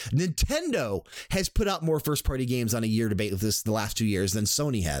between. Nintendo has put out more first party games on a year to date with this the last 2 years than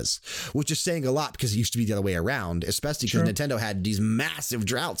Sony has, which is saying a lot because it used to be the other way around, especially because Nintendo had these massive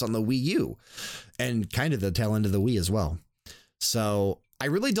droughts on the Wii U and kind of the tail end of the Wii as well. So I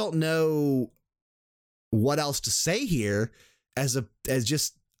really don't know what else to say here as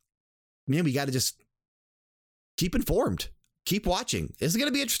just, man, we got to just keep informed. Keep watching. This is going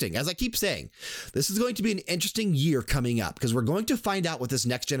to be interesting. As I keep saying, this is going to be an interesting year coming up because we're going to find out what this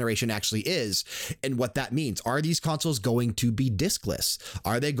next generation actually is and what that means. Are these consoles going to be diskless?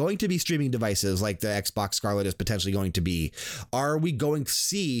 Are they going to be streaming devices like the Xbox Scarlet is potentially going to be? Are we going to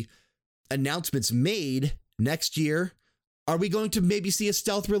see announcements made next year? Are we going to maybe see a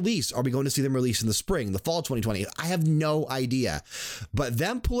stealth release? Are we going to see them release in the spring, the fall 2020? I have no idea. But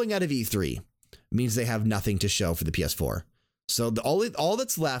them pulling out of E3 means they have nothing to show for the PS4. So all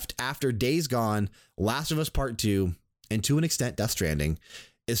that's left after Days Gone, Last of Us Part 2, and to an extent Death Stranding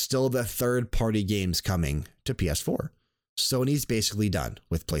is still the third-party games coming to PS4. Sony's basically done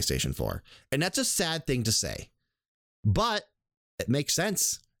with PlayStation 4. And that's a sad thing to say. But it makes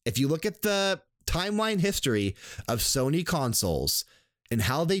sense. If you look at the timeline history of Sony consoles and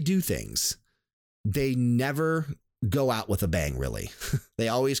how they do things, they never go out with a bang, really. They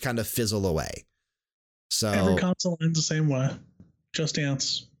always kind of fizzle away. So every console ends the same way. Just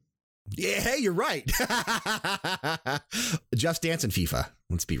Dance. Yeah, hey, you're right. Just Dance and FIFA.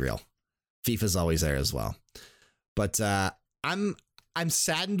 Let's be real. FIFA's always there as well. But I'm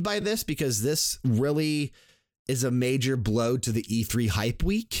saddened by this because this really is a major blow to the E3 hype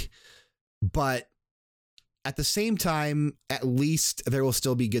week. But at the same time, at least there will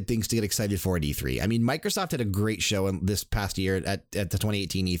still be good things to get excited for at E3. I mean, Microsoft had a great show in this past year at the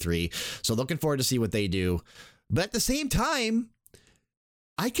 2018 E3. So looking forward to see what they do. But at the same time,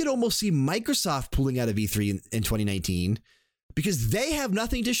 I could almost see Microsoft pulling out of E3 in 2019 because they have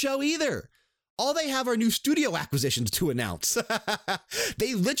nothing to show either. All they have are new studio acquisitions to announce.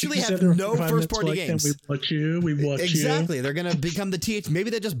 They literally have no first-party games. We bought you. Exactly. They're going to become the TH. Maybe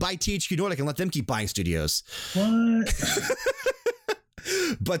they just buy THQ Nordic and let them keep buying studios. What?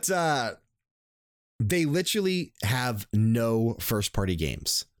 But they literally have no first-party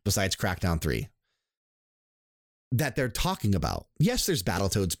games besides Crackdown 3. that they're talking about. Yes, there's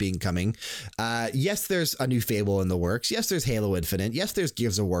Battletoads being coming. Yes, there's a new Fable in the works. Yes, there's Halo Infinite. Yes, there's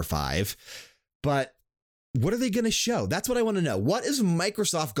Gears of War 5. But what are they going to show? That's what I want to know. What is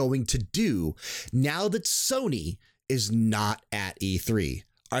Microsoft going to do now that Sony is not at E3?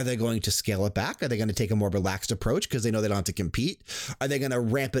 Are they going to scale it back? Are they going to take a more relaxed approach because they know they don't have to compete? Are they going to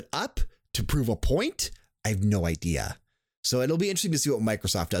ramp it up to prove a point? I have no idea. So it'll be interesting to see what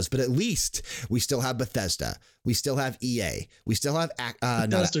Microsoft does, but at least we still have Bethesda. We still have EA. We still have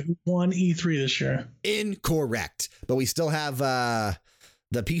Bethesda who won E3 this year. Incorrect. But we still have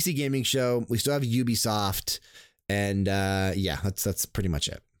the PC gaming show. We still have Ubisoft. And yeah, that's pretty much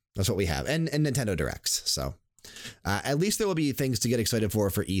it. That's what we have. And Nintendo Directs. So at least there will be things to get excited for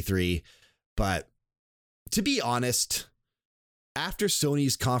E3. But to be honest, after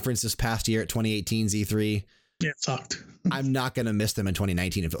Sony's conference this past year at 2018's E3, yeah, it sucked. I'm not going to miss them in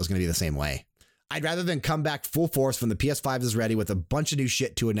 2019 if it was going to be the same way. I'd rather than come back full force when the PS5 is ready with a bunch of new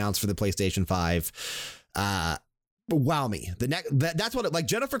shit to announce for the PlayStation 5. Wow me. That's what like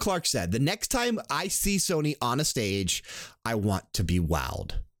Jennifer Clark said. The next time I see Sony on a stage, I want to be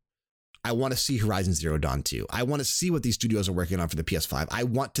wowed. I want to see Horizon Zero Dawn 2. I want to see what these studios are working on for the PS5. I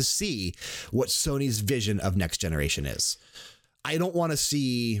want to see what Sony's vision of next generation is. I don't want to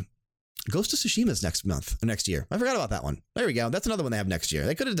see Ghost of Tsushima's next year. I forgot about that one. There we go. That's another one they have next year.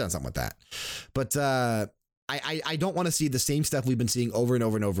 They could have done something with that. But I don't want to see the same stuff we've been seeing over and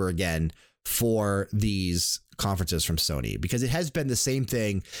over and over again for these conferences from Sony, because it has been the same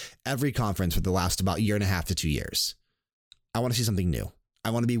thing every conference for the last about year and a half to 2 years. I want to see something new. I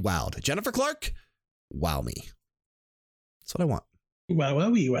want to be wowed. Jennifer Clark, wow me. That's what I want.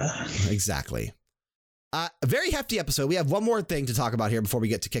 Wow. Exactly. A very hefty episode. We have one more thing to talk about here before we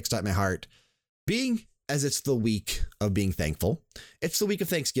get to Kickstart My Heart. Being as it's the week of being thankful, it's the week of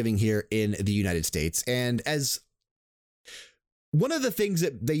Thanksgiving here in the United States. And as one of the things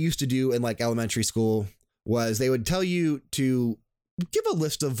that they used to do in like elementary school was they would tell you to give a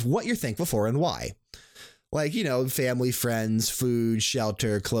list of what you're thankful for and why. Like, you know, family, friends, food,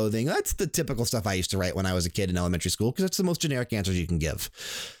 shelter, clothing. That's the typical stuff I used to write when I was a kid in elementary school because that's the most generic answers you can give.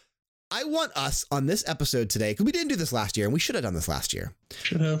 I want us on this episode today, because we didn't do this last year and we should have done this last year.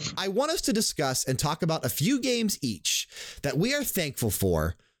 Should have. I want us to discuss and talk about a few games each that we are thankful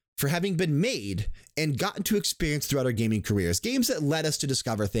for having been made and gotten to experience throughout our gaming careers. Games that led us to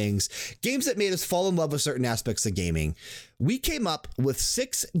discover things, games that made us fall in love with certain aspects of gaming. We came up with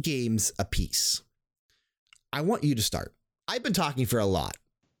 6 games apiece. I want you to start. I've been talking for a lot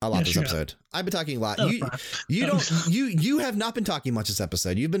this episode. I've been talking a lot. You have not been talking much this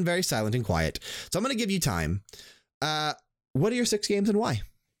episode. You've been very silent and quiet. So I'm going to give you time. What are your 6 games and why?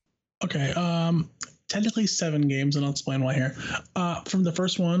 Okay. Technically 7 games, and I'll explain why here. From the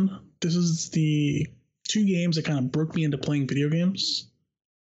first one, this is the 2 games that kind of broke me into playing video games.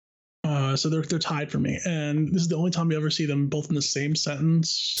 So they're tied for me, and this is the only time you ever see them both in the same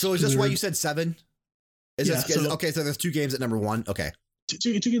sentence. So is this why you said 7? Okay, so there's 2 games at number 1. Okay.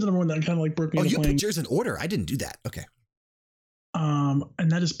 Two games at number 1 that kind of like broke me into playing. You put yours in order. I didn't do that. Okay.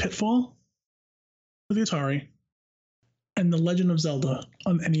 And that is Pitfall for the Atari and The Legend of Zelda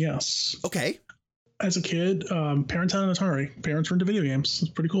on NES. Okay. As a kid, parents had an Atari. Parents were into video games.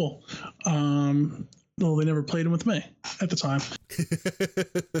 It's pretty cool. Well, they never played them with me at the time.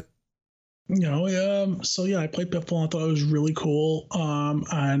 So yeah, I played Pitfall. I thought it was really cool.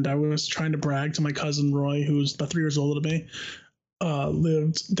 And I was trying to brag to my cousin Roy, who's about 3 years older than me.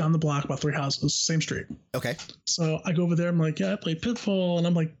 Lived down the block, about 3 houses, same street. Okay. So I go over there. I'm like, yeah, I played Pitfall, and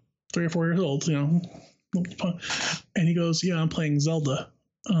I'm like 3 or 4 years old, And he goes, yeah, I'm playing Zelda.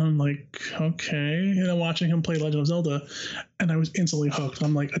 I'm like, okay. And I'm watching him play Legend of Zelda, and I was instantly hooked.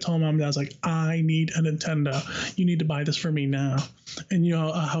 I'm like, I told my mom and dad, I was like, I need a Nintendo. You need to buy this for me now. And you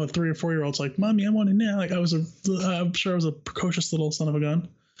know how a 3 or 4 year old's like, Mommy, I want it now. Like I'm sure I was a precocious little son of a gun.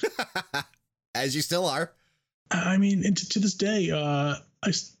 As you still are. I mean, to this day,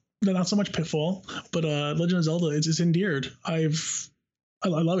 not so much Pitfall, but Legend of Zelda is endeared. I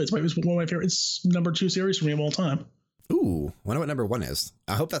love it. It's one of my favorite. It's number 2 series for me of all time. Ooh, I wonder what number 1 is.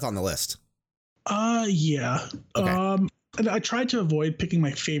 I hope that's on the list. Yeah. Okay. And I tried to avoid picking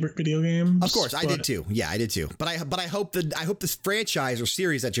my favorite video games. Of course, I did too. Yeah, I did too. But I hope this franchise or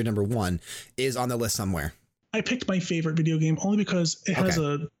series that's your number 1 is on the list somewhere. I picked my favorite video game only because it has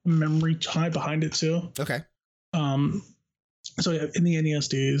a memory tie behind it too. Okay. So in the NES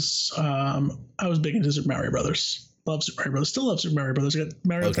days, I was big into Super Mario Brothers. Love Super Mario Brothers. Still love Super Mario Brothers. I got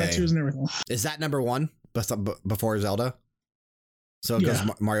Mario tattoos and everything. Is that number 1 before Zelda? So it goes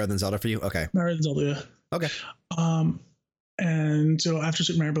Mario then Zelda for you? Okay. Mario then Zelda, yeah. Okay. And so after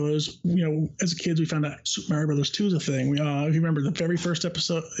Super Mario Brothers, as kids, we found out Super Mario Brothers 2 is a thing. If you remember, the very first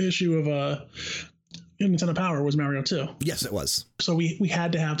issue of Nintendo Power was Mario 2. Yes, it was. So we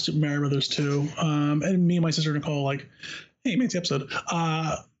had to have Super Mario Brothers 2. And me and my sister Nicole like, hey, make the episode.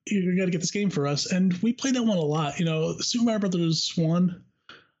 You got to get this game for us. And we played that one a lot. Super Mario Brothers 1,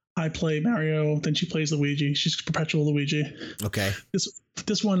 I play Mario, then she plays Luigi. She's perpetual Luigi. Okay.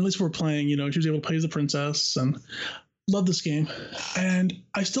 This one, at least we're playing, she was able to play as the princess, and love this game. And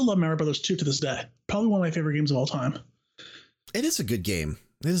I still love Mario Brothers 2 to this day. Probably one of my favorite games of all time. It is a good game.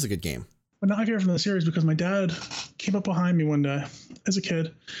 It is a good game. But not my favorite from the series because my dad came up behind me one day as a kid,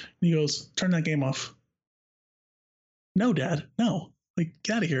 and he goes, turn that game off. No, Dad, no. Like,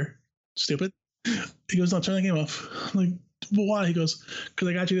 get out of here, stupid. He goes, no, turn that game off. I'm like, well, why? He goes, because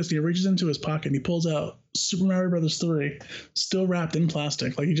I got you this. And he reaches into his pocket and he pulls out Super Mario Brothers 3, still wrapped in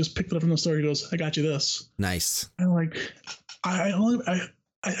plastic. Like, he just picked it up from the store. He goes, I got you this. Nice. And I'm like,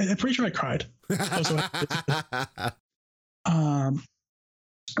 I'm pretty sure I cried.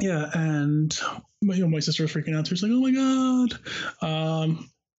 Yeah, and my sister was freaking out. She was like, "Oh my god!"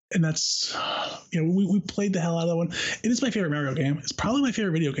 And that's we played the hell out of that one. It is my favorite Mario game. It's probably my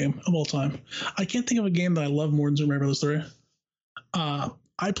favorite video game of all time. I can't think of a game that I love more than Super Mario Bros. 3. I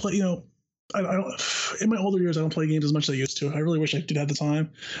play, I don't. In my older years, I don't play games as much as I used to. I really wish I did have the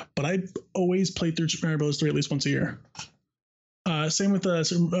time, but I always play through Super Mario Bros. 3 at least once a year. Same with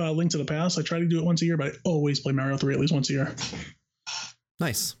Link to the Past. I try to do it once a year, but I always play Mario 3 at least once a year.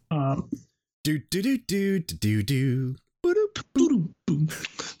 Nice. Do do do do do do.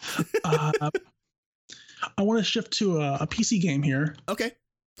 I want to shift to a PC game here. Okay.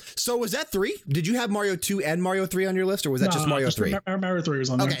 So was that 3? Did you have Mario 2 and Mario 3 on your list, or was that just Mario 3? Mario 3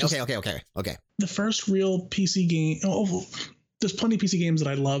 was on there. Okay. The first real PC game. There's plenty of PC games that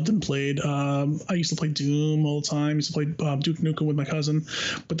I loved and played. I used to play Doom all the time. I used to play Duke Nukem with my cousin.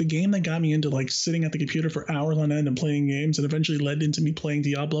 But the game that got me into like sitting at the computer for hours on end and playing games, and eventually led into me playing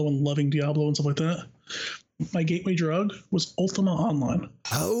Diablo and loving Diablo and stuff like that, my gateway drug was Ultima Online.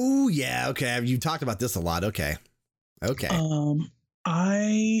 Oh yeah, okay. You talked about this a lot. Okay.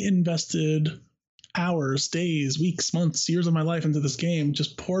 I invested hours, days, weeks, months, years of my life into this game,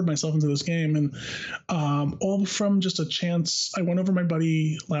 just poured myself into this game. And all from just a chance. I went over to my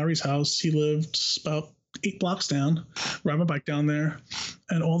buddy Larry's house. He lived about 8 blocks down, ride my bike down there,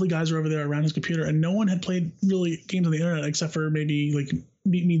 and all the guys were over there around his computer, and no one had played really games on the internet except for maybe like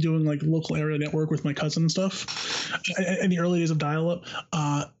me doing like local area network with my cousin and stuff in the early days of dial-up.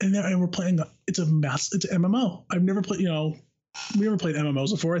 And we're playing, it's an MMO. I've never played, we never played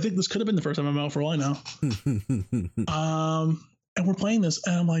MMOs before. I think this could have been the first MMO for all I know. And we're playing this,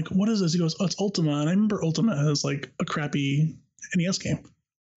 and I'm like, what is this? He goes, oh, it's Ultima. And I remember Ultima as like a crappy NES game.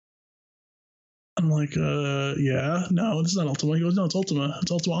 I'm like, yeah, no, this is not Ultima. He goes, no, it's Ultima.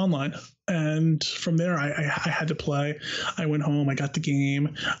 It's Ultima Online. And from there, I had to play. I went home. I got the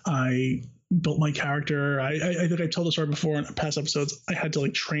game. I built my character. I think I told the story before in past episodes. I had to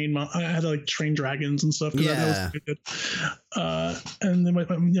like train dragons and stuff. Yeah. That was really good. And then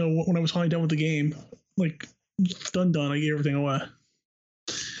when I was finally done with the game, like done, I gave everything away.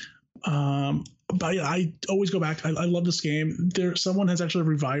 But yeah, I always go back. I love this game. Someone has actually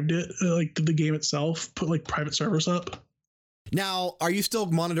revived it, like the game itself, put like private servers up. Now, are you still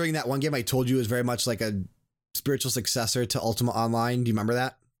monitoring that one game I told you is very much like a spiritual successor to Ultima Online? Do you remember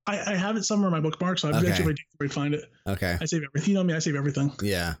that? I have it somewhere in my bookmark, so I'm actually ready to find it. Okay. I save everything. You know me, I save everything.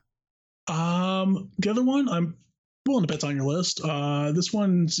 Yeah. The other one, I'm willing to bet's on your list. This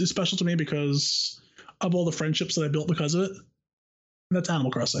one is special to me because of all the friendships that I built because of it. And that's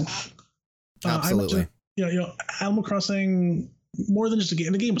Animal Crossing. Absolutely. Animal Crossing, more than just a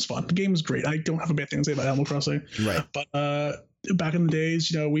game. The game was fun. The game was great. I don't have a bad thing to say about Animal Crossing. Right. But back in the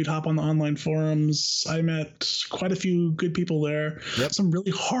days, we'd hop on the online forums. I met quite a few good people there. Yep. Some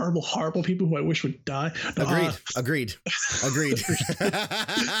really horrible, horrible people who I wish would die. Agreed. I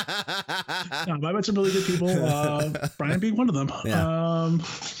met some really good people. Brian being one of them. Yeah.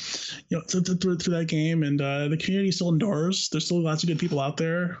 Through that game, and the community still endures. There's still lots of good people out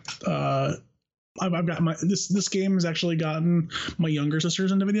there. I've got this game has actually gotten my younger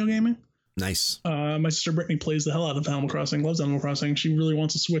sisters into video gaming. Nice. My sister Brittany plays the hell out of Animal Crossing, loves Animal Crossing. She really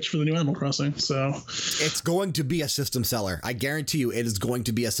wants to switch for the new Animal Crossing. So it's going to be a system seller. I guarantee you it is going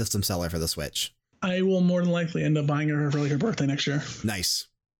to be a system seller for the Switch. I will more than likely end up buying her for like her birthday next year. Nice.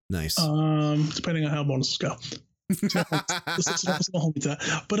 Depending on how bonuses go.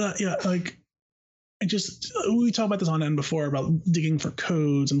 But yeah, like we talked about this on end before about digging for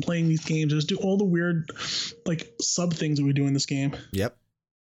codes and playing these games. Just do all the weird like sub things that we do in this game. Yep.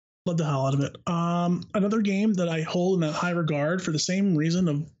 Love the hell out of it. Another game that I hold in that high regard for the same reason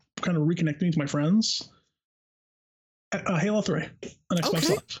of kind of reconnecting with my friends. Halo 3 on Xbox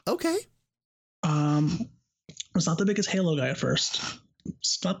Live. Okay. I was not the biggest Halo guy at first.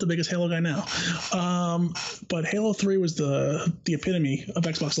 It's not the biggest Halo guy now. But Halo 3 was the epitome of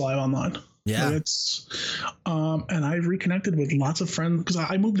Xbox Live Online. Yeah. And I reconnected with lots of friends because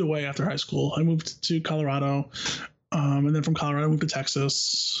I moved away after high school. I moved to Colorado. And then from Colorado, I moved to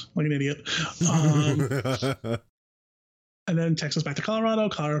Texas like an idiot. And then Texas back to Colorado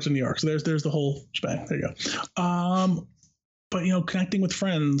to New York. So there's the whole shebang. There you go. But connecting with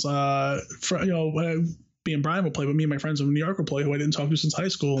friends, me and Brian would play, but me and my friends in New York would play, who I didn't talk to since high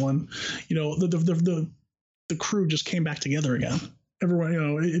school, and the crew just came back together again.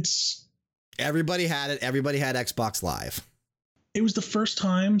 Everyone, everybody had it. Everybody had Xbox Live. It was the first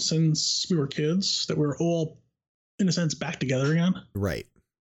time since we were kids that we were all, in a sense, back together again. Right.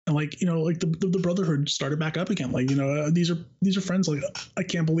 And the brotherhood started back up again. These are friends. Like, I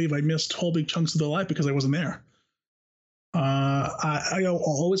can't believe I missed whole big chunks of their life because I wasn't there. I'll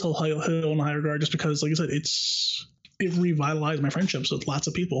always hold Halo in high regard just because, like I said, it revitalized my friendships with lots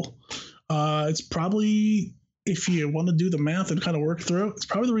of people. It's probably, if you want to do the math and kind of work through, it's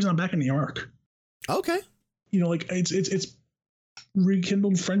probably the reason I'm back in New York. Okay. It's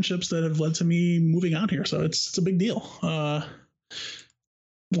rekindled friendships that have led to me moving out here, so it's a big deal.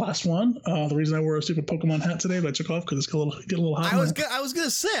 Last one, the reason I wore a stupid Pokemon hat today, but I took off because it's get a little hot. I was gonna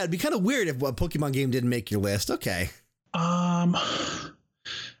say it'd be kind of weird if a Pokemon game didn't make your list. Okay.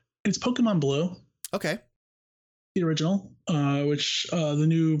 It's Pokemon Blue. Okay. The original, which the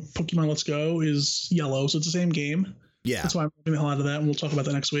new Pokemon Let's Go is yellow, so it's the same game. Yeah. That's why I'm moving the hell out of that, and we'll talk about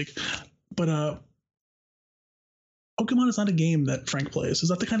that next week. But Pokemon is not a game that Frank plays. It's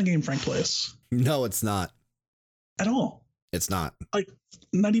not the kind of game Frank plays. No, it's not. At all. It's not.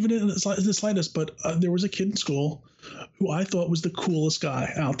 Not even in the slightest, but there was a kid in school who I thought was the coolest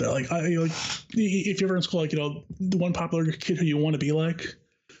guy out there. If you're ever in school, the one popular kid who you want to be like,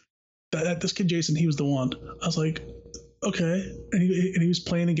 this kid Jason, he was the one. I was like, okay, and he was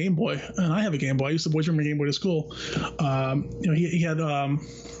playing a Game Boy, and I have a Game Boy. I used to boys bring my Game Boy to school. He had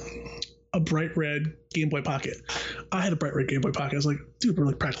a bright red Game Boy Pocket. I had a bright red Game Boy Pocket. I was like, dude, we're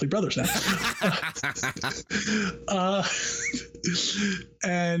like practically brothers now.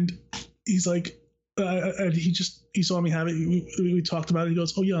 And he's like, and he saw me have it. We talked about it. He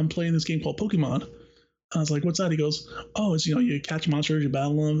goes, oh yeah, I'm playing this game called Pokemon. I was like, what's that? He goes, oh, it's, you catch monsters, you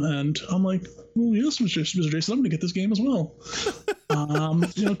battle them. And I'm like, well, yes, Mr. Jason, I'm going to get this game as well. I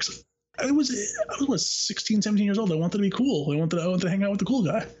was 16, 17 years old. I wanted to be cool. I wanted to hang out with the cool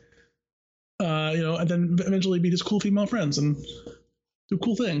guy. And then eventually meet his cool female friends and do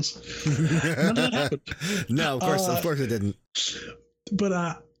cool things. None of that happened. No, of course it didn't.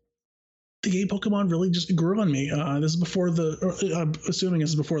 But the game Pokemon really just grew on me. This is before I'm assuming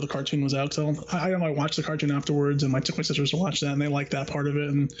this is before the cartoon was out. So I watched the cartoon afterwards, and I took my sisters to watch that, and they liked that part of it,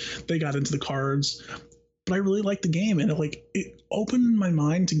 and they got into the cards. But I really liked the game, and it opened my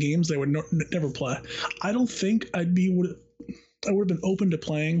mind to games that I would never play. I don't think I would have been open to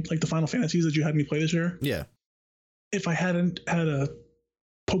playing like the Final Fantasies that you had me play this year. Yeah. If I hadn't had a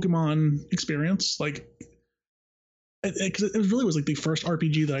Pokemon experience, because it really was like the first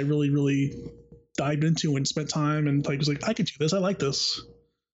RPG that I really, really dived into and spent time and was like, I could do this. I like this.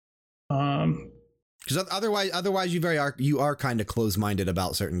 Because otherwise you are kind of closed-minded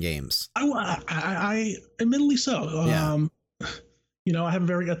about certain games. I admittedly so. Yeah. I have a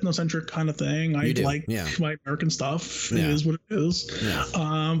very ethnocentric kind of thing. I like my American stuff. Yeah. It is what it is. Yeah.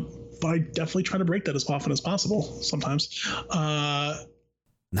 But I definitely try to break that as often as possible. Sometimes.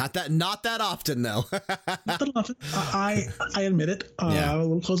 Not that often, though. Not that often. I admit it. I'm a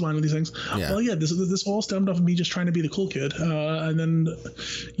little closed-minded with these things. Yeah. Well, yeah, this all stemmed off of me just trying to be the cool kid, and then,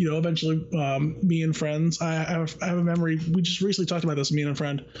 eventually, me and friends. I have a memory. We just recently talked about this. Me and a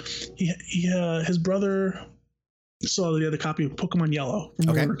friend. His brother saw that he had a copy of Pokemon Yellow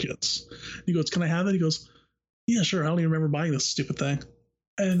from Warner Kids. He goes, "Can I have it?" He goes, "Yeah, sure." I don't even remember buying this stupid thing.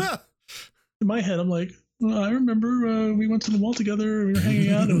 And in my head, I'm like, well, I remember we went to the mall together. We were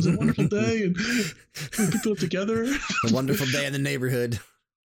hanging out. It was a wonderful day, and we picked it up together. A wonderful day in the neighborhood.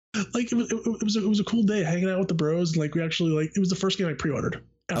 It was a cool day hanging out with the bros. And we actually it was the first game I pre-ordered.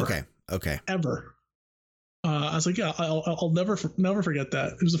 Ever. Okay. Ever. I was like, yeah, I'll never forget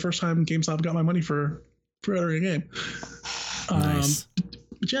that. It was the first time GameStop got my money for pre-ordering a game. Nice.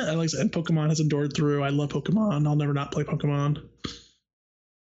 But yeah, like I said, Pokemon has endured through. I love Pokemon. I'll never not play Pokemon.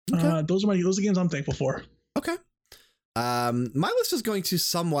 Okay. Those are the games I'm thankful for. Okay. My list is going to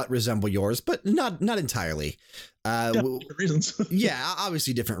somewhat resemble yours, but not entirely. Different reasons. Yeah,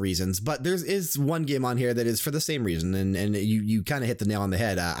 obviously different reasons, but there is one game on here that is for the same reason, and you kind of hit the nail on the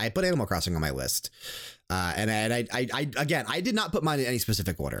head. I put Animal Crossing on my list, and I did not put mine in any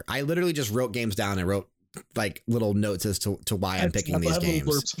specific order. I literally just wrote games down and wrote like little notes as to why I'm picking these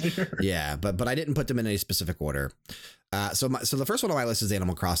games. Yeah, but I didn't put them in any specific order. So the first one on my list is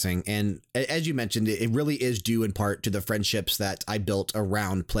Animal Crossing, and as you mentioned, it really is due in part to the friendships that I built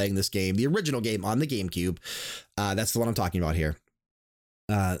around playing this game, the original game on the GameCube. That's the one I'm talking about here.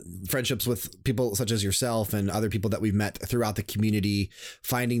 Friendships with people such as yourself and other people that we've met throughout the community,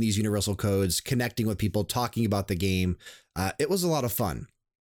 finding these universal codes, connecting with people, talking about the game. It was a lot of fun.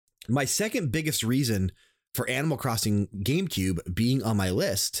 My second biggest reason for Animal Crossing GameCube being on my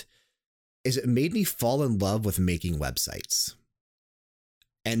list is it made me fall in love with making websites,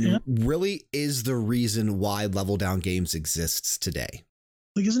 and really is the reason why Level Down Games exists today.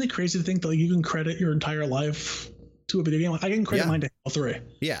 Like, isn't it crazy to think that like, you can credit your entire life to a video game? Like, I can credit mine to Halo 3.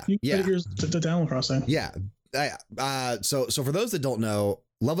 Yeah. You can credit yours to Animal Crossing. Yeah. So for those that don't know,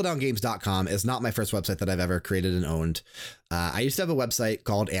 leveldowngames.com is not my first website that I've ever created and owned. I used to have a website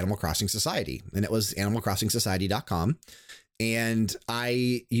called Animal Crossing Society, and it was animalcrossingsociety.com. And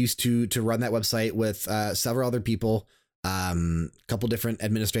I used to run that website with several other people, a couple different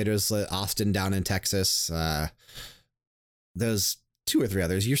administrators, Austin down in Texas. There's 2 or 3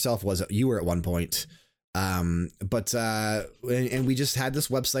 others. You were at one point. And we just had this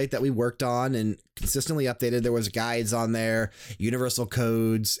website that we worked on and consistently updated. There was guides on there, universal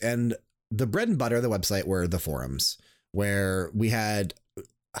codes, and the bread and butter of the website were the forums, where we had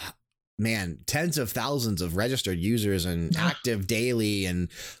tens of thousands of registered users and active daily, and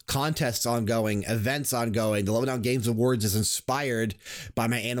contests ongoing, events ongoing. The Level Down Games Awards is inspired by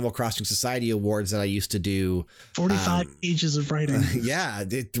my Animal Crossing Society Awards that I used to do. 45 pages of writing. Yeah,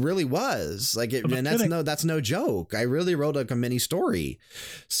 it really was like it. And that's no joke. I really wrote like a mini story.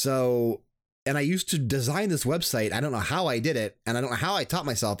 So, and I used to design this website. I don't know how I did it, and I don't know how I taught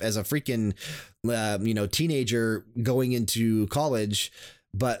myself as a freaking, teenager going into college.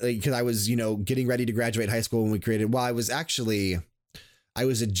 But because I was, getting ready to graduate high school when we created, I was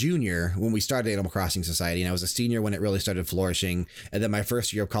a junior when we started Animal Crossing Society, and I was a senior when it really started flourishing. And then my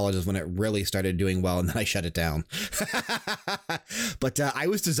first year of college is when it really started doing well, and then I shut it down. But I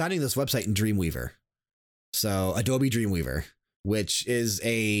was designing this website in Dreamweaver. So Adobe Dreamweaver, which is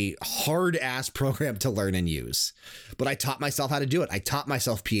a hard ass program to learn and use. But I taught myself how to do it. I taught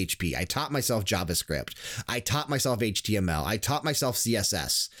myself PHP. I taught myself JavaScript. I taught myself HTML. I taught myself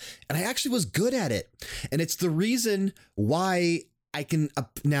CSS. And I actually was good at it. And it's the reason why I can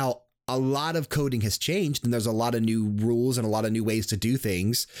now. A lot of coding has changed, and there's a lot of new rules and a lot of new ways to do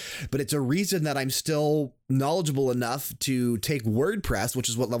things, but it's a reason that I'm still knowledgeable enough to take WordPress, which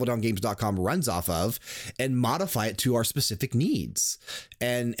is what leveldowngames.com runs off of, and modify it to our specific needs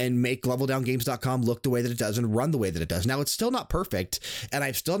and make leveldowngames.com look the way that it does and run the way that it does. Now, it's still not perfect, and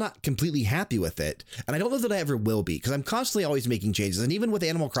I'm still not completely happy with it. And I don't know that I ever will be, because I'm constantly always making changes. And even with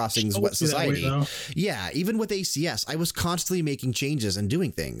Animal Crossing's Society, even with ACS, I was constantly making changes and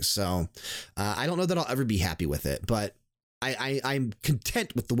doing things. So I don't know that I'll ever be happy with it, but I'm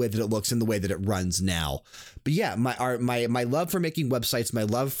content with the way that it looks and the way that it runs now. But yeah, my love for making websites, my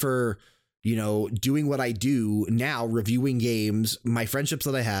love for, doing what I do now, reviewing games, my friendships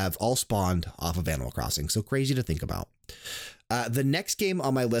that I have all spawned off of Animal Crossing. So crazy to think about. The next game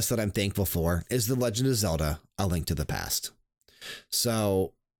on my list that I'm thankful for is The Legend of Zelda: A Link to the Past.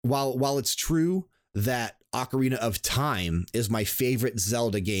 So while it's true that Ocarina of Time is my favorite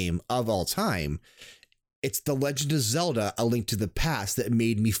Zelda game of all time, it's The Legend of Zelda: A Link to the Past that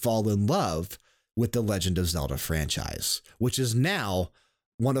made me fall in love with the Legend of Zelda franchise, which is now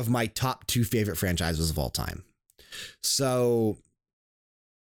one of my top 2 favorite franchises of all time. So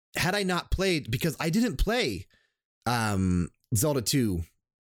had I not played, because I didn't play Zelda 2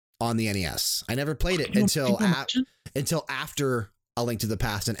 on the NES. I never played it until after A Link to the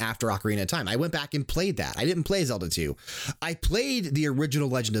Past and after Ocarina of Time. I went back and played that. I didn't play Zelda 2. I played the original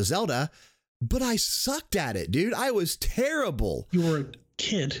Legend of Zelda, but I sucked at it, dude. I was terrible. You were a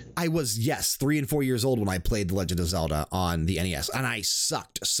kid. I was, 3 and 4 years old when I played The Legend of Zelda on the NES, and I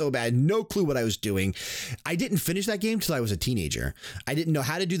sucked so bad. No clue what I was doing. I didn't finish that game till I was a teenager. I didn't know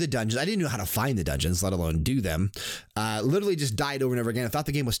how to do the dungeons. I didn't know how to find the dungeons, let alone do them. Literally just died over and over again. I thought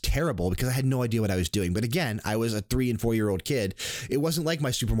the game was terrible because I had no idea what I was doing. But again, I was a 3 and 4 year old kid. It wasn't like my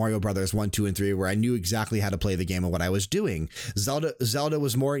Super Mario Brothers 1, 2, and 3, where I knew exactly how to play the game and what I was doing. Zelda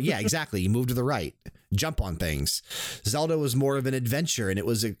was more, exactly. You move to the right. jump on things. Zelda was more of an adventure, and it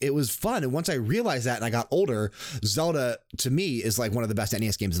was fun. And once I realized that and I got older, Zelda to me is like one of the best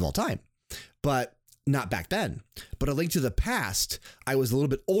NES games of all time. But not back then. But A Link to the Past, I was a little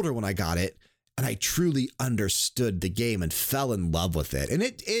bit older when I got it, and I truly understood the game and fell in love with it. And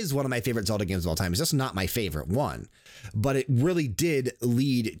it is one of my favorite Zelda games of all time. It's just not my favorite one, but it really did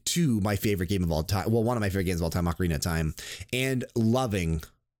lead to my favorite game of all time. Well, one of my favorite games of all time, Ocarina of Time, and loving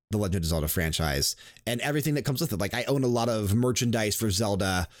the Legend of Zelda franchise and everything that comes with it. Like, I own a lot of merchandise for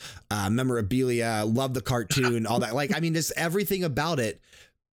Zelda, memorabilia, love the cartoon, all that. Like, I mean, just everything about it.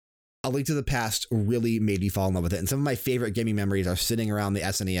 A Link to the Past really made me fall in love with it. And some of my favorite gaming memories are sitting around the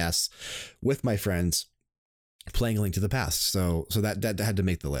SNES with my friends playing A Link to the Past. So that had to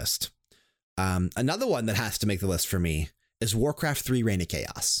make the list. Another one that has to make the list for me is Warcraft 3 Reign of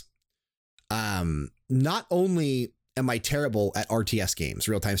Chaos. Not only am I terrible at RTS games,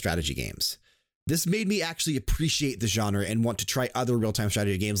 real-time strategy games, this made me actually appreciate the genre and want to try other real-time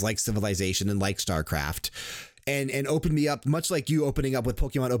strategy games like Civilization and like StarCraft. And opened me up, much like you opening up with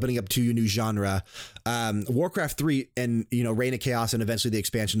Pokemon, opening up to a new genre. Warcraft 3 and, Reign of Chaos and eventually the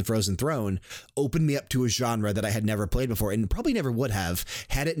expansion Frozen Throne opened me up to a genre that I had never played before and probably never would have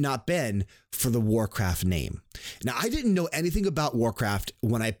had it not been for the Warcraft name. Now, I didn't know anything about Warcraft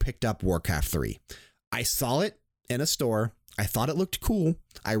when I picked up Warcraft 3. I saw it in a store. I thought it looked cool.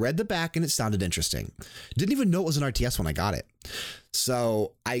 I read the back and it sounded interesting. Didn't even know it was an RTS when I got it.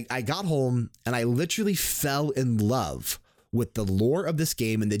 So I got home and I literally fell in love with the lore of this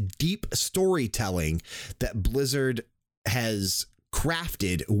game and the deep storytelling that Blizzard has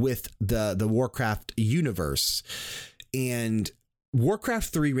crafted with the Warcraft universe. And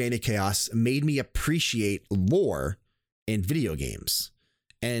Warcraft 3 Reign of Chaos made me appreciate lore in video games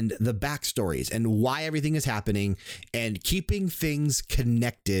and the backstories and why everything is happening and keeping things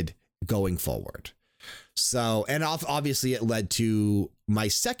connected going forward. So, and obviously it led to my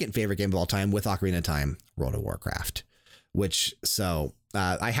second favorite game of all time with Ocarina of Time, World of Warcraft,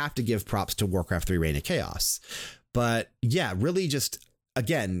 I have to give props to Warcraft 3 Reign of Chaos. But yeah, really just,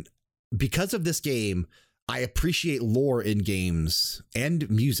 again, because of this game, I appreciate lore in games and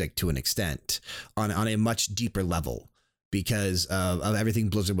music to an extent on a much deeper level because of everything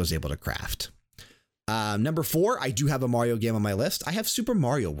Blizzard was able to craft. Number 4, I do have a Mario game on my list. I have Super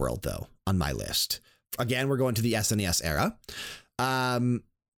Mario World, though, on my list. Again, we're going to the SNES era.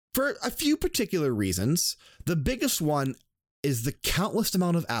 For a few particular reasons. The biggest one is the countless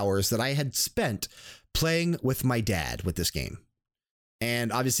amount of hours that I had spent playing with my dad with this game.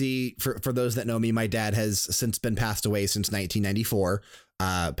 And obviously, for those that know me, my dad has since been passed away since 1994.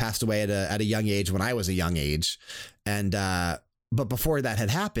 Passed away at a young age when I was a young age. And but before that had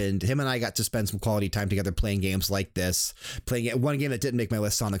happened, him and I got to spend some quality time together playing games like this. Playing one game that didn't make my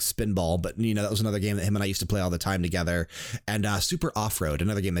list, Sonic Spinball, but that was another game that him and I used to play all the time together. And Super Off-Road,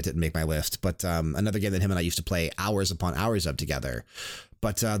 another game that didn't make my list, but another game that him and I used to play hours upon hours of together.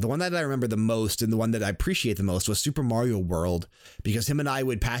 But the one that I remember the most and the one that I appreciate the most was Super Mario World, because him and I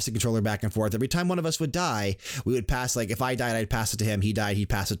would pass the controller back and forth. Every time one of us would die, we would pass, like if I died, I'd pass it to him. He died, he'd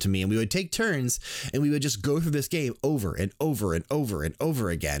pass it to me. And we would take turns and we would just go through this game over and over and over and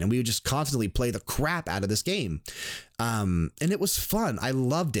over again. And we would just constantly play the crap out of this game. And it was fun. I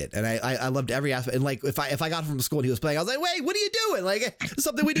loved it. And I loved every aspect. And like, if I got from school and he was playing, I was like, wait, what are you doing? Like, it's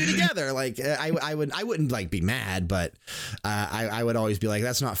something we do together. Like I wouldn't like be mad, but I would always be like,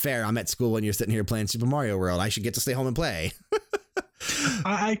 that's not fair. I'm at school and you're sitting here playing Super Mario World. I should get to stay home and play.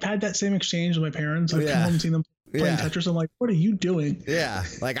 I had that same exchange with my parents. I've come home and seen them playing Tetris. I'm like, what are you doing? Yeah.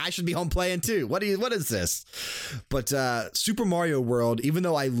 Like I should be home playing too. What is this? But Super Mario World, even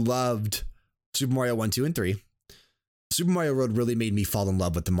though I loved Super Mario 1, 2, and 3, Super Mario World really made me fall in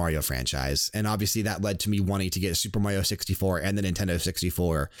love with the Mario franchise. And obviously that led to me wanting to get Super Mario 64 and the Nintendo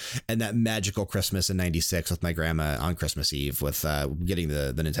 64 and that magical Christmas in 96 with my grandma on Christmas Eve with getting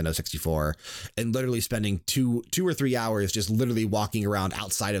the Nintendo 64 and literally spending two or 3 hours just literally walking around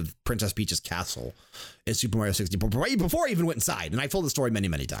outside of Princess Peach's castle in Super Mario 64 before I even went inside. And I told the story many,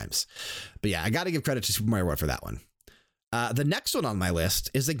 many times. But yeah, I got to give credit to Super Mario World for that one. The next one on my list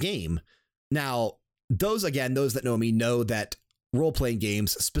is a game. Now, those that know me know that role-playing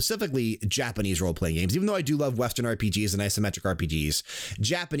games, specifically Japanese role-playing games, even though I do love Western RPGs and isometric RPGs,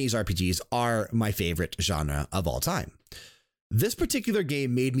 Japanese RPGs are my favorite genre of all time. This particular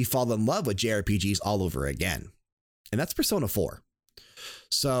game made me fall in love with JRPGs all over again, and that's Persona 4.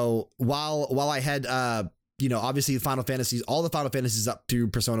 So while I had obviously Final Fantasies, all the Final Fantasies up through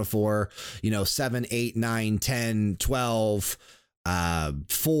Persona 4, 7, 8, 9, 10, 12,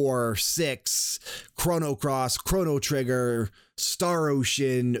 4, 6, Chrono Cross, Chrono Trigger, Star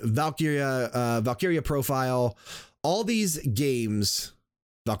Ocean, Valkyria Profile, all these games,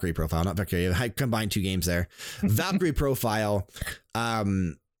 Valkyrie Profile, not Valkyria. I combined 2 games there. Valkyrie Profile.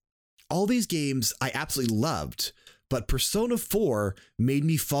 All these games I absolutely loved, but Persona 4 made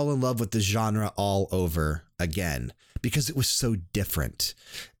me fall in love with the genre all over again because it was so different.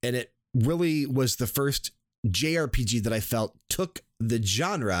 And it really was the first JRPG that I felt took the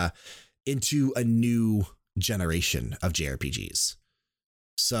genre into a new generation of JRPGs.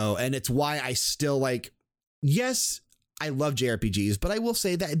 So, and it's why I still like, yes, I love JRPGs, but I will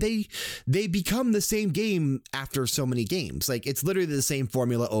say that they become the same game after so many games. Like, it's literally the same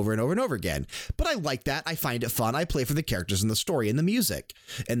formula over and over and over again. But I like that. I find it fun. I play for the characters and the story and the music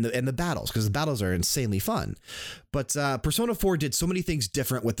and the battles, because the battles are insanely fun. But Persona 4 did so many things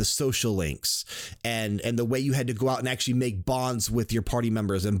different with the social links and the way you had to go out and actually make bonds with your party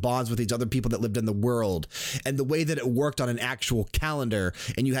members and bonds with these other people that lived in the world, and the way that it worked on an actual calendar,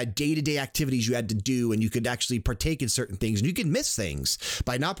 and you had day-to-day activities you had to do, and you could actually partake in certain things, and you could miss things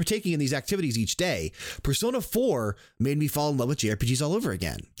by not partaking in these activities each day. Persona 4 made me fall in love with JRPGs all over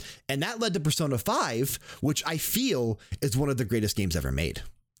again. And that led to Persona 5, which I feel is one of the greatest games ever made.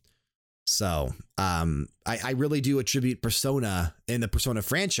 So I really do attribute Persona and the Persona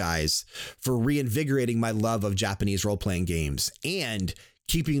franchise for reinvigorating my love of Japanese role-playing games and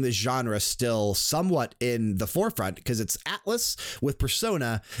keeping the genre still somewhat in the forefront, because it's Atlas with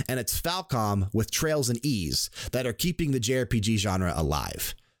Persona and it's Falcom with Trails and Ease that are keeping the JRPG genre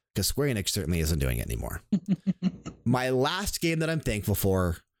alive, because Square Enix certainly isn't doing it anymore. My last game that I'm thankful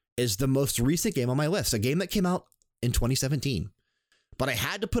for is the most recent game on my list, a game that came out in 2017. But I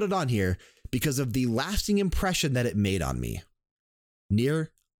had to put it on here because of the lasting impression that it made on me.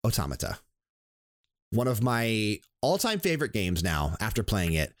 Nier Automata. One of my all-time favorite games now after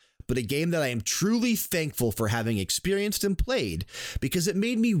playing it, but a game that I am truly thankful for having experienced and played, because it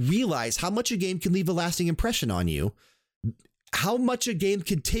made me realize how much a game can leave a lasting impression on you, how much a game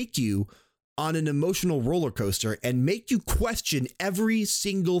can take you on an emotional roller coaster and make you question every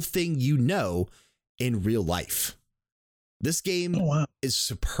single thing you know in real life. This game is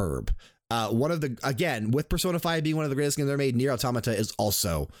superb. Again, with Persona 5 being one of the greatest games ever made, Nier Automata is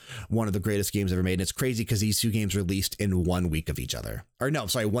also one of the greatest games ever made. And it's crazy because these 2 games released in 1 week of each other. Or no,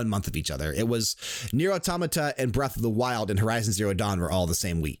 sorry, 1 month of each other. It was Nier Automata and Breath of the Wild and Horizon Zero Dawn were all the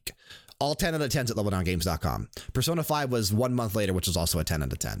same week. All 10 out of 10s at leveldowngames.com. Persona 5 was 1 month later, which was also a 10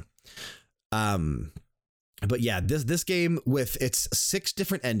 out of 10. But yeah, this game with its 6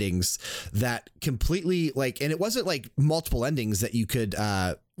 different endings that completely and it wasn't like multiple endings that you could,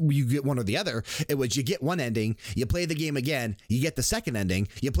 you get one or the other. It was you get one ending, you play the game again, you get the second ending,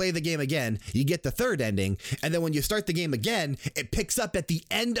 you play the game again, you get the third ending. And then when you start the game again, it picks up at the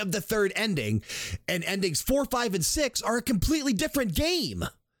end of the third ending, and endings 4, 5, and 6 are a completely different game.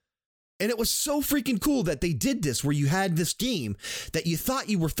 And it was so freaking cool that they did this, where you had this game that you thought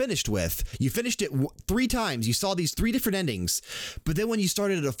you were finished with. You finished it 3 times. You saw these 3 different endings. But then when you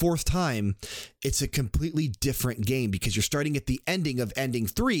started it a 4th time, it's a completely different game, because you're starting at the ending of ending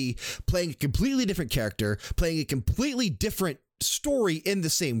 3, playing a completely different character, playing a completely different story in the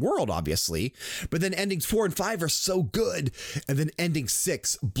same world, obviously. But then endings 4 and 5 are so good. And then ending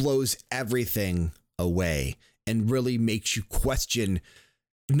 6 blows everything away and really makes you question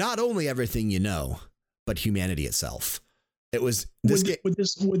not only everything you know, but humanity itself. It was this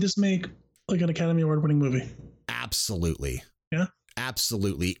would this make like an Academy Award winning movie? Absolutely. Yeah.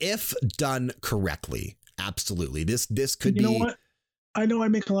 Absolutely. If done correctly. Absolutely. This could be. You know what? I know I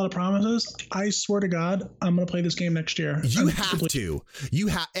make a lot of promises. I swear to God, I'm going to play this game next year. You have to. You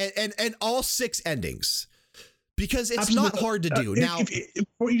have and all 6 endings, because it's not hard to do. Now,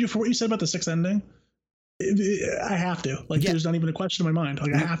 for what you said about the 6th ending, I have to. There's not even a question in my mind.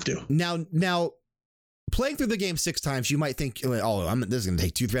 I have to. Now, playing through the game 6 times, you might think, oh, this is going to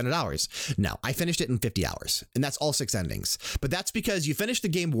take 200-300 hours. No, I finished it in 50 hours, and that's all 6 endings. But that's because you finished the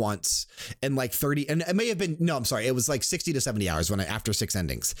game once in 30, and it may have been, no, I'm sorry, it was 60 to 70 hours after 6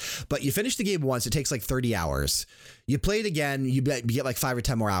 endings. But you finish the game once, it takes 30 hours. You play it again, you get 5 or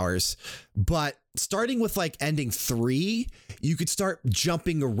 10 more hours. But starting with ending 3, you could start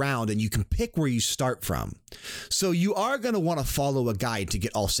jumping around and you can pick where you start from. So you are going to want to follow a guide to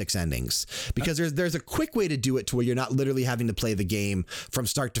get all 6 endings, because there's a quick way to do it to where you're not literally having to play the game from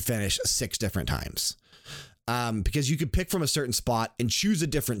start to finish 6 different times. Because you could pick from a certain spot and choose a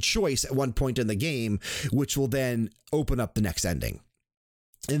different choice at one point in the game, which will then open up the next ending.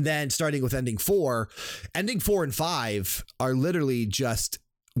 And then starting with ending 4 and 5 are literally just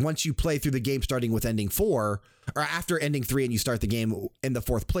once you play through the game starting with ending 4, or after ending 3 and you start the game in the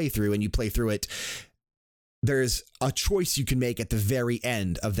 4th playthrough and you play through it, there's a choice you can make at the very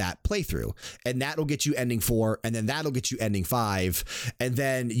end of that playthrough. And that'll get you ending 4, and then that'll get you ending 5. And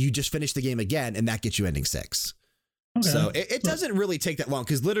then you just finish the game again, and that gets you ending 6. Okay. So it doesn't really take that long,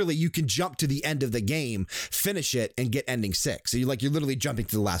 because literally you can jump to the end of the game, finish it, and get ending 6. So you're literally jumping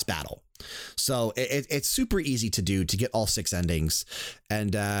to the last battle. So it's super easy to do, to get all 6 endings.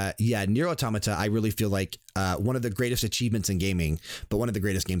 And Nier Automata, I really feel like one of the greatest achievements in gaming, but one of the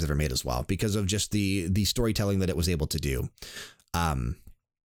greatest games ever made as well, because of just the storytelling that it was able to do.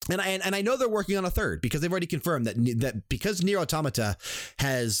 And I know they're working on a 3rd, because they've already confirmed that because Nier Automata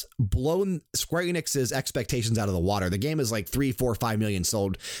has blown Square Enix's expectations out of the water. The game is like 3, 4, 5 million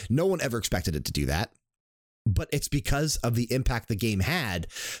sold. No one ever expected it to do that. But it's because of the impact the game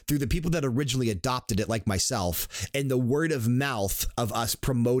had through the people that originally adopted it, like myself, and the word of mouth of us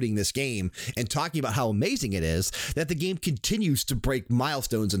promoting this game and talking about how amazing it is, that the game continues to break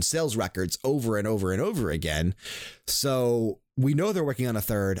milestones and sales records over and over and over again. So we know they're working on a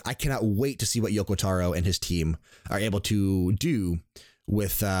 3rd. I cannot wait to see what Yoko Taro and his team are able to do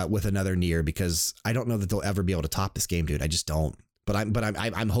with another Nier, because I don't know that they'll ever be able to top this game, dude. I just don't. But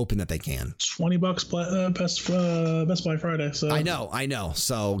I'm hoping that they can. $20 Best Buy Friday. So I know.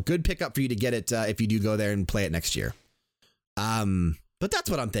 So good pickup for you to get it if you do go there and play it next year. But that's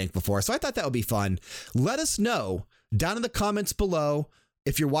what I'm thankful for. So I thought that would be fun. Let us know down in the comments below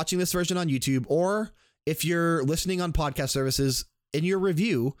if you're watching this version on YouTube, or if you're listening on podcast services, in your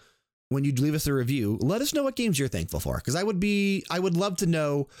review. When you leave us a review, let us know what games you're thankful for, because I would love to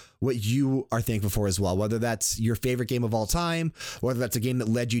know what you are thankful for as well, whether that's your favorite game of all time, whether that's a game that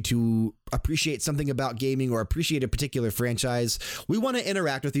led you to appreciate something about gaming or appreciate a particular franchise. We want to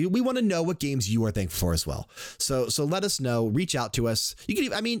interact with you. We want to know what games you are thankful for as well. So let us know, reach out to us. You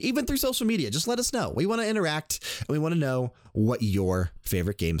can, even through social media, just let us know. We want to interact, and we want to know what your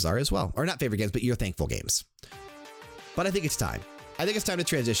favorite games are as well, or not favorite games, but your thankful games. But I think it's time. I think it's time to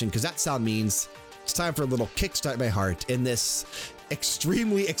transition, because that sound means it's time for a little Kickstart My Heart in this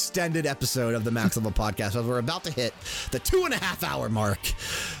extremely extended episode of the Max Level Podcast, as we're about to hit the 2.5 hour mark.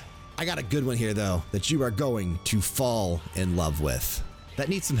 I got a good one here, though, that you are going to fall in love with. That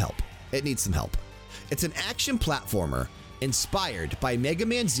needs some help. It needs some help. It's an action platformer inspired by Mega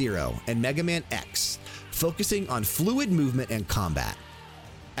Man Zero and Mega Man X, focusing on fluid movement and combat.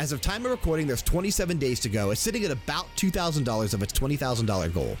 As of time of recording, there's 27 days to go. It's sitting at about $2,000 of its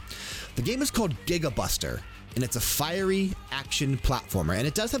 $20,000 goal. The game is called Giga Buster, and it's a fiery action platformer, and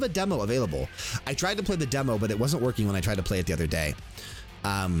it does have a demo available. I tried to play the demo, but it wasn't working when I tried to play it the other day.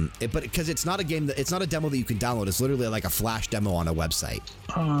 But because it's not a game it's not a demo that you can download. It's literally like a flash demo on a website.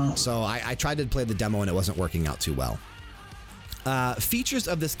 So I tried to play the demo, and it wasn't working out too well. Features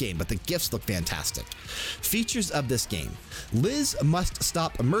of this game, but the GIFs look fantastic. Features of this game. Liz must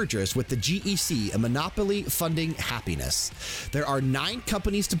stop mergers with the GEC, a monopoly funding happiness. There are 9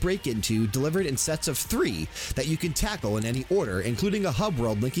 companies to break into, delivered in sets of 3 that you can tackle in any order, including a hub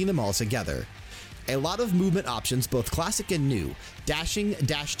world linking them all together. A lot of movement options, both classic and new. Dashing,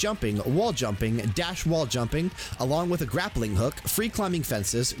 dash jumping, wall jumping, dash wall jumping, along with a grappling hook, free climbing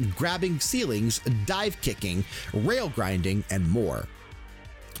fences, grabbing ceilings, dive kicking, rail grinding, and more.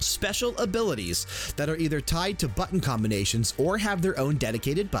 Special abilities that are either tied to button combinations or have their own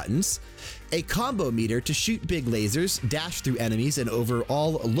dedicated buttons. A combo meter to shoot big lasers, dash through enemies, and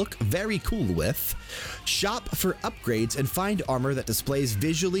overall look very cool with. Shop for upgrades and find armor that displays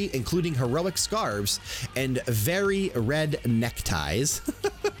visually, including heroic scarves and very red neckties.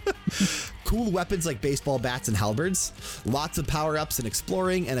 Cool weapons like baseball bats and halberds. Lots of power-ups and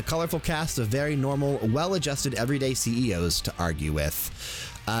exploring, and a colorful cast of very normal, well-adjusted everyday CEOs to argue with.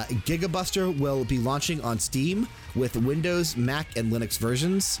 Giga Buster will be launching on Steam with Windows, Mac, and Linux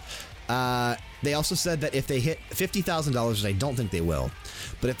versions. They also said that if they hit $50,000, which I don't think they will,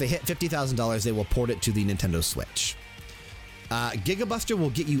 but if they hit $50,000, they will port it to the Nintendo Switch. Giga Buster will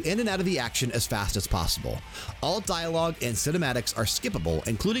get you in and out of the action as fast as possible. All dialogue and cinematics are skippable,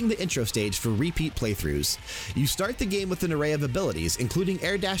 including the intro stage for repeat playthroughs. You start the game with an array of abilities, including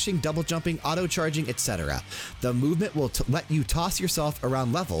air dashing, double jumping, auto charging, etc. The movement will let you toss yourself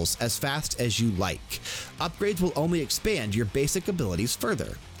around levels as fast as you like. Upgrades will only expand your basic abilities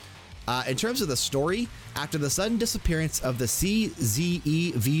further. In terms of the story, after the sudden disappearance of the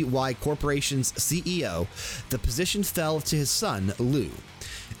CZEVY Corporation's CEO, the position fell to his son, Lou.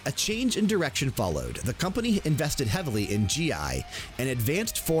 A change in direction followed. The company invested heavily in GI, an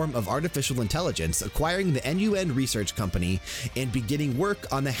advanced form of artificial intelligence, acquiring the NUN Research Company and beginning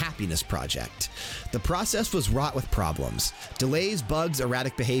work on the Happiness Project. The process was wrought with problems, delays, bugs,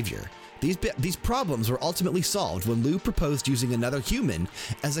 erratic behavior. These problems were ultimately solved when Liu proposed using another human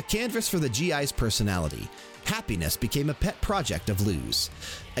as a canvas for the GI's personality. Happiness became a pet project of Liu's.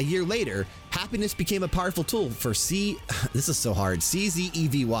 A year later, Happiness became a powerful tool for CZEVY.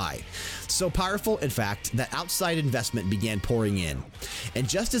 So powerful, in fact, that outside investment began pouring in. And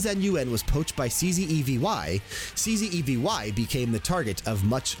just as NUN was poached by CZEVY, CZEVY became the target of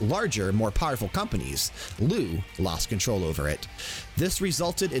much larger, more powerful companies. Liu lost control over it. This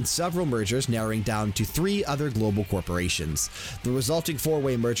resulted in several mergers, narrowing down to 3 other global corporations. The resulting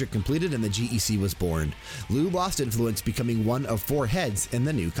 4-way merger completed and the GEC was born. Liu lost influence, becoming one of 4 heads in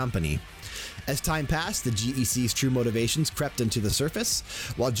the new company. As time passed, the GEC's true motivations crept into the surface.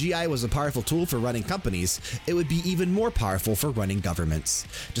 While GI was a powerful tool for running companies, it would be even more powerful for running governments.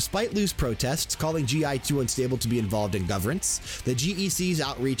 Despite Liu's protests, calling GI too unstable to be involved in governance, the GEC's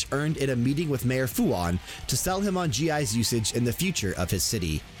outreach earned it a meeting with Mayor Fuan to sell him on GI's usage in the future of his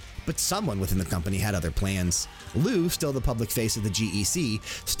city. But someone within the company had other plans. Liu, still the public face of the GEC,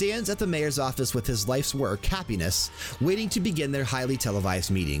 stands at the mayor's office with his life's work, Happiness, waiting to begin their highly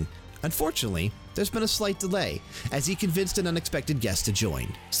televised meeting. Unfortunately, there's been a slight delay, as he convinced an unexpected guest to join,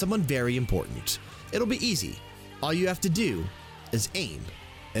 someone very important. It'll be easy. All you have to do is aim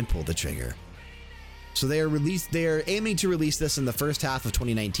and pull the trigger. So they're aiming to release this in the first half of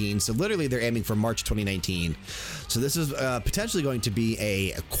 2019. So literally they're aiming for March 2019. So this is potentially going to be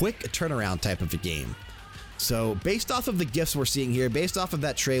a quick turnaround type of a game. So based off of the gifts we're seeing here, based off of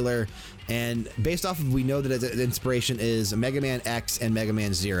that trailer, and based off of we know that the inspiration is Mega Man X and Mega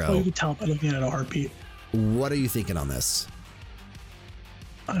Man Zero. Oh, you can tell by looking at it a heartbeat. What are you thinking on this?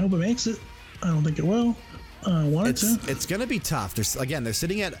 I hope it makes it. I don't think it will. I want it to. It's going to be tough. They're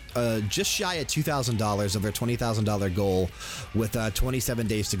sitting at just shy of $2,000 of their $20,000 goal with 27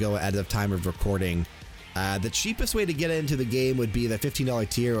 days to go at the time of recording. The cheapest way to get into the game would be the $15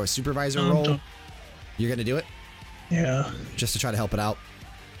 tier or supervisor role. You're going to do it? Yeah. Just to try to help it out?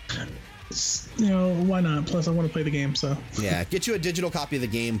 You know, why not? Plus, I want to play the game, so. Yeah, get you a digital copy of the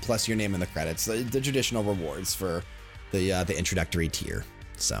game plus your name in the credits. The traditional rewards for the introductory tier.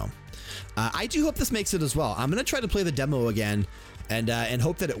 So, I do hope this makes it as well. I'm going to try to play the demo again and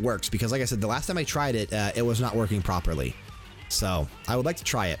hope that it works because, like I said, the last time I tried it, it was not working properly. So, I would like to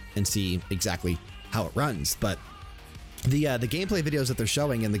try it and see exactly how it runs. But the gameplay videos that they're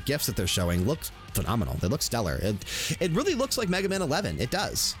showing and the GIFs that they're showing look phenomenal. They look stellar. It really looks like Mega Man 11. It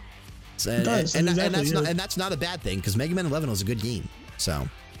does. It does. And that's not a bad thing because Mega Man 11 was a good game. So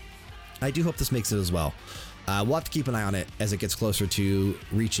I do hope this makes it as well. We'll have to keep an eye on it as it gets closer to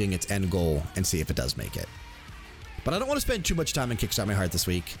reaching its end goal and see if it does make it. But I don't want to spend too much time on Kickstart My Heart this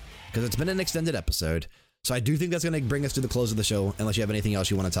week because it's been an extended episode. So I do think that's going to bring us to the close of the show unless you have anything else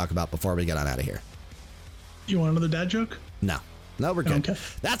you want to talk about before we get on out of here. You want another dad joke? No, we're good. Okay.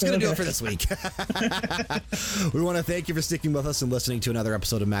 That's going to do it for this week. We want to thank you for sticking with us and listening to another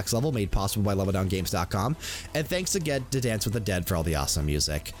episode of Max Level made possible by LevelDownGames.com. And thanks again to Dance with the Dead for all the awesome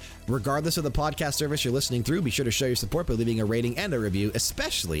music. Regardless of the podcast service you're listening through, be sure to show your support by leaving a rating and a review,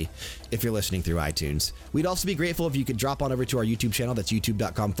 especially if you're listening through iTunes. We'd also be grateful if you could drop on over to our YouTube channel. That's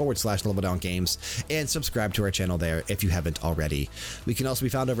youtube.com/LevelDownGames and subscribe to our channel there if you haven't already. We can also be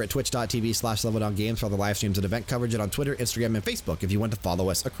found over at twitch.tv/LevelDownGames for all the live streams and event coverage, and on Twitter, Instagram, and Facebook if you want to follow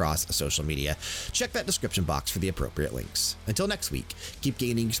us across social media. Check that description box for the appropriate links. Until next week, keep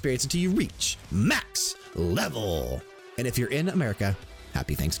gaining experience until you reach max level. And if you're in America,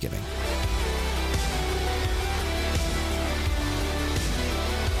 happy Thanksgiving.